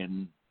had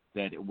been,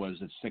 that it was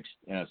a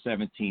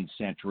 17th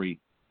century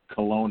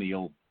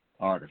colonial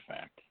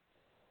artifact.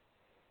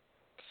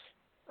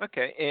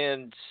 Okay,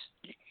 and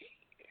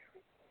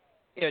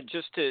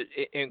just to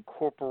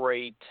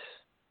incorporate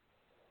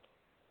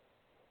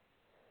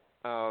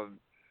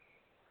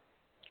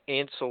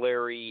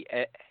ancillary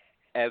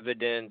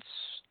evidence,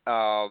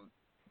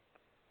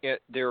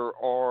 there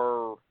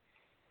are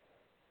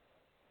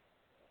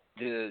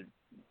the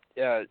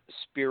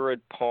Spirit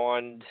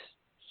Pond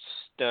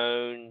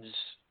stones.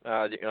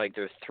 Like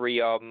there are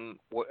three of them.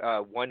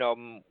 One of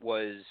them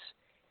was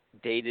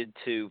dated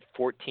to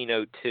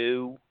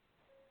 1402.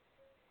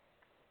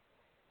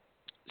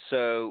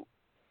 So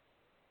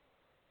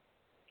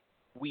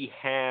we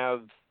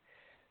have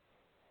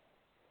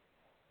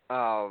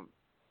a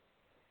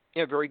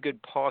very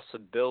good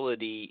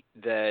possibility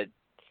that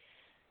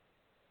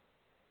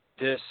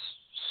this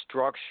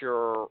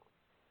structure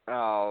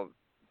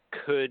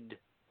could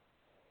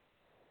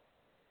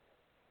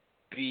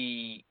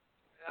be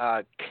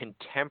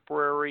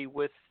contemporary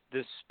with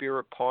the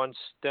Spirit Pond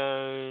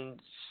stones,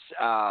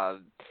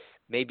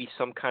 maybe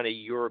some kind of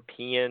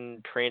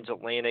European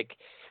transatlantic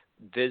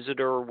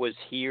visitor was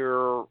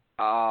here.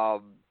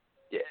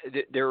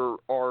 There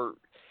are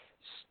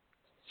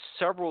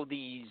several of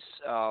these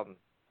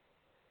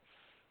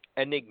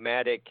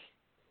enigmatic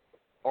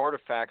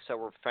artifacts that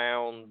were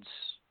found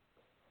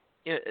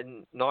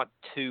not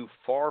too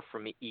far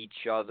from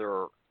each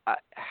other.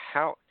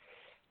 How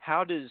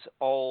does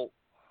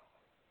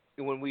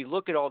when we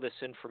look at all this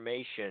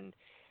information,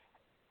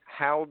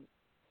 how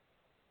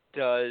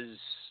does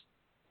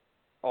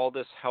all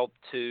this help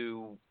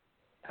to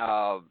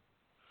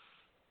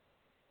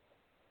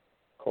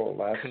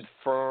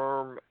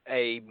confirm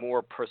a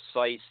more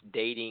precise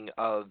dating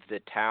of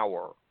the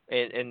tower?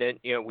 And then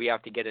we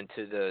have to get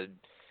into the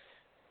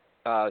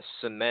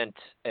cement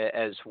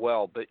as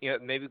well, but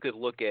maybe we could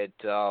look at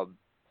the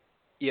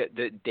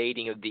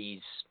dating of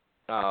these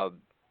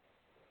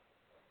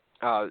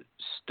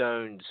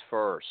stones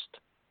first.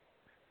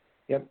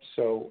 Yep.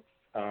 So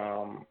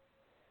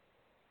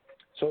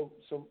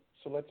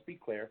let's be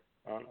clear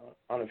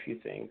on a few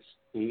things.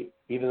 Even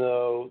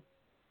though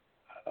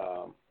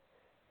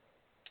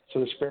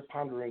the Spirit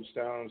Pond rune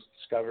stones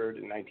discovered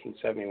in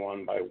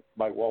 1971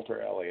 by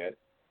Walter Elliott,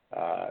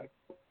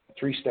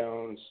 3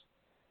 stones,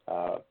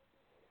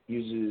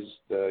 uses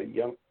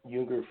the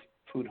Junger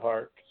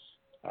Futhark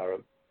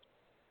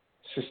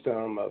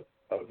system of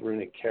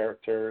runic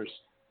characters.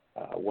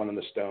 One of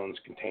the stones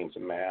contains a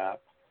map,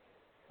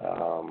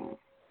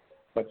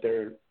 but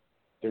they're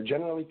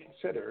generally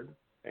considered,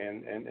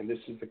 and this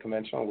is the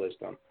conventional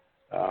wisdom,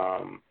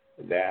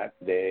 that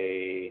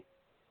they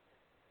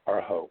are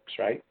a hoax,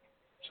 right?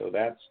 So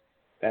that's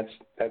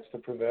the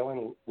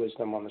prevailing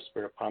wisdom on the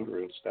Spirit Pond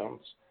rune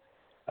stones.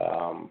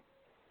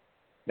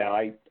 Now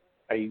I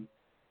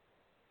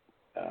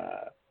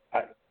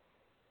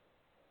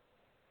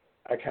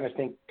kind of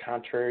think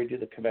contrary to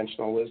the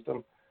conventional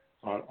wisdom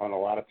on a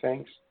lot of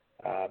things,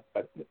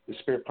 but the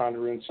Spirit Pond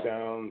rune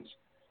stones.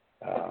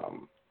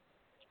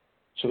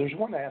 So there's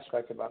one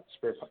aspect about the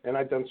Spirit Pond, and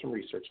I've done some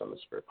research on the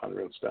Spirit Pond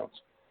rune stones.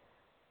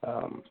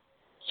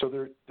 So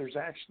there's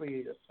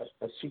actually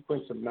a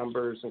sequence of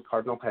numbers and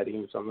cardinal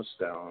headings on the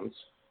stones,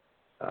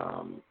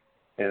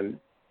 and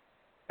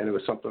it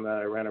was something that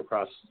I ran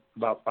across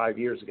about 5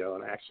 years ago,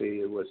 and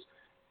actually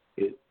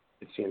it's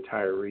the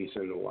entire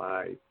reason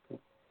why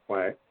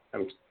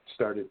I'm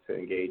started to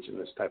engage in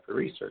this type of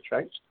research,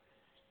 right?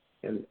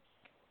 And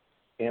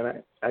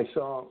I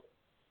saw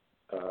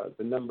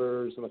the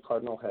numbers and the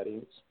cardinal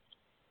headings,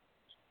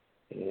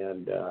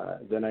 and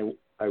then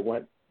I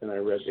went and I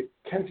read the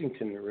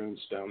Kensington rune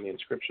stone, the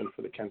inscription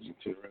for the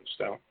Kensington rune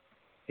stone,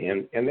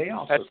 and they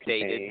also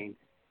contain.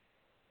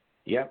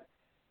 Yep,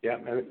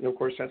 and of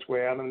course that's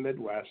way out in the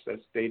Midwest.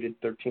 That's dated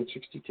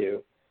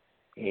 1362,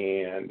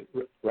 and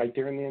right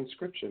there in the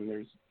inscription,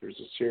 there's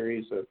a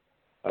series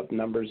of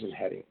numbers and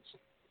headings.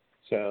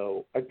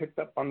 So I picked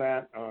up on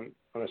that on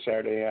a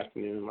Saturday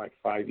afternoon, like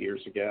 5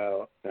 years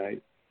ago,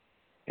 and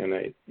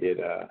it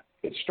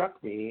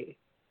struck me.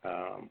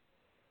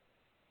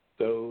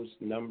 Those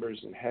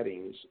numbers and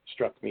headings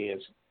struck me as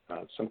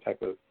some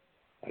type of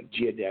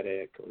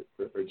geodetic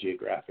or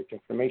geographic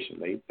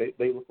information.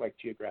 They look like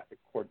geographic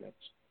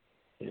coordinates,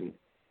 and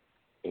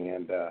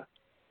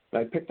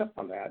I picked up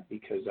on that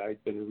because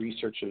I'd been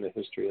researching the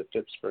history of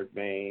Phippsburg,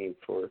 Maine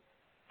for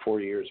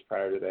 4 years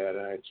prior to that,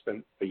 and I'd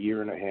spent a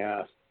year and a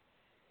half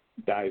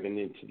diving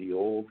into the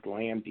old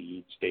land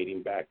deeds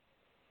dating back.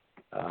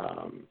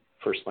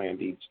 First land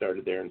deed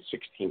started there in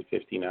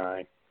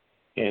 1659.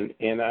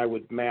 And I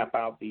would map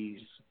out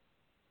these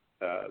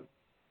the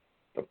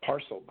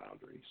parcel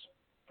boundaries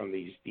from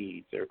these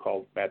deeds. They're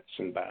called bets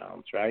and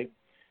bounds, right?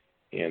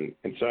 And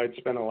so I'd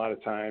spent a lot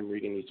of time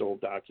reading these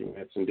old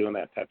documents and doing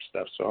that type of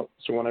stuff. So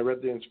when I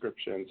read the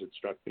inscriptions, it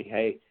struck me,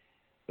 hey,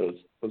 those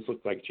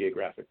look like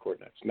geographic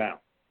coordinates. Now,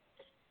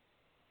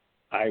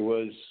 I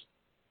was,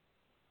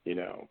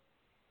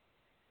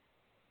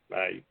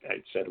 I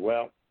said,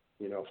 well,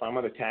 if I'm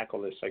going to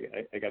tackle this,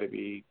 I got to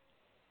be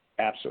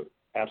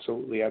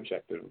absolutely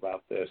objective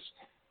about this.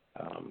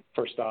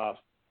 First off,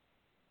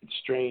 it's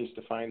strange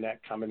to find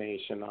that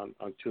combination on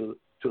two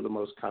of the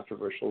most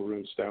controversial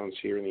rune stones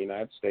here in the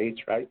United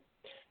States, right?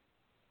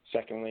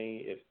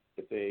 Secondly,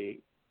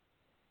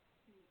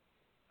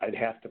 I'd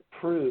have to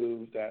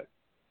prove that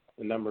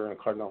the number and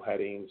cardinal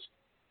headings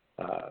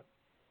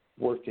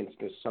worked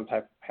into some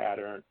type of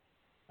pattern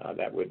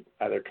that would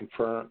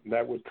confirm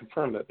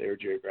that they were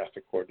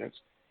geographic coordinates.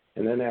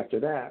 And then after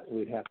that,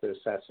 we'd have to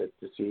assess it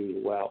to see,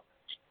 well,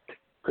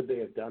 could they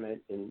have done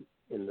it in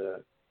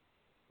the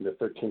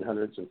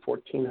 1300s and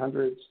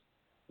 1400s?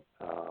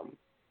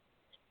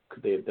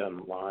 Could they have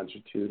done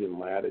longitude and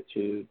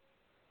latitude?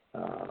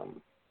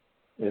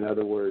 In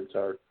other words,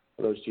 are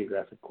those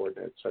geographic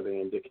coordinates, are they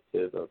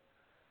indicative of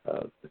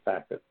the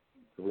fact that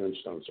the rune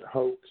stones are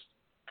hoaxed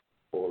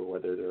or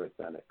whether they're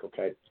authentic,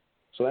 okay?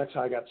 So that's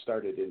how I got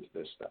started into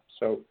this stuff.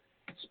 So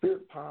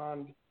Spirit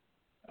Pond,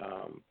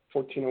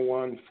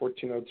 1401,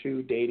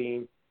 1402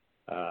 dating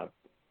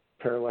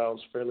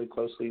parallels fairly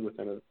closely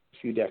within a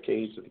few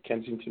decades of the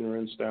Kensington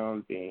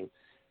runestone being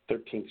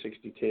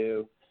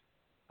 1362.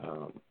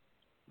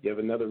 You have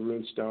another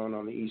runestone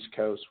on the East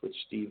Coast, which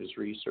Steve has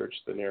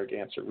researched, the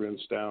Narragansett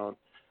runestone.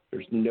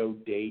 There's no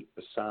date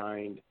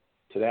assigned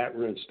to that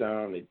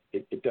runestone.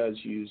 It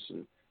does use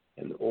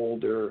an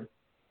older,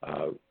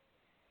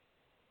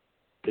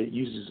 it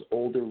uses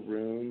older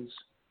runes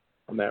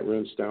on that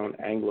runestone,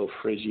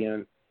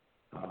 Anglo-Frisian.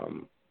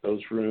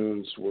 Those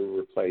runes were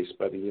replaced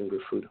by the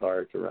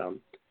Jungerfudhart around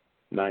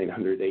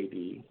 900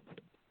 AD.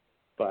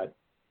 But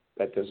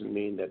that doesn't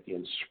mean that the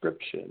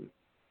inscription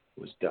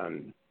was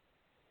done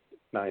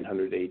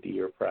 900 AD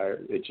or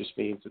prior. It just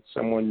means that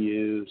someone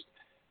used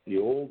the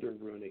older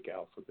runic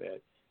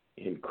alphabet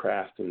in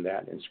crafting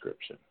that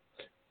inscription,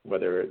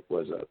 whether it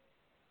was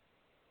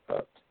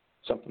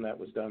something that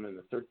was done in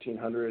the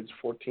 1300s,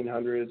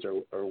 1400s,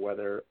 or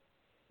whether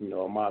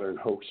a modern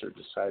hoaxer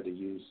decided to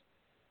use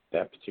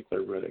that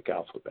particular runic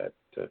alphabet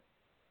to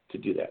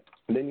do that.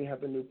 And then you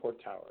have the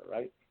Newport Tower,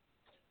 right?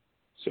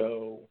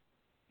 So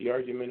the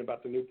argument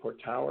about the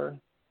Newport Tower,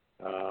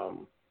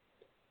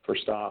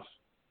 first off,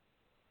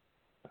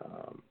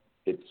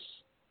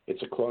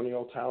 it's a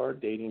colonial tower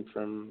dating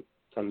from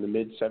the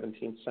mid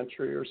 17th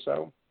century or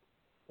so,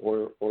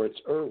 or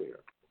it's earlier.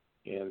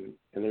 And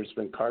there's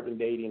been carbon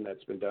dating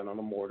that's been done on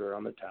the mortar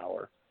on the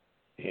tower,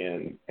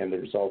 and the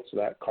results of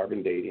that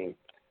carbon dating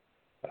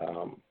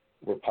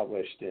were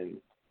published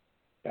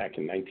back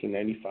in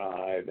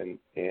 1995, and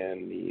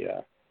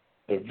the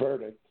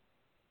verdict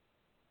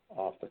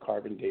off the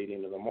carbon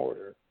dating of the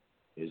mortar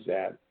is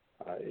that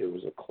it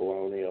was a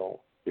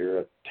colonial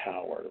era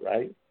tower,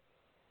 right?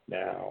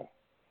 Now,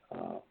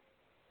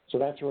 so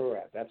that's where we're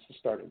at. That's the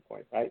starting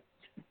point, right?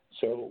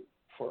 So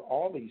for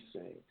all these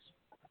things,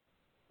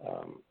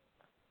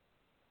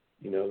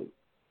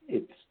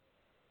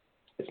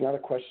 it's not a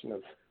question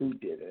of who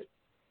did it.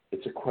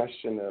 It's a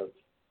question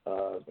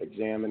of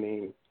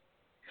examining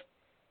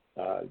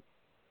the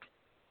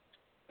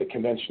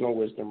conventional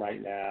wisdom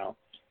right now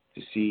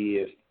to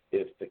see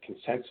if the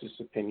consensus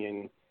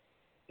opinion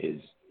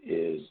is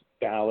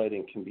valid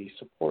and can be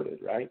supported,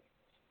 right?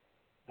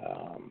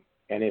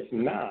 And if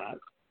not,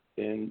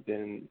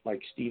 then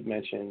like Steve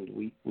mentioned,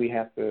 we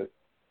have to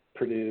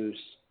produce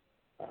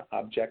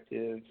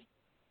objective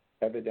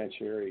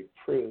evidentiary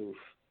proof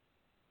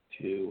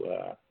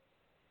to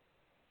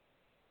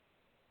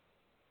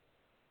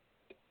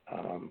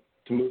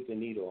move the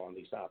needle on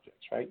these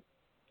objects, right?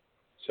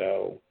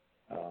 So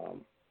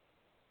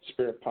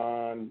Spirit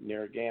Pond,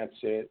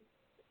 Narragansett,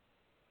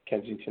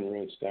 Kensington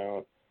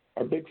runestone.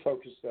 Our big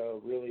focus,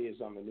 though, really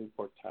is on the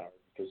Newport Tower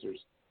because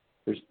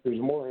there's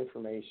more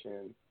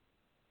information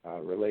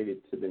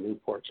related to the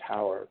Newport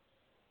Tower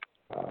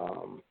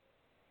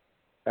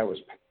that was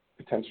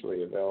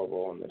potentially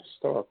available in the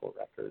historical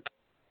record.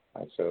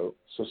 So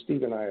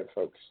Steve and I have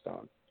focused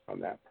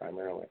on that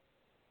primarily.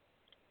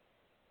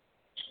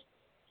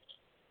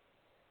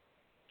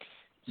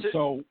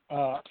 So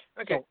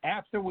okay.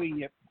 after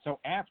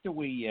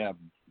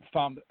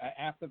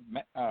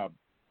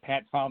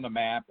Pat found the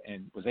map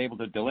and was able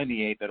to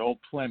delineate that Old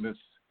Plymouth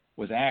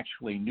was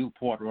actually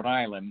Newport, Rhode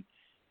Island,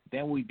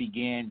 then we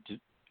began to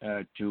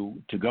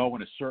go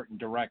in a certain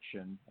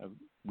direction.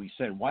 We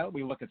said, why don't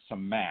we look at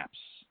some maps?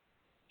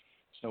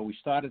 So we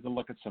started to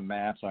look at some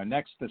maps. Our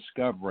next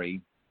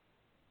discovery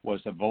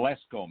was the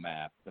Valesco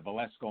map,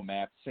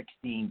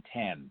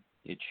 1610.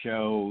 It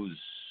shows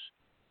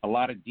a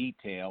lot of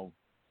detail,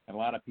 and a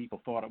lot of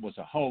people thought it was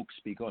a hoax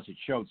because it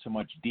showed so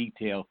much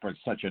detail for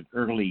such an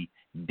early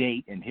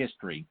date in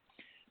history.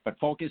 But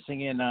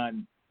focusing in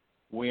on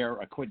where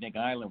Aquidneck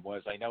Island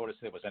was, I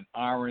noticed there was an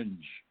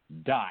orange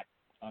dot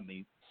on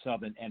the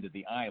southern end of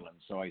the island.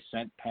 So I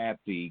sent Pat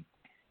the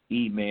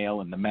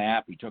email and the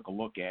map. He took a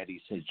look at it.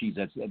 He says, geez,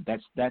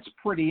 that's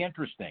pretty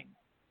interesting.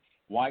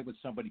 Why would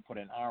somebody put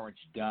an orange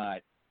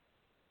dot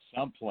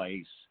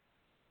someplace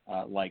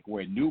like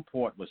where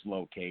Newport was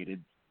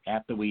located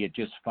after we had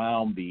just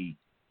found the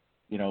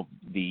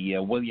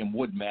William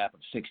Wood map of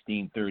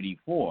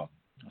 1634?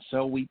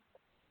 So we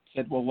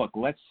said, well, look,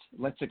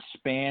 let's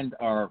expand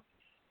our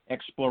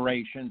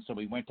exploration. So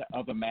we went to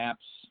other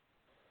maps.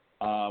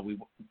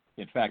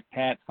 In fact,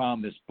 Pat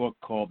found this book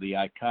called The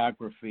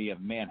Iconography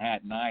of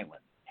Manhattan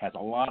Island. It has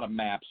a lot of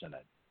maps in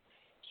it.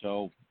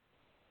 So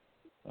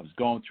I was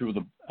going through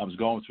the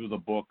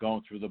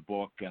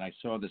book, and I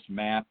saw this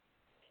map,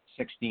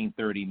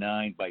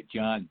 1639 by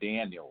John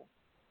Daniel.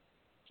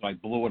 So I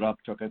blew it up,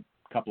 took a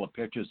couple of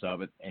pictures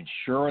of it, and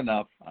sure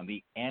enough, on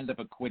the end of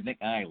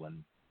Aquidneck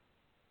Island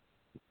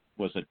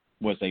was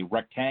a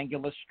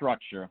rectangular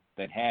structure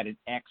that had an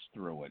X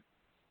through it.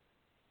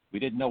 We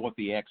didn't know what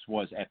the X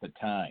was at the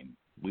time.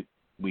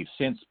 We've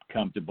since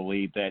come to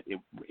believe that it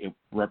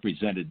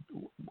represented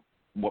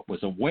what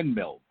was a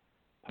windmill,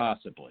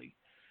 possibly.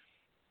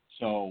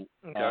 So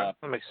that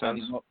makes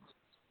sense.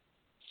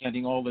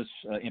 Sending all this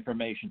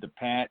information to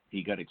Pat,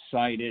 he got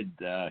excited.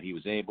 He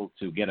was able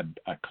to get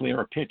a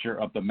clearer picture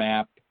of the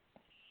map,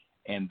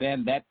 and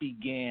then that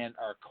began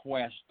our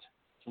quest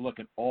to look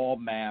at all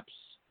maps,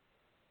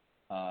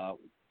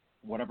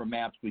 whatever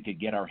maps we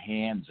could get our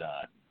hands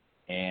on,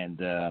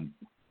 and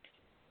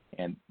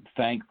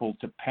thankful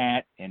to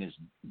Pat and his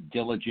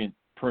diligent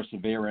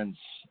perseverance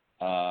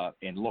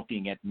in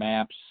looking at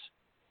maps.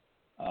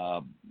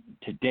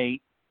 To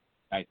date,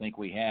 I think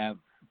we have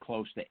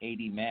close to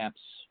 80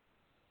 maps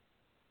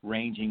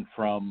ranging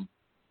from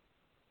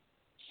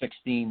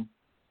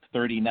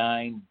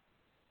 1639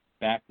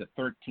 back to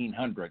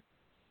 1300.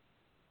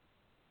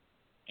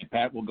 And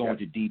Pat will go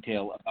into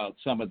detail about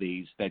some of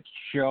these that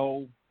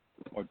show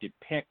or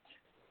depict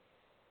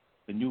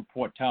the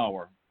Newport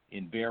Tower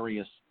in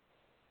various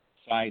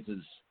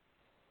sizes,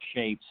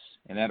 shapes,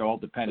 and that all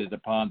depended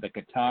upon the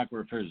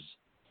cartographer's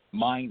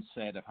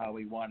mindset of how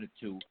he wanted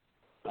to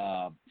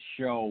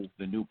show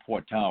the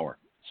Newport Tower.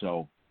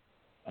 So,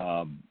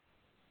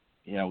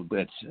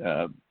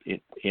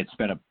 it's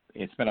been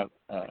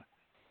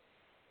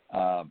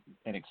an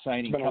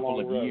exciting couple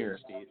of years.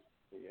 Steve.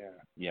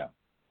 Yeah.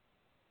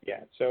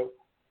 So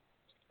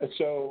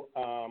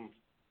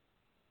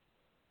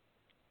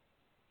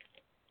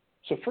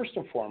first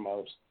and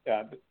foremost,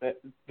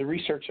 the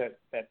research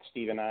that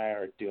Steve and I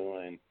are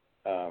doing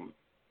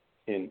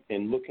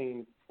in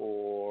looking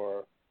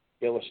for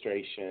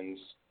illustrations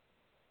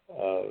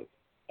of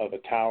a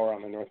tower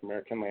on the North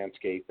American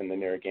landscape in the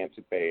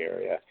Narragansett Bay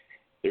Area,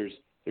 there's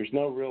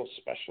no real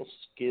special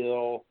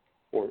skill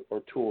or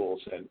tools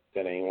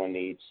that anyone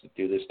needs to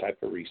do this type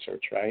of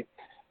research, right?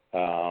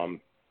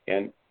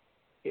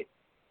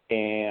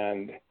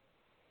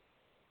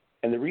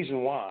 And the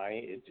reason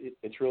why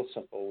it's real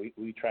simple.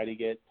 We try to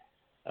get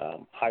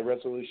high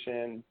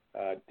resolution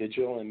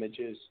digital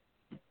images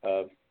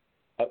of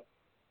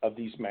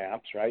these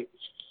maps, right?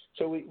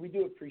 So we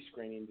do a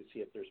pre-screening to see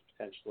if there's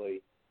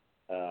potentially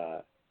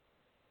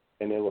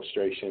an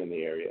illustration in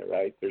the area,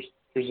 right? There's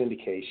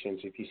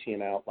indications. If you see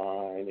an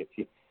outline, if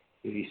you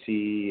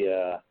see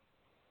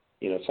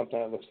something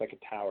that looks like a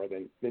tower,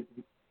 then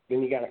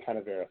you got to kind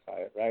of verify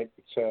it, right?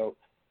 So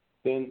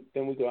then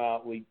we go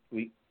out, we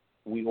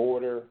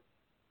order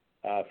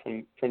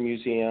from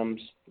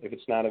museums if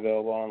it's not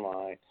available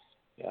online,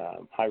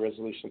 high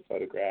resolution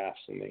photographs,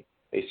 and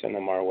they send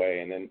them our way,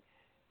 and then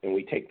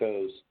we take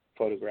those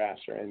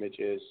photographs or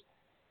images,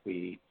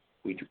 we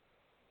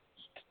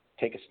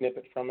take a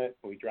snippet from it,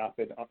 we drop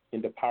it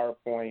into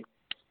PowerPoint,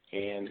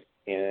 and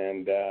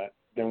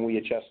then we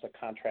adjust the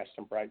contrast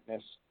and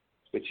brightness,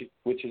 which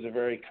is a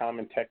very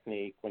common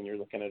technique when you're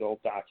looking at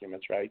old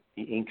documents, right?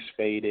 The ink's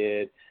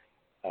faded,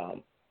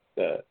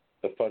 the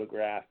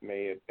photograph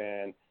may have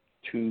been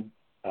too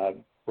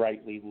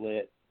brightly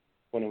lit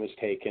when it was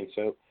taken.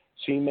 So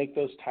you make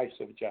those types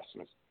of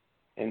adjustments,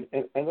 and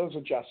those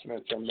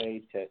adjustments are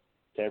made to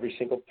every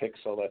single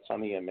pixel that's on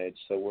the image.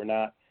 So we're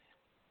not,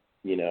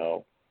 in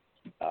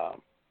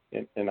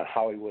a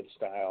Hollywood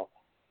style,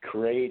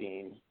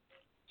 creating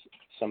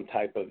some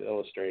type of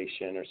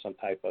illustration or some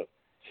type of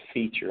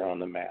feature on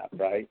the map,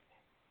 right?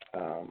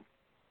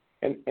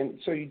 And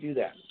so you do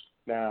that.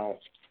 Now,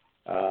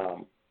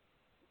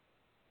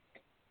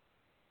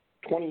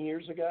 20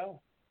 years ago,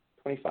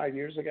 25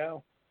 years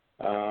ago,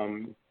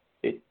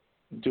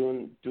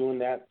 doing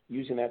that,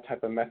 using that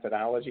type of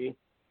methodology,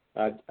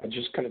 I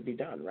just couldn't be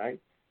done, right?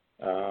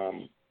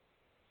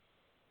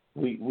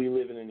 We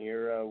live in an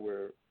era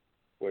where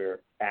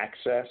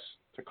access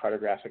to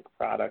cartographic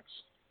products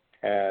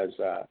has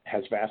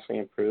vastly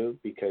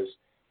improved because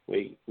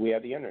we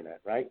have the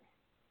internet, right?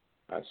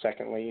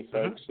 Secondly,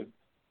 folks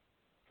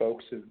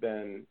have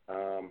been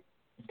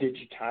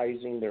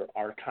digitizing their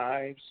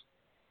archives,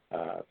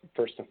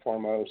 first and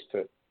foremost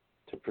to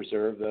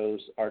preserve those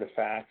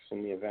artifacts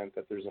in the event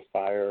that there's a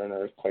fire, an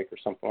earthquake, or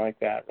something like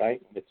that,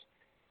 right?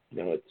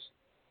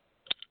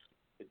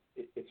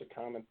 it's a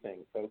common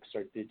thing. Folks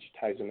are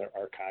digitizing their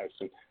archives,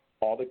 and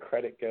all the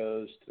credit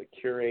goes to the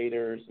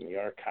curators and the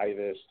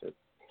archivists at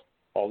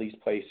all these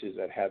places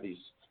that have these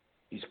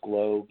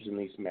globes and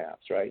these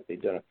maps, right?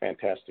 They've done a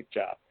fantastic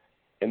job.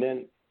 And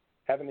then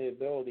having the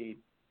ability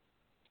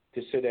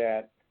to sit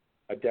at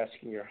a desk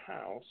in your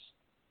house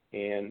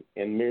and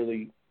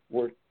merely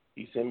work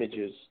these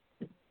images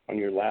on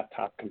your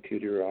laptop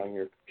computer or on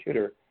your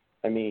computer,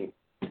 I mean,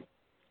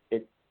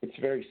 it's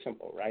very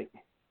simple, right?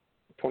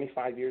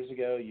 25 years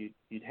ago,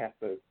 you'd have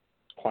to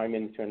climb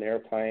into an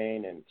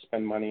airplane and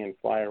spend money and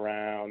fly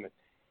around.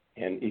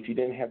 And if you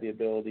didn't have the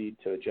ability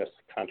to adjust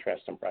the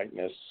contrast and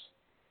brightness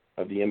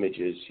of the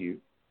images, you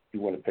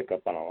wouldn't pick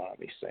up on a lot of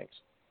these things.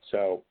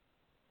 So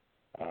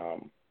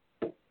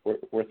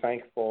we're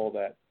thankful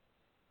that,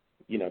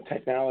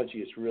 technology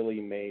has really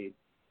made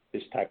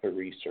this type of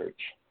research.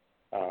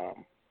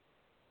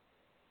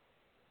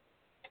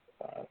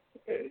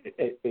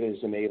 It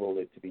has enabled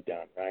it to be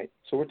done, right?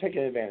 So we're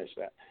taking advantage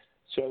of that.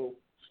 So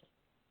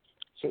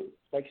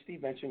like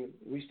Steve mentioned,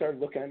 we started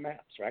looking at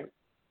maps, right?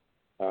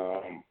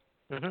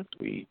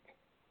 We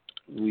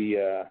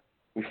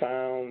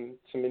found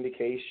some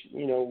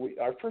indication.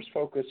 Our first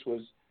focus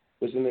was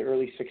in the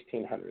early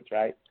 1600s,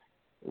 right?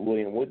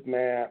 William Wood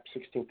map,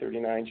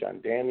 1639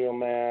 John Daniel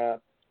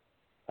map.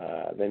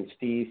 Then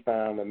Steve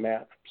found a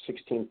map from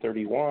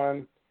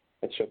 1631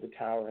 that showed the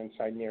tower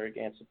inside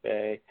Narragansett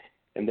Bay.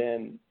 And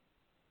then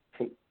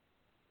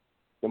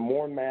the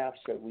more maps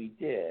that we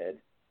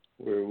did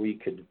where we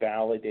could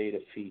validate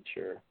a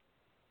feature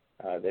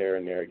there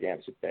in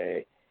Narragansett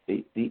Bay,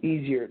 the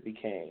easier it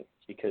became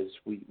because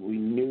we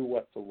knew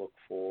what to look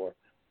for,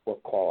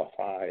 what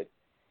qualified,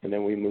 and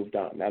then we moved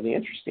on. Now, the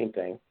interesting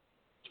thing,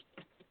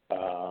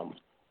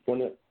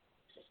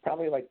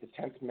 probably like the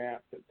 10th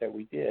map that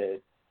we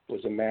did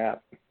was a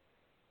map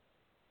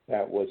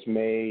that was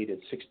made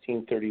in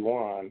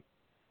 1631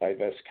 by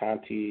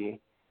Visconti.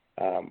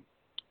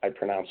 I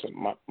pronounce it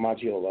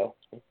Maggiolo.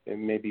 It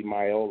may be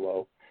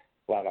Maiolo.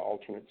 A lot of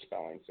alternate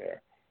spellings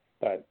there.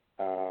 But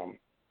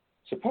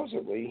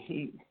supposedly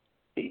he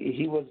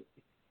was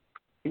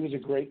a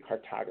great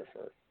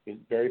cartographer. He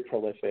was very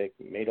prolific,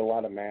 made a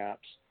lot of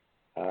maps,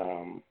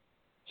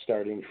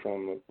 starting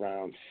from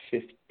around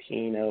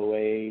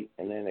 1508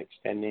 and then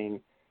extending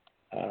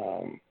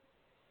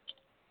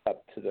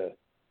up to the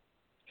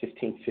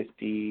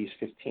 1550s,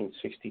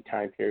 1560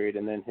 time period.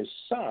 And then his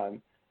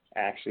son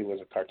actually was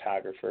a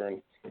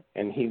cartographer,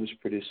 and he was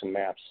producing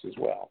maps as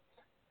well.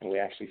 And we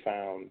actually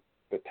found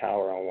the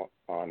tower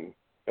on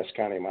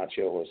Visconti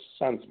Maggiolo's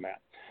son's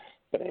map.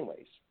 But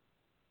anyways,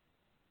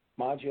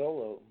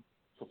 Maggiolo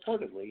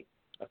purportedly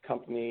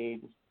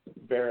accompanied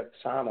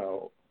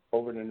Verrazzano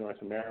over to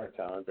North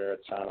America on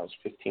Verrazzano's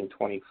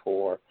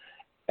 1524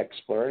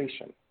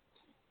 exploration.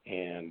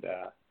 And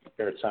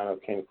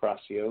Verrazzano came across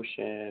the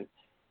ocean,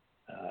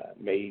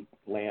 made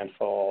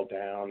landfall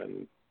down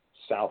in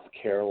South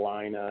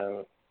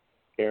Carolina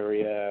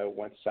area,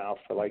 went south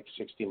for like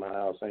 60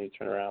 miles, then he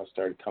turned around and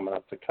started coming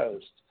up the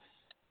coast.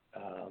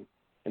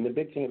 And the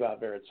big thing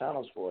about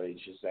Verrazzano's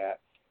voyage is that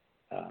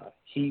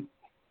he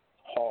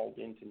hauled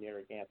into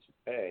Narragansett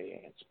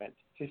Bay and spent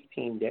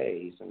 15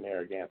 days in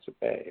Narragansett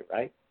Bay,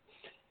 right?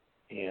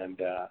 And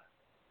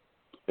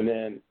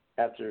then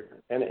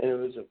and it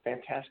was a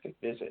fantastic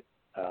visit.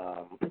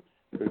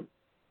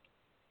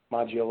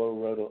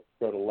 Maggiolo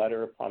wrote a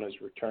letter upon his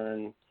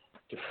return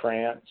to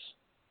France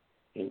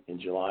in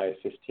July of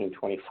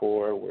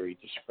 1524, where he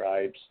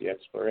describes the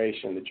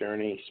exploration, the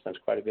journey. He spends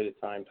quite a bit of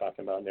time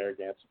talking about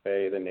Narragansett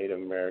Bay, the Native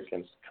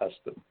Americans,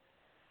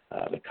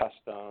 the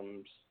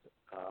customs,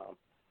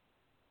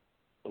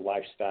 the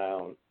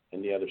lifestyle,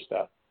 and the other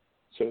stuff.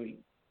 So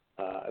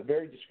a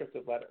very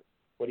descriptive letter.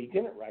 What he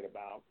didn't write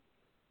about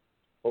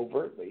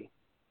overtly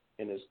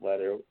in his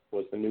letter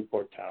was the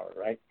Newport Tower,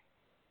 right?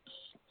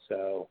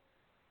 So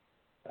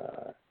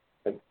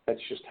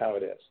that's just how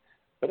it is.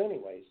 But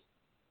anyways,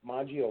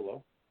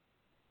 Maggiolo,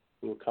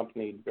 who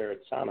accompanied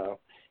Verrazzano,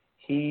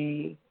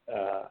 he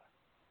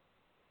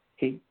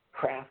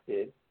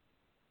crafted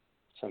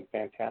some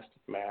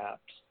fantastic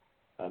maps.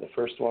 The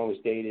first one was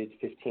dated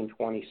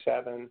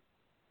 1527.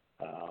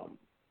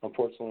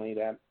 Unfortunately,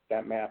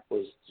 that map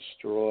was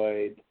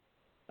destroyed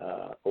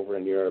over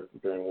in Europe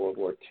during World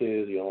War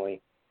II.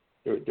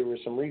 There were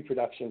some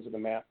reproductions of the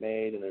map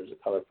made, and there's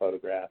a color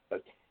photograph,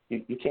 but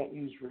you can't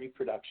use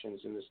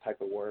reproductions in this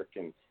type of work,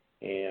 and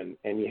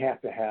you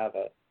have to have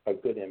a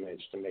good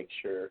image to make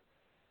sure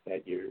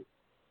that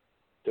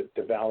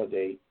to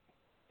validate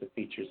the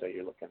features that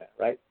you're looking at,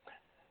 right?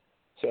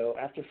 So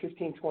after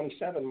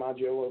 1527,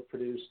 Maggiolo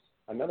produced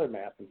another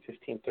map in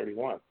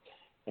 1531,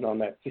 and on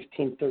that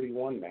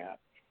 1531 map,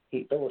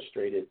 he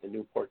illustrated the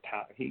Newport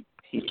Tower. He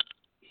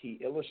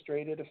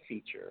illustrated a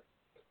feature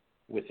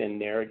within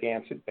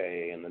Narragansett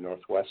Bay in the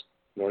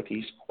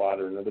northeast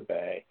quadrant of the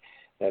bay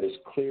that is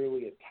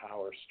clearly a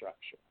tower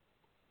structure.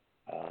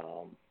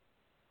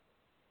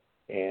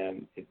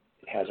 And it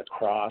has a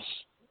cross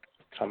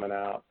coming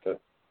out the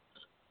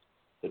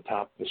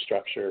top of the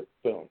structure,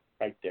 boom,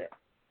 right there.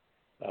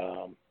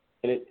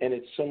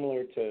 it's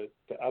similar to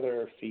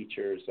other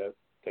features that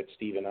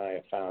Steve and I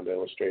have found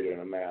illustrated in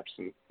the maps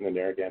in the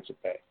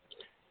Narragansett Bay.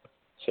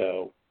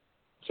 So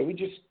we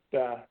just,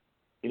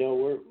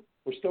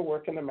 we're still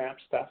working the map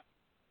stuff.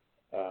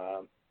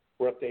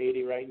 We're up to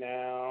 80 right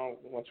now.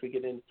 Once we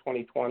get into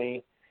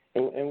 2020,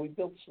 and we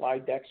built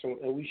slide decks,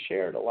 and we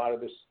shared a lot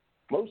of this.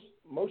 Most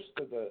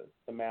of the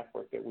map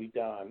work that we've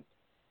done,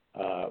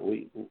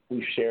 we've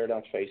shared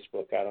on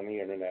Facebook, out on the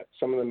internet.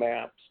 Some of the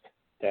maps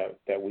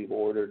that we've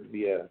ordered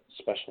via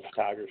special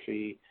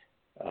photography,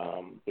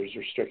 there's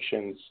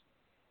restrictions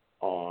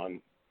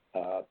on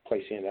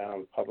placing it out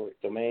in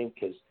public domain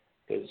because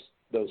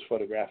those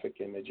photographic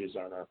images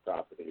aren't our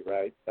property,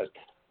 right? But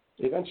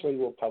eventually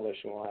we'll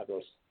publish and we'll have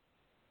those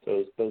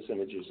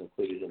images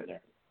included in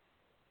there.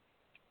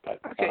 But,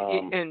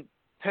 okay, and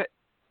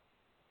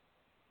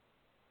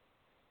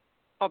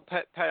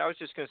Pat, I was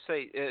just going to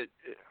say,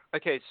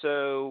 okay,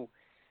 so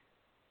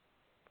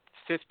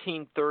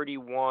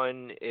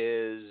 1531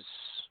 is,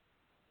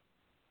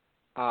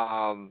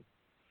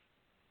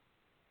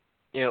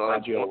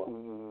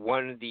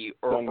 one of the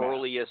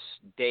earliest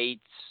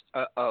dates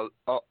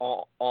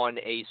on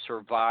a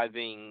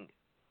surviving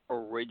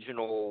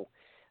original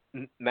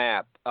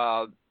map.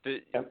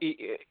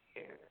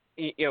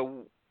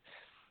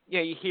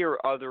 You hear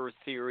other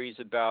theories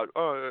about,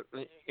 the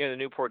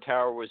Newport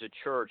Tower was a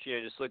church.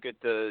 Just look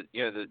at the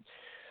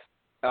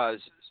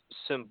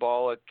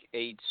symbolic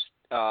 8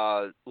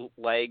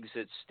 legs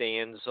it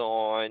stands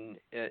on,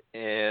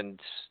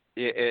 and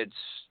it's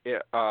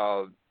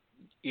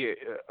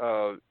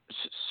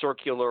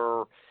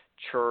circular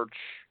church.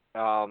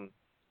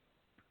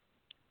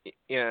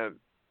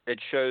 It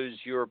shows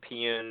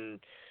European,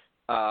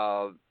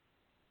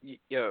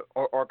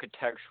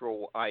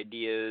 architectural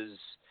ideas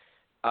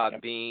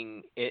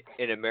being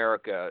in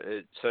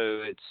America.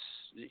 So it's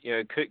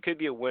could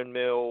be a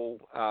windmill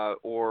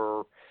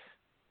or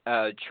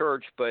a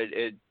church, but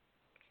it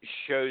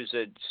shows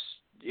that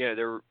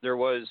there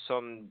was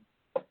some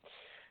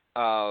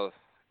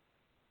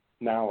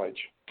knowledge,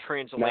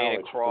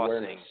 transatlantic crossing.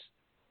 Awareness.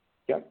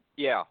 Yep.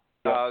 Yeah.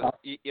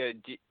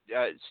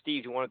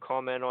 Steve, you want to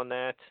comment on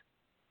that?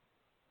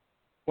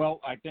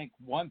 Well, I think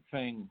one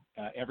thing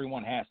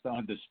everyone has to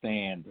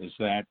understand is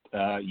that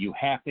you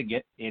have to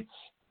it's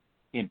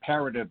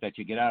imperative that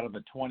you get out of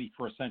the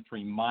 21st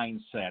century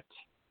mindset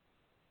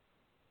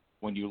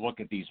when you look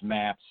at these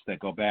maps that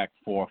go back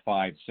 400,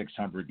 500,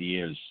 600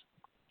 years.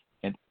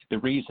 And the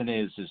reason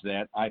is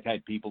that I've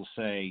had people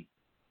say,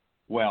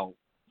 well,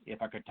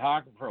 if a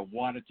cartographer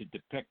wanted to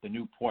depict the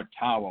Newport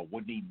Tower,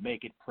 wouldn't he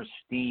make it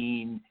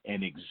pristine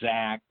and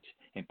exact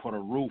and put a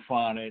roof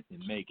on it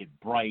and make it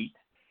bright?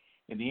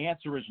 And the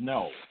answer is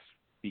no,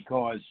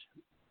 because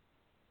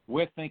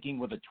we're thinking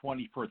with a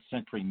 21st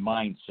century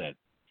mindset.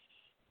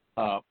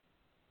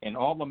 And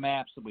all the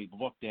maps that we've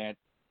looked at,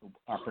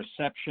 our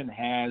perception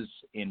has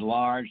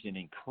enlarged and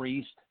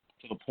increased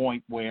to the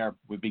point where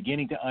we're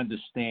beginning to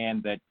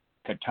understand that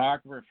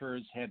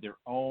cartographers had their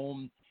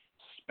own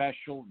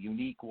special,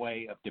 unique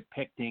way of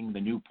depicting the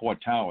Newport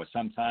Tower.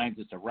 Sometimes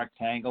it's a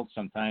rectangle,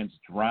 sometimes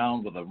it's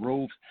round with a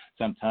roof,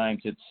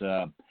 sometimes it's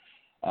a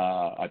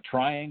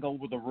triangle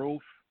with a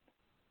roof,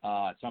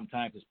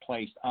 sometimes it's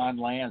placed on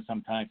land,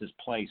 sometimes it's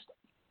placed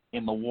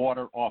in the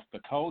water off the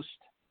coast.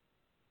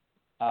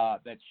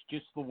 That's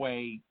just the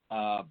way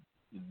that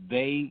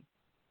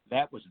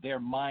was their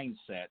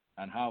mindset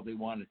on how they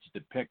wanted to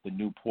depict the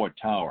Newport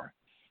Tower.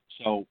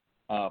 So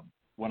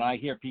when I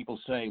hear people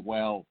say,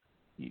 well,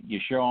 you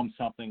show them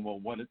something,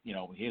 well,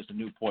 here's the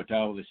Newport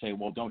Tower, they say,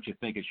 well, don't you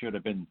think it should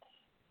have been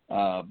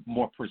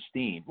more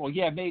pristine? Well,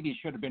 yeah, maybe it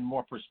should have been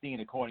more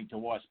pristine according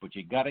to us, but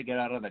you got to get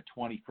out of the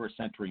 21st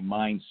century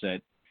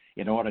mindset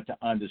in order to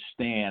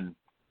understand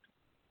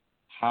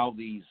how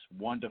these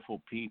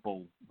wonderful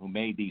people who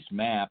made these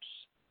maps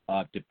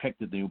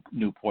depicted the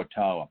Newport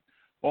Tower.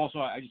 Also,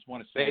 I just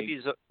want to say,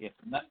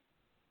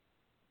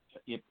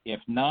 if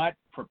not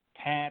for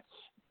Pat's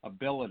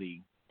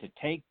ability to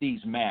take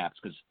these maps,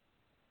 because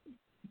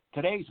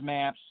today's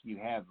maps, you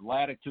have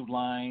latitude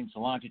lines,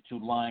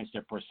 longitude lines,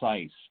 they're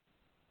precise.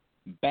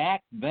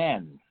 Back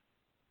then,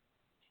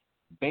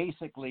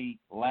 basically,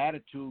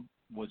 latitude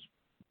was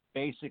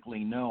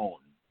basically known,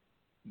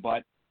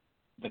 but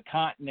the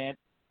continent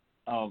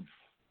of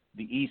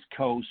the East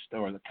Coast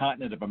or the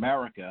continent of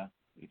America,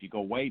 if you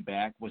go way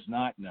back, was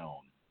not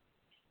known.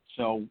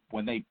 So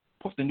when they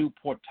put the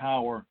Newport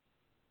Tower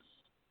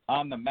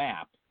on the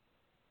map,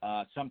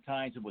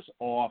 sometimes it was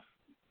off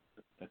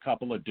a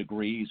couple of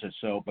degrees or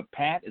so, but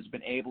Pat has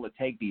been able to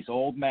take these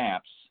old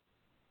maps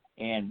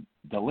and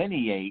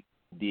delineate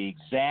the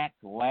exact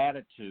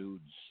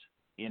latitudes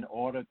in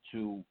order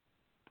to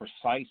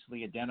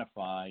precisely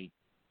identify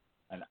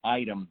an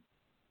item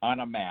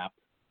on a map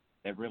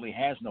that really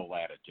has no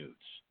latitudes.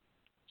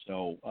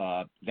 So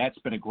that's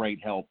been a great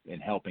help in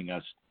helping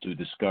us to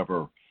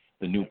discover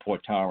the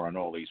Newport Tower on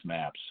all these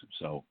maps.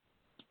 So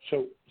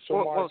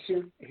Mark,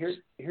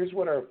 here's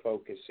what our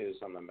focus is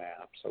on the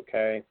maps.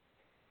 Okay,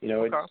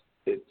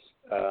 it's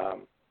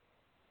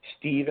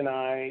Steve and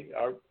I,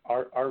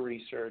 our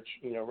research,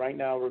 right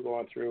now we're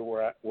going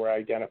through, we're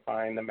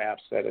identifying the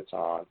maps that it's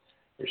on.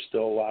 There's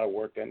still a lot of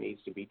work that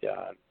needs to be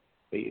done.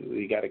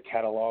 We got to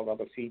catalog all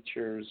the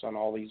features on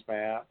all these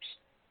maps.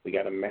 We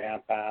got to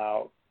map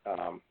out,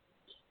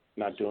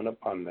 not doing a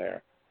pun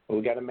there, but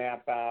we got to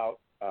map out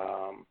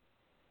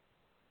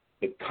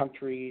the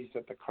countries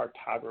that the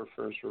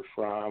cartographers were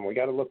from. We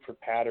got to look for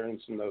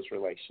patterns in those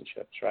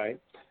relationships, right?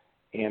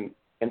 And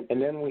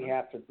then we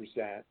have to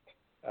present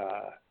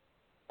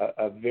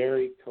a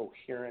very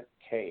coherent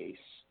case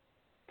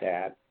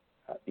that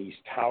these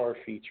tower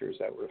features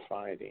that we're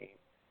finding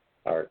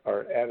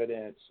are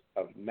evidence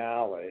of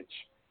knowledge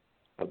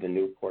of the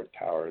Newport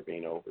Tower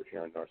being over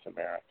here in North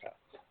America.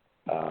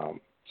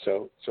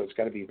 So it's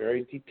got to be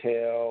very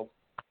detailed.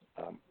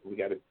 We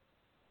got to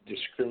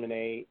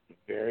discriminate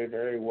very,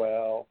 very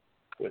well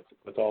with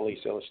all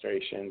these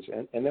illustrations,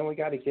 and then we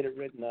got to get it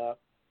written up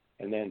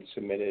and then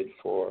submitted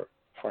for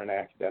an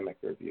academic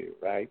review,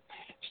 right?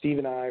 Steve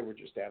and I were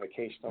just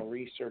avocational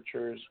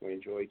researchers. We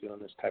enjoy doing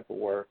this type of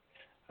work.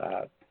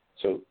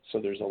 So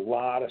there's a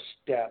lot of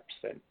steps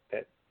that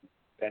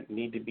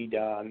need to be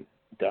done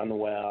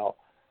well,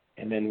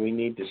 and then we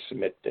need to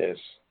submit this,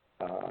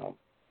 and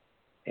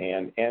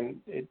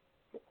it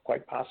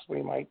quite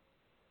possibly might,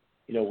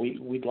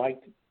 we'd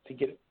like to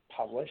get it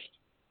published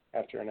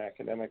after an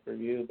academic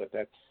review, but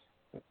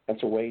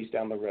that's a ways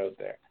down the road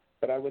there.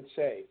 But I would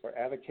say for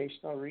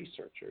avocational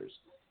researchers,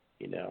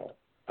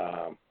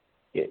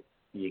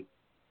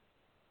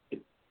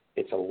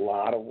 it's a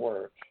lot of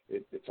work.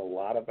 It's a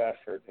lot of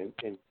effort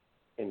in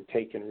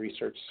taking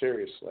research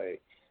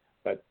seriously.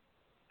 But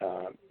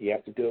you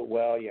have to do it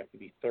well. You have to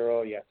be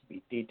thorough. You have to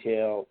be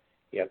detailed.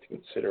 You have to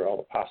consider all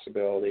the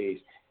possibilities.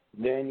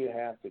 Then you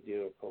have to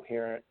do a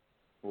coherent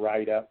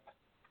write-up,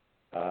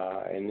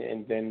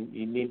 and then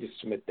you need to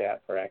submit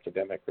that for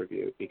academic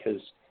review,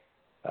 because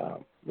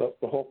the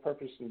whole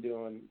purpose in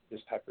doing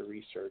this type of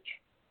research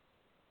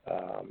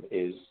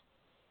is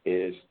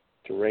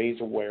to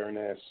raise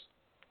awareness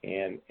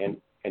and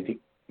to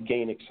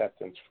gain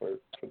acceptance for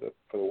the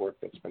work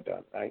that's been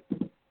done, right?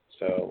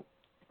 So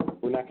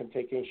we're not going to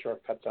take any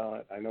shortcuts on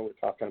it. I know we're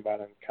talking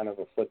about it in kind of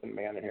a flippant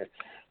manner here.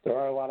 There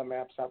are a lot of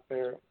maps out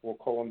there. We'll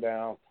cull them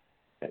down,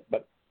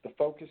 but the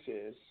focus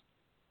is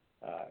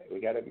we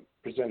got to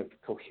present a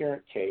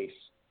coherent case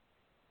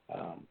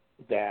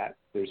that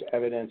there's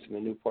evidence in the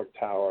Newport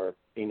Tower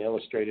being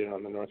illustrated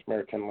on the North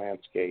American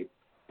landscape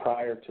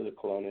prior to the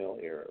colonial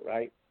era,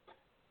 right?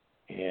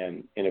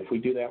 And if we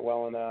do that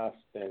well enough,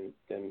 then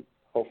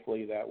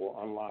hopefully that will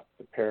unlock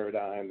the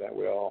paradigm that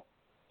we all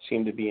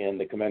seem to be in,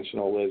 the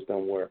conventional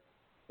wisdom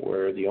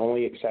where the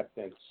only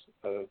acceptance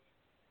of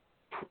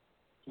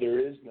there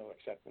is no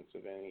acceptance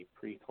of any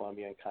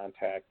pre-Columbian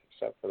contact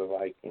except for the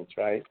Vikings,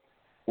 right?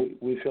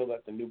 We feel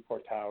that the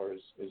Newport Tower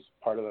is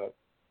part of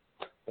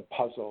the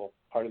puzzle,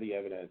 part of the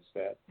evidence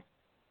that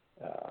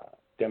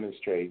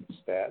demonstrates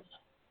that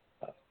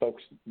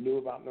folks knew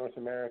about North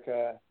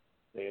America.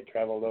 They had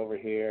traveled over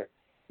here.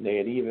 They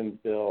had even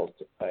built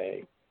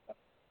a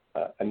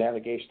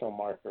navigational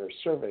marker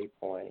survey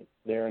point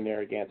there in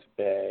Narragansett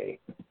Bay,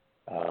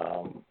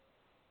 and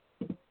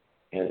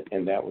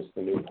that was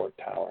the Newport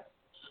Tower.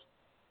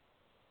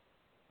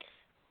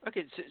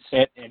 Okay,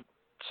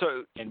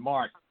 and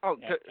Mark. Oh,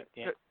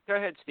 go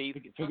ahead, Steve.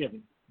 Forgive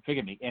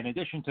me. In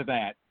addition to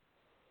that,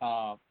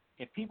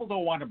 if people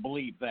don't want to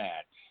believe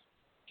that,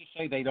 just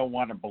say they don't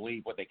want to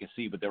believe what they can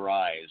see with their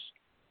eyes.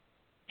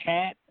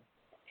 Pat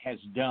has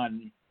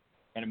done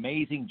an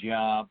amazing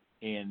job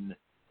in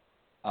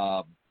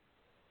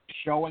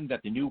showing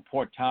that the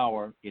Newport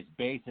Tower is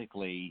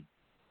basically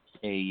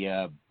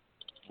a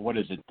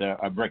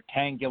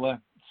rectangular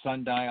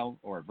sundial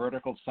or a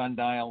vertical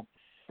sundial.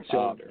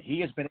 He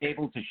has been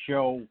able to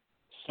show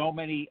so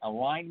many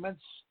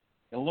alignments,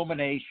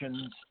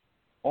 illuminations,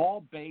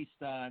 all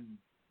based on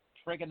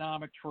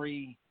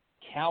trigonometry,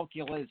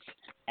 calculus,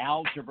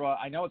 algebra.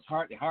 I know it's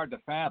hard to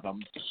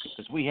fathom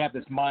because we have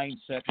this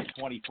mindset in the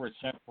 21st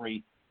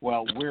century,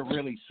 well, we're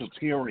really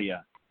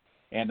superior,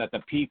 and that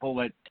the people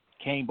that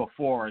came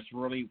before us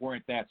really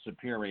weren't that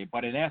superior.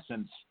 But in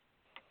essence,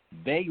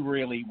 they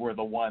really were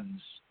the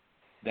ones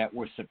that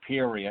were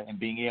superior in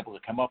being able to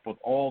come up with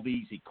all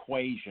these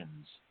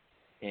equations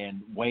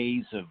and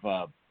ways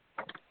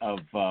of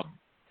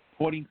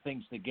putting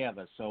things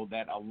together so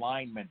that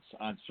alignments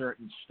on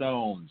certain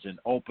stones and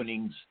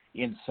openings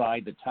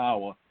inside the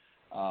tower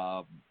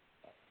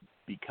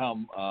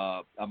become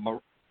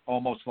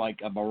almost like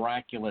a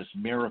miraculous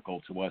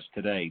miracle to us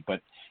today.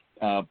 But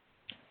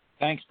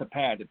thanks to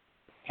Pat.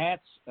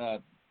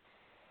 Pat's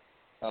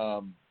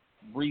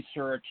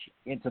research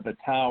into the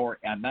tower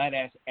and that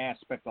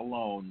aspect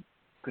alone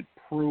could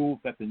prove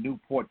that the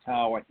Newport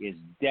Tower is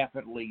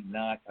definitely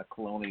not a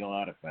colonial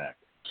artifact.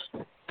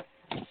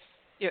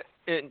 Yeah,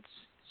 and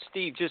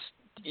Steve, just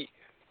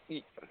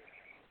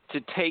to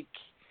take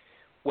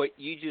what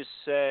you just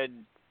said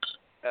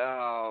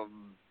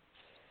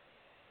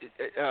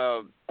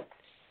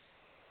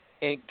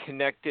and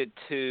connect it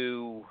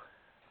to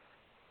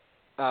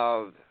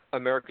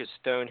America's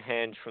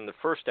Stonehenge from the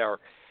first hour.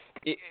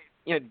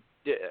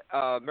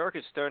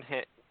 America's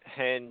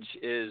Stonehenge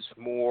is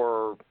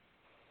more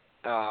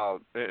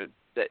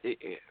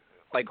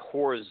like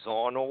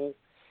horizontal,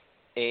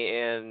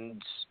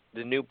 and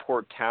the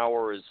Newport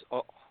Tower is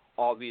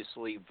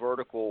obviously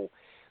vertical,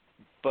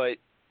 but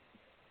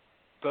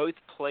both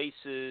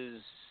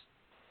places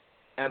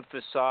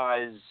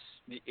emphasize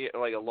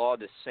like a lot of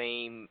the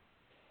same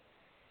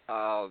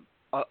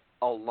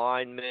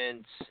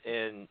alignments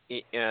and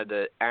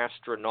the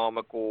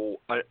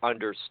astronomical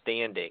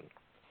understanding.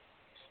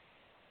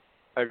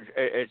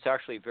 It's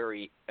actually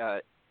very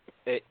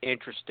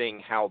interesting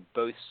how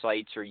both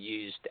sites are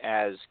used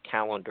as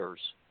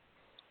calendars.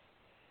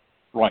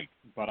 Right,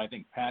 but I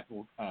think Pat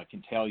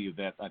can tell you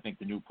that I think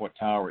the Newport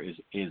Tower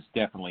is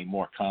definitely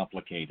more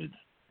complicated.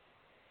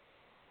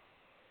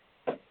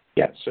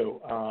 Yeah.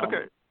 So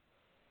Okay.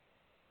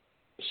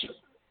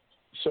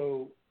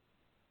 So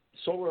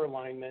solar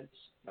alignments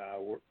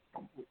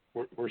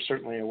were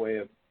certainly a way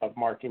of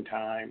marking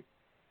time.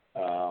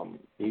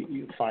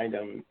 You find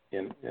them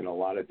in a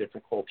lot of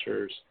different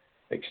cultures,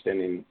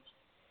 extending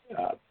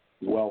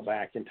well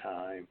back in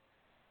time.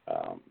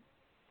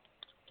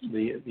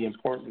 The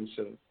importance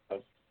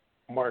of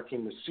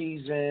marking the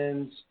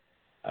seasons,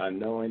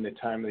 knowing the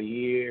time of the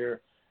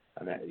year,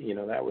 and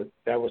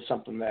that was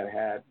something that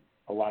had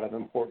a lot of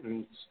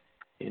importance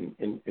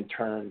in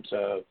terms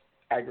of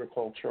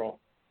agriculture,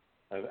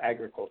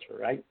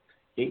 right?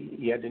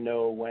 You had to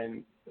know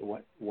when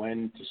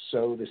to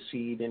sow the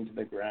seed into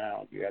the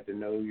ground. You had to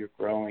know your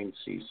growing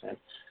season.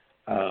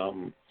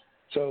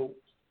 So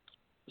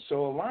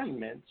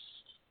alignments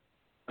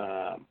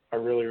are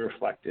really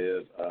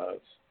reflective of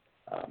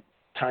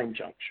time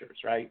junctures,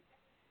 right?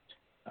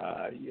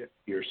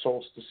 Your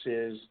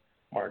solstices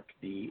mark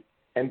the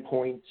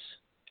endpoints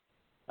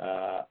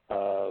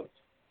of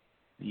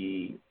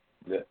the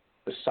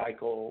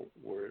cycle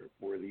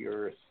where the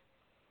Earth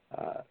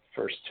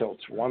first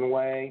tilts one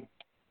way,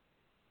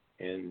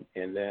 and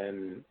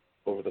then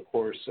over the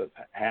course of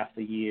half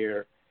the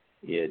year,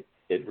 it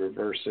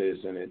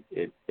reverses and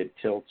it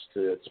tilts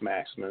to its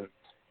maximum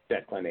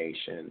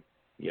declination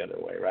the other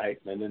way, right?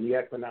 And then the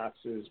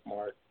equinoxes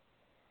mark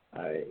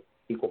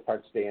equal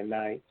parts day and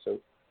night. So,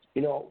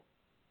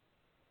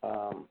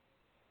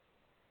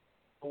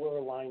 solar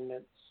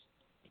alignments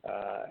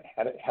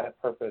had a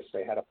purpose.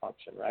 They had a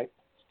function, right?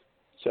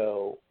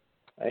 So,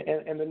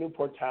 and the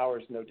Newport Tower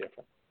is no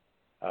different.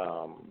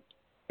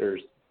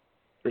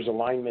 There's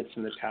alignments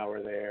in the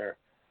tower there.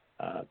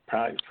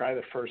 Probably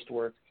the first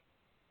work,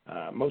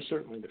 most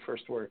certainly the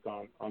first work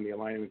on the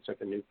alignments at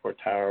the Newport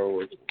Tower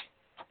were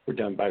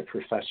done by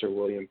Professor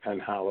William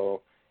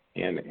Penhallow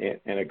and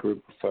a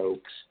group of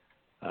folks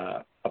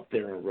up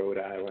there in Rhode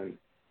Island,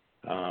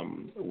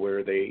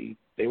 where they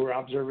were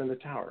observing the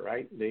tower,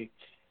 right?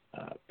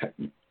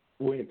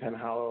 William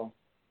Penhallow,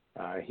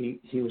 he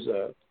was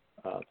a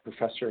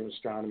professor of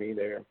astronomy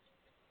there,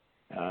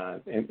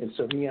 and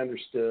so he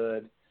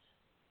understood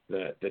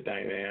the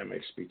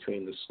dynamics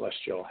between the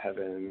celestial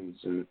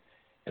heavens and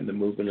the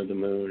movement of the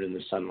moon and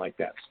the sun like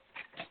that.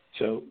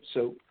 So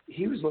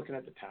he was looking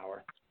at the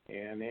tower,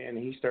 and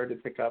he started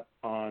to pick up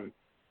on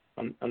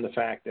the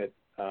fact that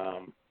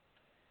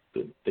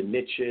the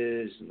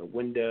niches and the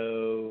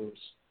windows,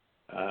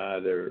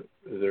 there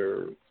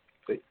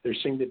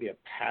seemed to be a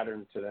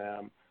pattern to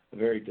them, a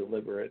very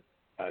deliberate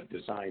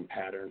design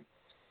pattern,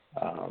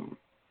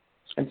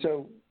 and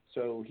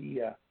so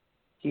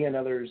he and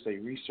others, they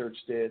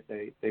researched it.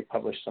 They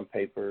published some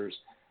papers.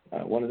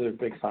 One of their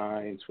big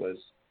finds was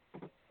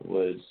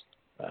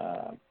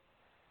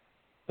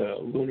the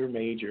lunar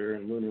major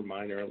and lunar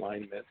minor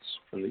alignments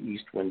from the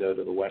east window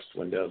to the west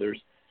window.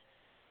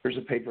 There's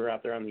a paper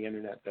out there on the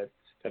internet that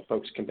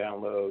folks can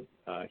download.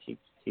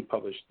 He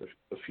published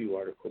a few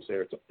articles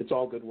there. It's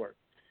all good work.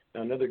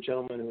 Now, another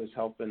gentleman who was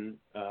helping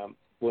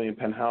William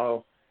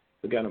Penhallow,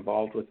 who got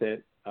involved with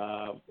it,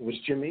 was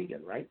Jim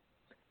Egan, right?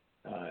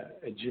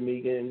 Jim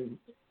Egan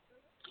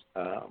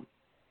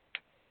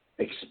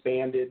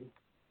expanded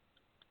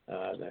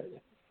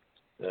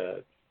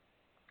the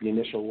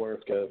initial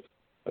work of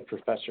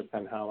Professor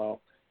Penhallow,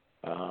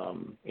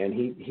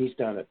 and he's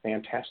done a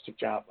fantastic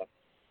job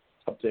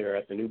up there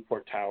at the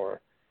Newport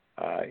Tower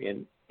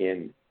in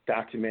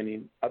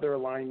documenting other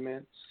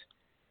alignments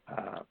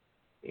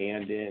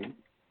and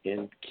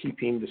in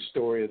keeping the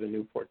story of the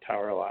Newport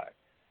Tower alive.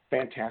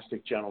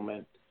 Fantastic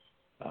gentleman.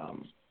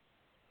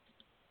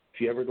 If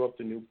you ever go up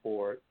to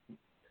Newport,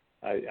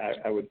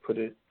 I would put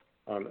it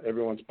on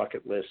everyone's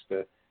bucket list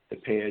to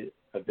pay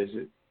a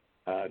visit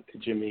to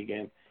Jim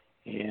Egan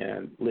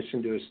and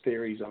listen to his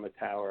theories on the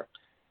tower.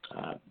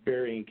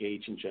 Very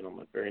engaging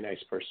gentleman, very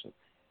nice person.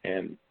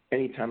 And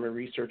anytime a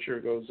researcher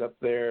goes up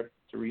there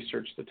to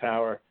research the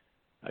tower,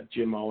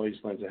 Jim always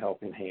lends a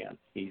helping hand.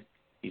 He's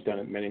done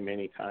it many,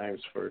 many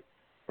times for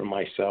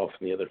myself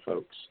and the other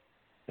folks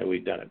that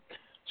we've done it.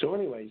 So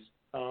anyways,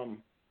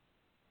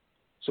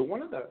 so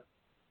one of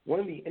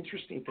the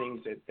interesting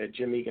things that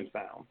Jim Egan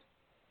found,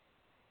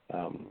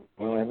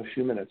 we only have a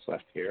few minutes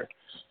left here.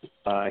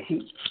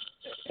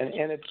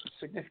 and it's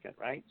significant,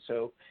 right?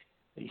 So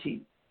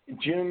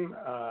Jim,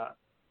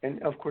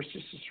 and of course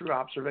this is through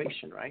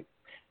observation, right?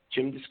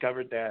 Jim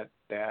discovered that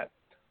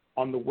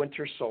on the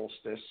winter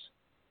solstice,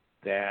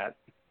 that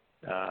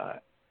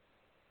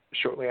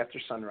shortly after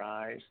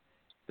sunrise,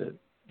 the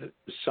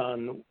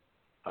sun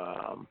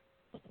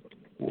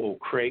will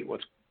create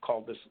what's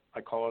called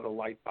I call it a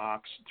light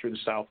box through the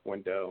south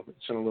window.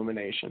 It's an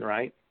illumination,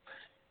 right?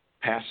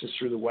 Passes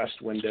through the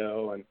west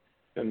window, and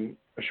then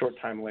a short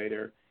time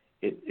later,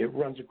 it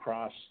runs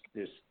across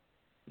this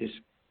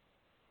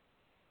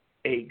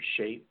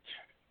egg-shaped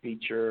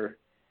feature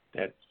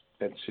that's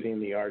sitting in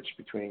the arch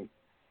between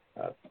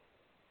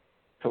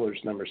pillars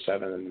number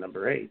 7 and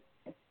number 8.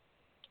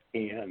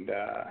 And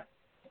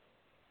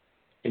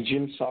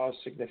Jim saw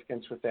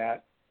significance with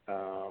that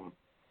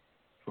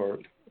for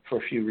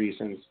a few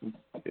reasons.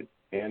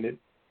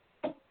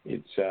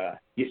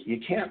 You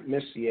can't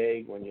miss the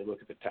egg when you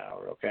look at the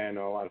tower. Okay, I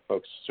know a lot of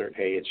folks assert,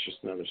 hey, it's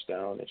just another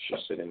stone, it's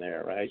just sitting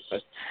there, right?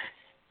 But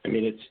I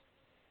mean,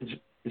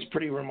 it's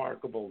pretty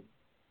remarkable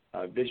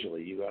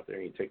visually. You go out there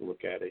and you take a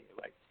look at it,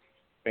 you're like,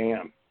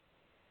 bam.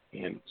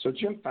 And so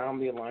Jim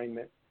found the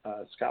alignment.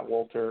 Scott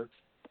Wolter,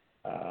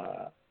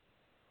 a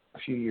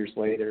few years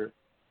later,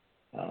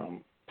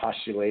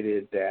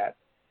 postulated that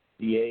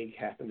the egg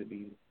happened to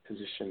be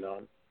positioned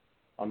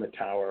on the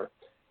tower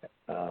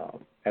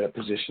at a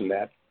position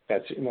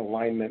that's in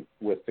alignment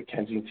with the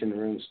Kensington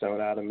Runestone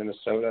out of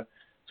Minnesota.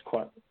 It's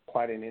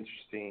quite an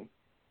interesting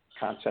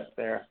concept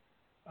there.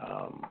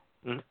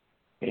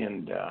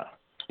 And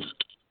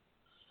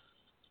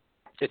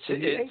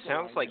it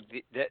sounds like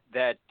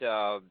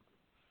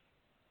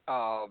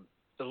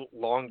the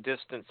long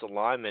distance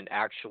alignment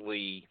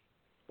actually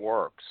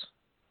works.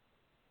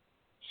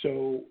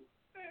 So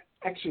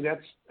actually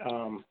that's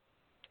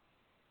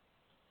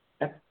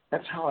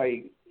how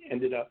I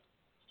ended up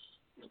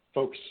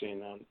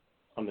focusing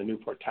on the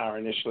Newport Tower.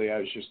 Initially, I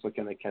was just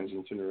looking at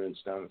Kensington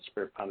Runestone,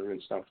 Spirit Pond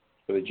Runestone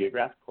for the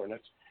geographic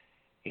coordinates,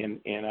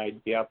 and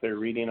I'd be out there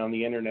reading on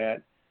the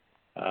internet.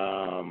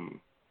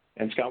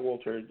 And Scott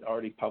Wolter had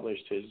already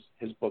published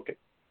his book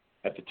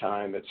at the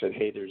time that said,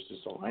 hey, there's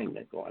this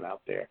alignment going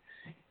out there,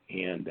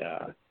 and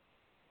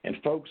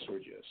folks were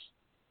just,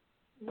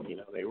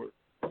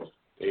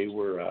 they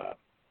were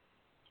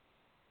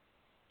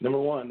number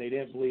one, they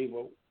didn't believe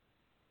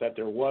that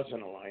there was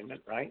an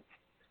alignment, right?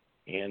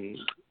 And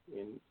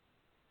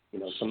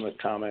some of the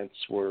comments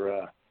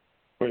were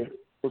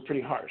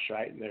pretty harsh,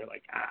 right? And they're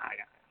like,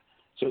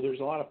 So there's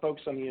a lot of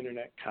folks on the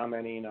internet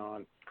commenting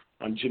on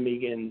Jim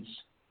Egan's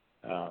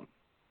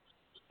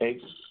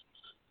egg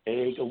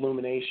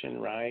illumination,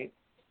 right,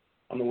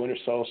 on the winter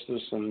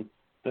solstice, and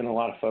then a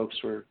lot of folks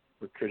were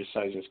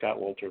criticizing Scott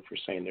Wolter for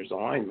saying there's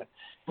alignment.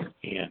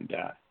 And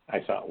I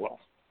thought, well,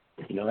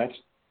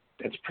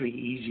 that's pretty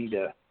easy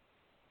to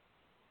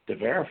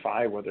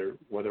verify whether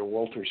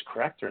Wolter's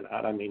correct or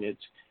not. I mean,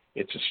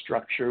 it's a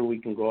structure. We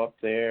can go up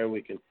there.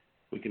 We can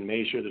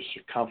measure the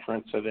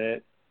circumference of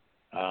it.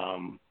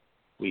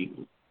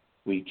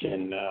 We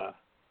can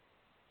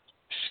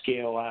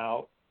scale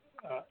out,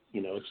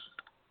 it's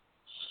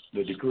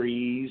the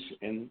degrees,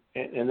 and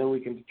then we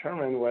can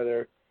determine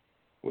whether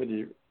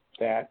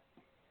that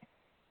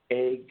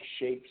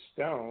egg-shaped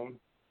stone,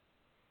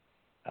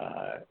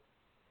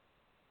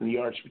 the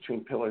arch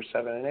between pillars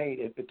 7 and 8,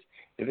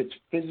 if it's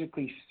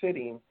physically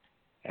sitting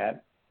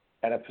at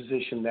a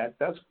position that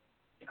does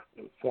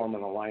form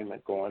an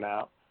alignment going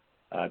out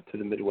to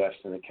the Midwest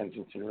and the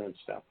Kensington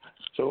Runestone.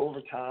 So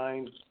over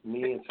time,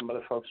 me and some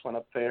other folks went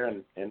up there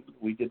and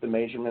we did the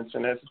measurements,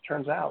 and as it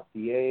turns out,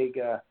 the egg,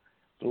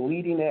 the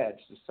leading edge,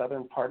 the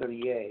southern part of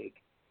the egg,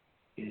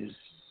 is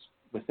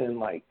within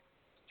like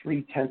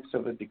 0.3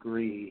 of a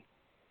degree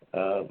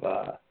of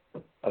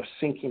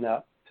syncing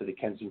up to the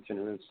Kensington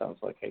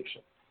Runestone's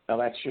location. Now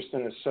that's just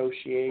an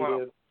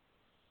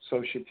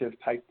associative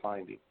type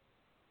finding.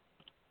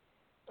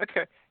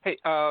 Okay. Hey,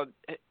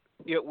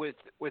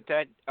 with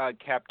that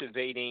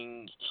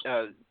captivating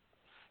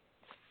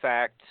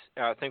fact,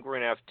 I think we're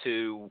going to have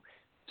to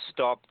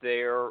stop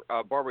there.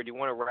 Barbara, do you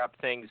want to wrap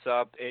things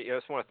up? I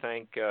just want to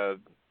thank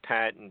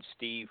Pat and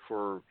Steve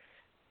for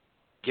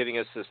giving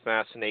us this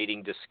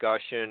fascinating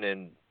discussion.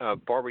 And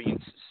Barbara, you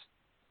can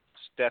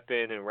step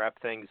in and wrap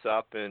things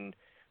up, and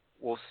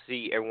we'll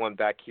see everyone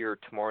back here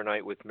tomorrow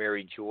night with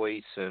Mary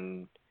Joyce.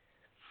 And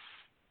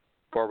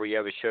Barbara, you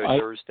have a show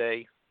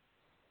Thursday?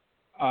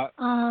 I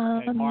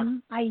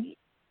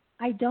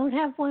don't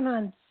have one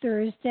on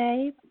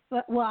Thursday,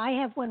 but I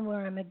have one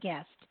where I'm a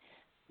guest.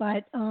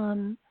 But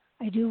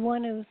I do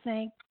want to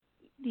thank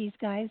these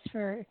guys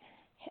for,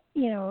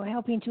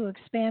 helping to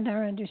expand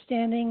our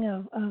understanding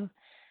of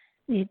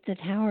the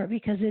tower,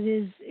 because it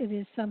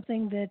is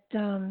something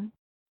that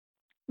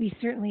we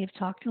certainly have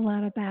talked a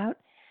lot about.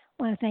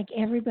 I want to thank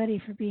everybody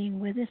for being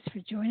with us, for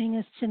joining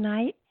us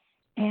tonight,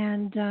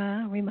 and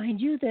remind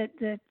you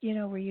that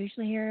we're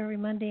usually here every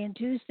Monday and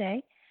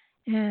Tuesday,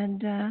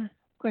 and of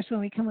course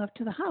when we come up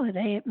to the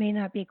holiday, it may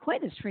not be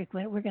quite as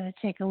frequent. We're going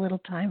to take a little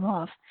time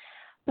off,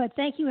 But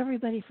thank you,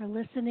 everybody, for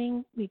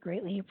listening. We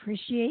greatly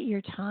appreciate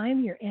your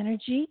time, your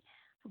energy.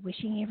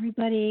 Wishing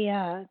everybody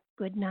a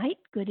good night,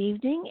 good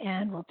evening,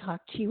 and we'll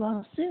talk to you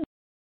all soon.